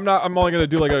 I'm only gonna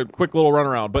do like a quick little run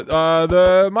around, but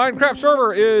the Minecraft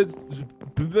server is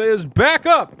back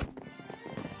up.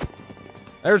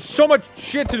 There's so much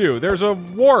shit to do. There's a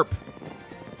warp.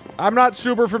 I'm not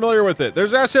super familiar with it.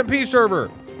 There's SMP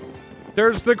server.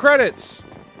 There's the credits.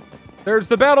 There's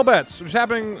the battle bets, which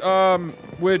happened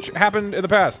in the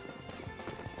past.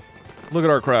 Look at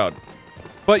our crowd.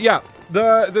 But yeah,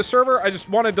 the server, I just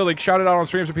wanted to like shout it out on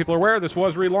stream so people are aware. This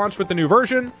was relaunched with the new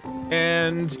version,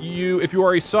 and if you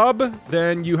are a sub,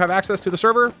 then you have access to the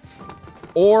server,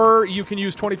 or you can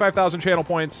use 25,000 channel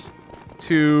points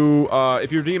to,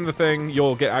 if you redeem the thing,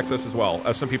 you'll get access as well,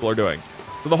 as some people are doing.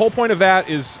 So the whole point of that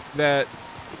is that,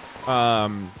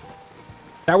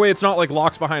 that way it's not like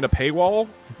locked behind a paywall,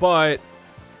 but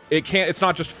it's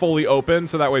not just fully open,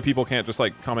 so that way people can't just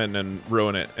like come in and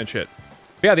ruin it and shit.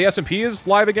 But yeah, the SMP is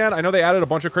live again. I know they added a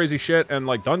bunch of crazy shit and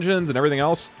like dungeons and everything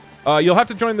else. You'll have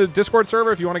to join the Discord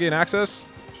server if you want to gain access.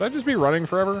 Should I just be running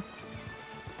forever?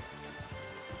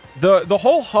 The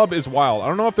whole hub is wild. I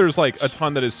don't know if there's like a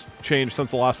ton that has changed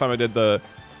since the last time I did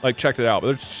checked it out, but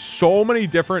there's so many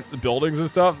different buildings and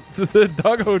stuff. The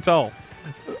Doug Hotel.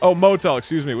 Oh, motel,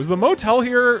 excuse me. Was the motel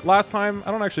here last time?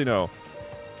 I don't actually know.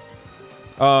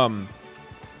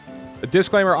 A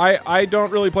disclaimer, I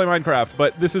don't really play Minecraft,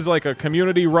 but this is like a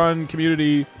community-run,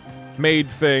 community-made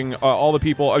thing. All the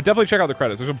people... definitely check out the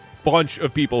credits. There's a bunch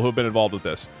of people who have been involved with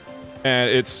this.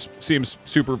 And it seems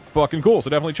super fucking cool,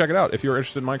 so definitely check it out if you're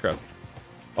interested in Minecraft.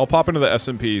 I'll pop into the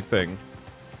SMP thing.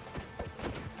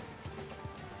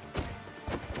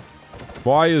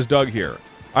 Why is Doug here?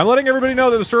 I'm letting everybody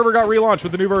know that the server got relaunched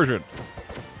with the new version.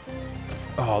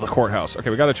 Oh, the courthouse.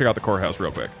 Okay, we gotta check out the courthouse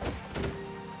real quick.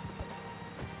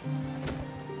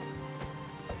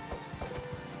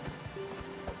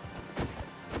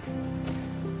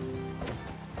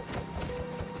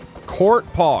 Court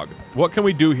Pog. What can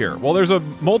we do here? Well, there's a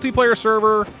multiplayer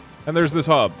server, and there's this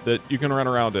hub that you can run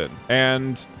around in.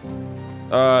 And,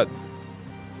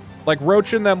 like,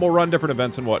 Roach and them will run different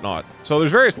events and whatnot. So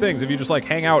there's various things. If you just, like,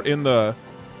 hang out in the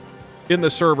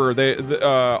server,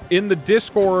 in the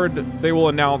Discord, they will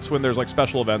announce when there's, like,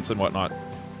 special events and whatnot.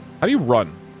 How do you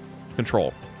run?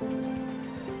 Control.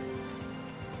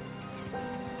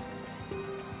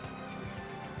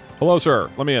 Hello, sir.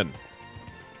 Let me in.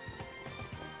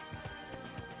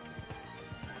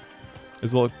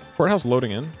 Is the courthouse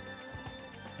loading in?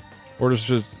 Or does it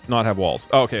just not have walls?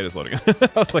 Oh, okay, it is loading in. I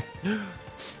was like,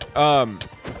 how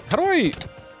do I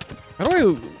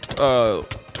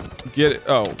get it?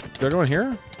 Oh, did I go in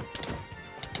here?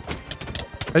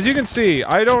 As you can see,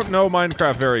 I don't know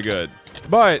Minecraft very good,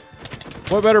 but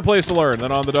what better place to learn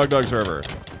than on the Doug server?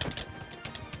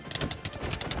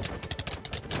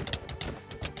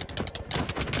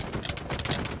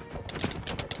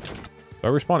 Do I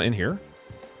respawn in here?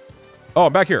 Oh,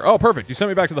 I'm back here. Oh, perfect. You sent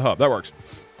me back to the hub. That works.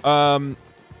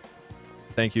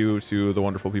 Thank you to the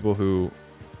wonderful people who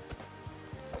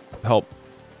helped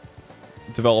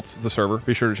develop the server.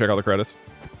 Be sure to check out the credits.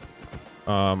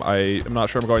 I am not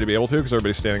sure I'm going to be able to because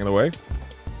everybody's standing in the way.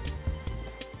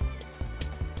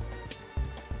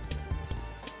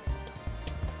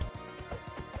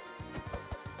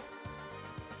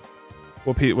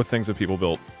 What things have people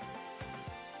built?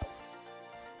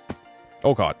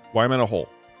 Oh god, why am I in a hole?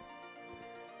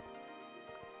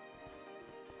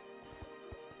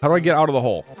 How do I get out of the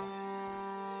hole?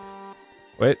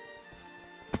 Wait.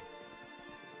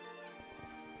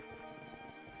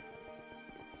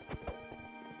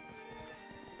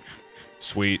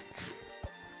 Sweet.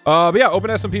 But yeah,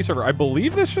 open SMP server. I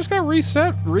believe this just got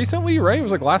reset recently, right? It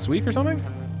was like last week or something.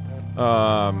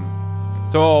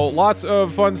 So lots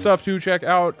of fun stuff to check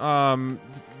out.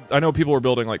 I know people were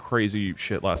building like crazy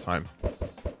shit last time,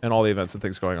 and all the events and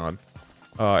things going on.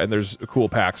 And there's cool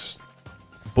packs.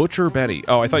 Butcher Betty.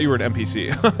 Oh, I thought you were an NPC.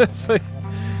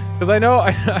 Because I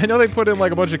know they put in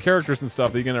like a bunch of characters and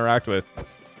stuff that you can interact with.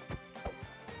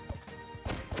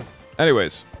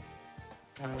 Anyways,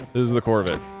 this is the core of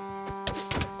it.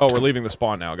 Oh, we're leaving the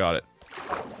spawn now. Got it.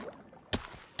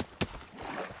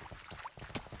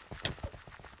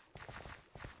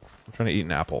 I'm trying to eat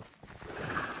an apple.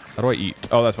 How do I eat?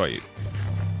 Oh, that's how I eat.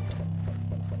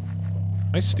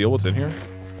 Can I steal what's in here?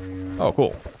 Oh,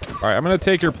 cool. All right, I'm going to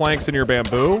take your planks and your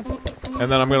bamboo,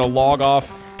 and then I'm going to log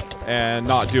off and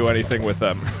not do anything with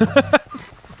them.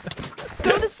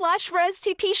 Go to /res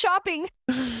TP shopping.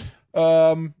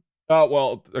 Oh,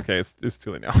 well, okay, it's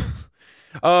too late now.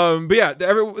 But yeah,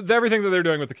 everything that they're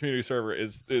doing with the community server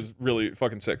is really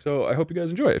fucking sick. So I hope you guys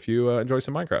enjoy it. If you enjoy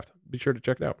some Minecraft, be sure to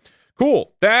check it out.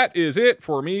 Cool. That is it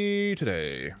for me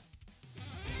today.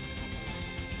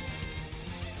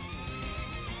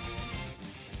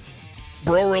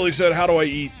 Bro really said, how do I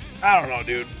eat? I don't know,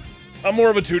 dude. I'm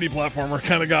more of a 2D platformer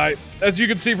kind of guy. As you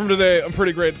can see from today, I'm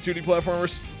pretty great at 2D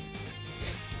platformers.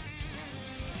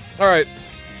 All right,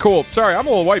 cool. Sorry, I'm a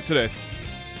little wiped today.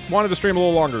 Wanted to stream a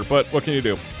little longer, but what can you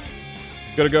do?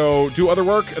 Gotta go do other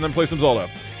work and then play some Zelda.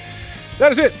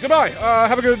 That is it. Goodbye.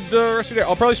 Have a good rest of your day.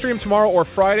 I'll probably stream tomorrow or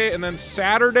Friday, and then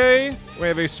Saturday we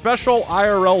have a special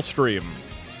IRL stream,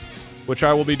 which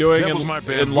I will be doing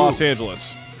in Los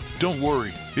Angeles. Don't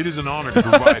worry. It is an honor to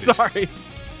provide it. Sorry.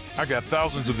 I got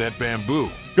thousands of that bamboo.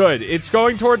 Good. It's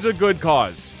going towards a good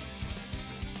cause.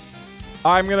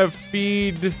 I'm gonna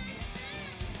feed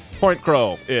Point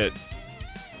Crow it.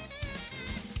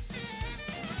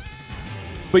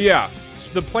 But yeah,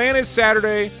 the plan is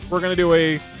Saturday. We're gonna do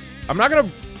a. I'm not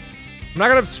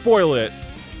gonna spoil it,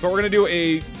 but we're gonna do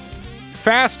a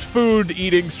fast food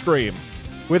eating stream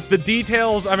with the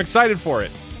details. I'm excited for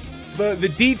it. The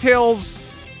details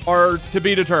are to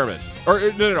be determined, or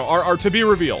are to be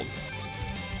revealed.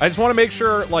 I just want to make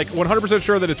sure, like 100%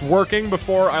 sure that it's working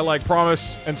before I like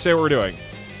promise and say what we're doing.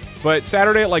 But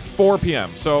Saturday at like 4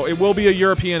 p.m. So it will be a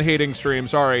European hating stream.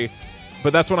 Sorry,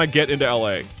 but that's when I get into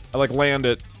LA. I like land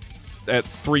at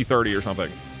 3:30 or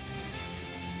something.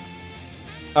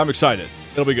 I'm excited.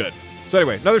 It'll be good. So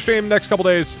anyway, another stream next couple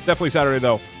days. Definitely Saturday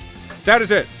though. That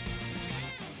is it.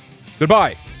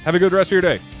 Goodbye. Have a good rest of your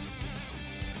day.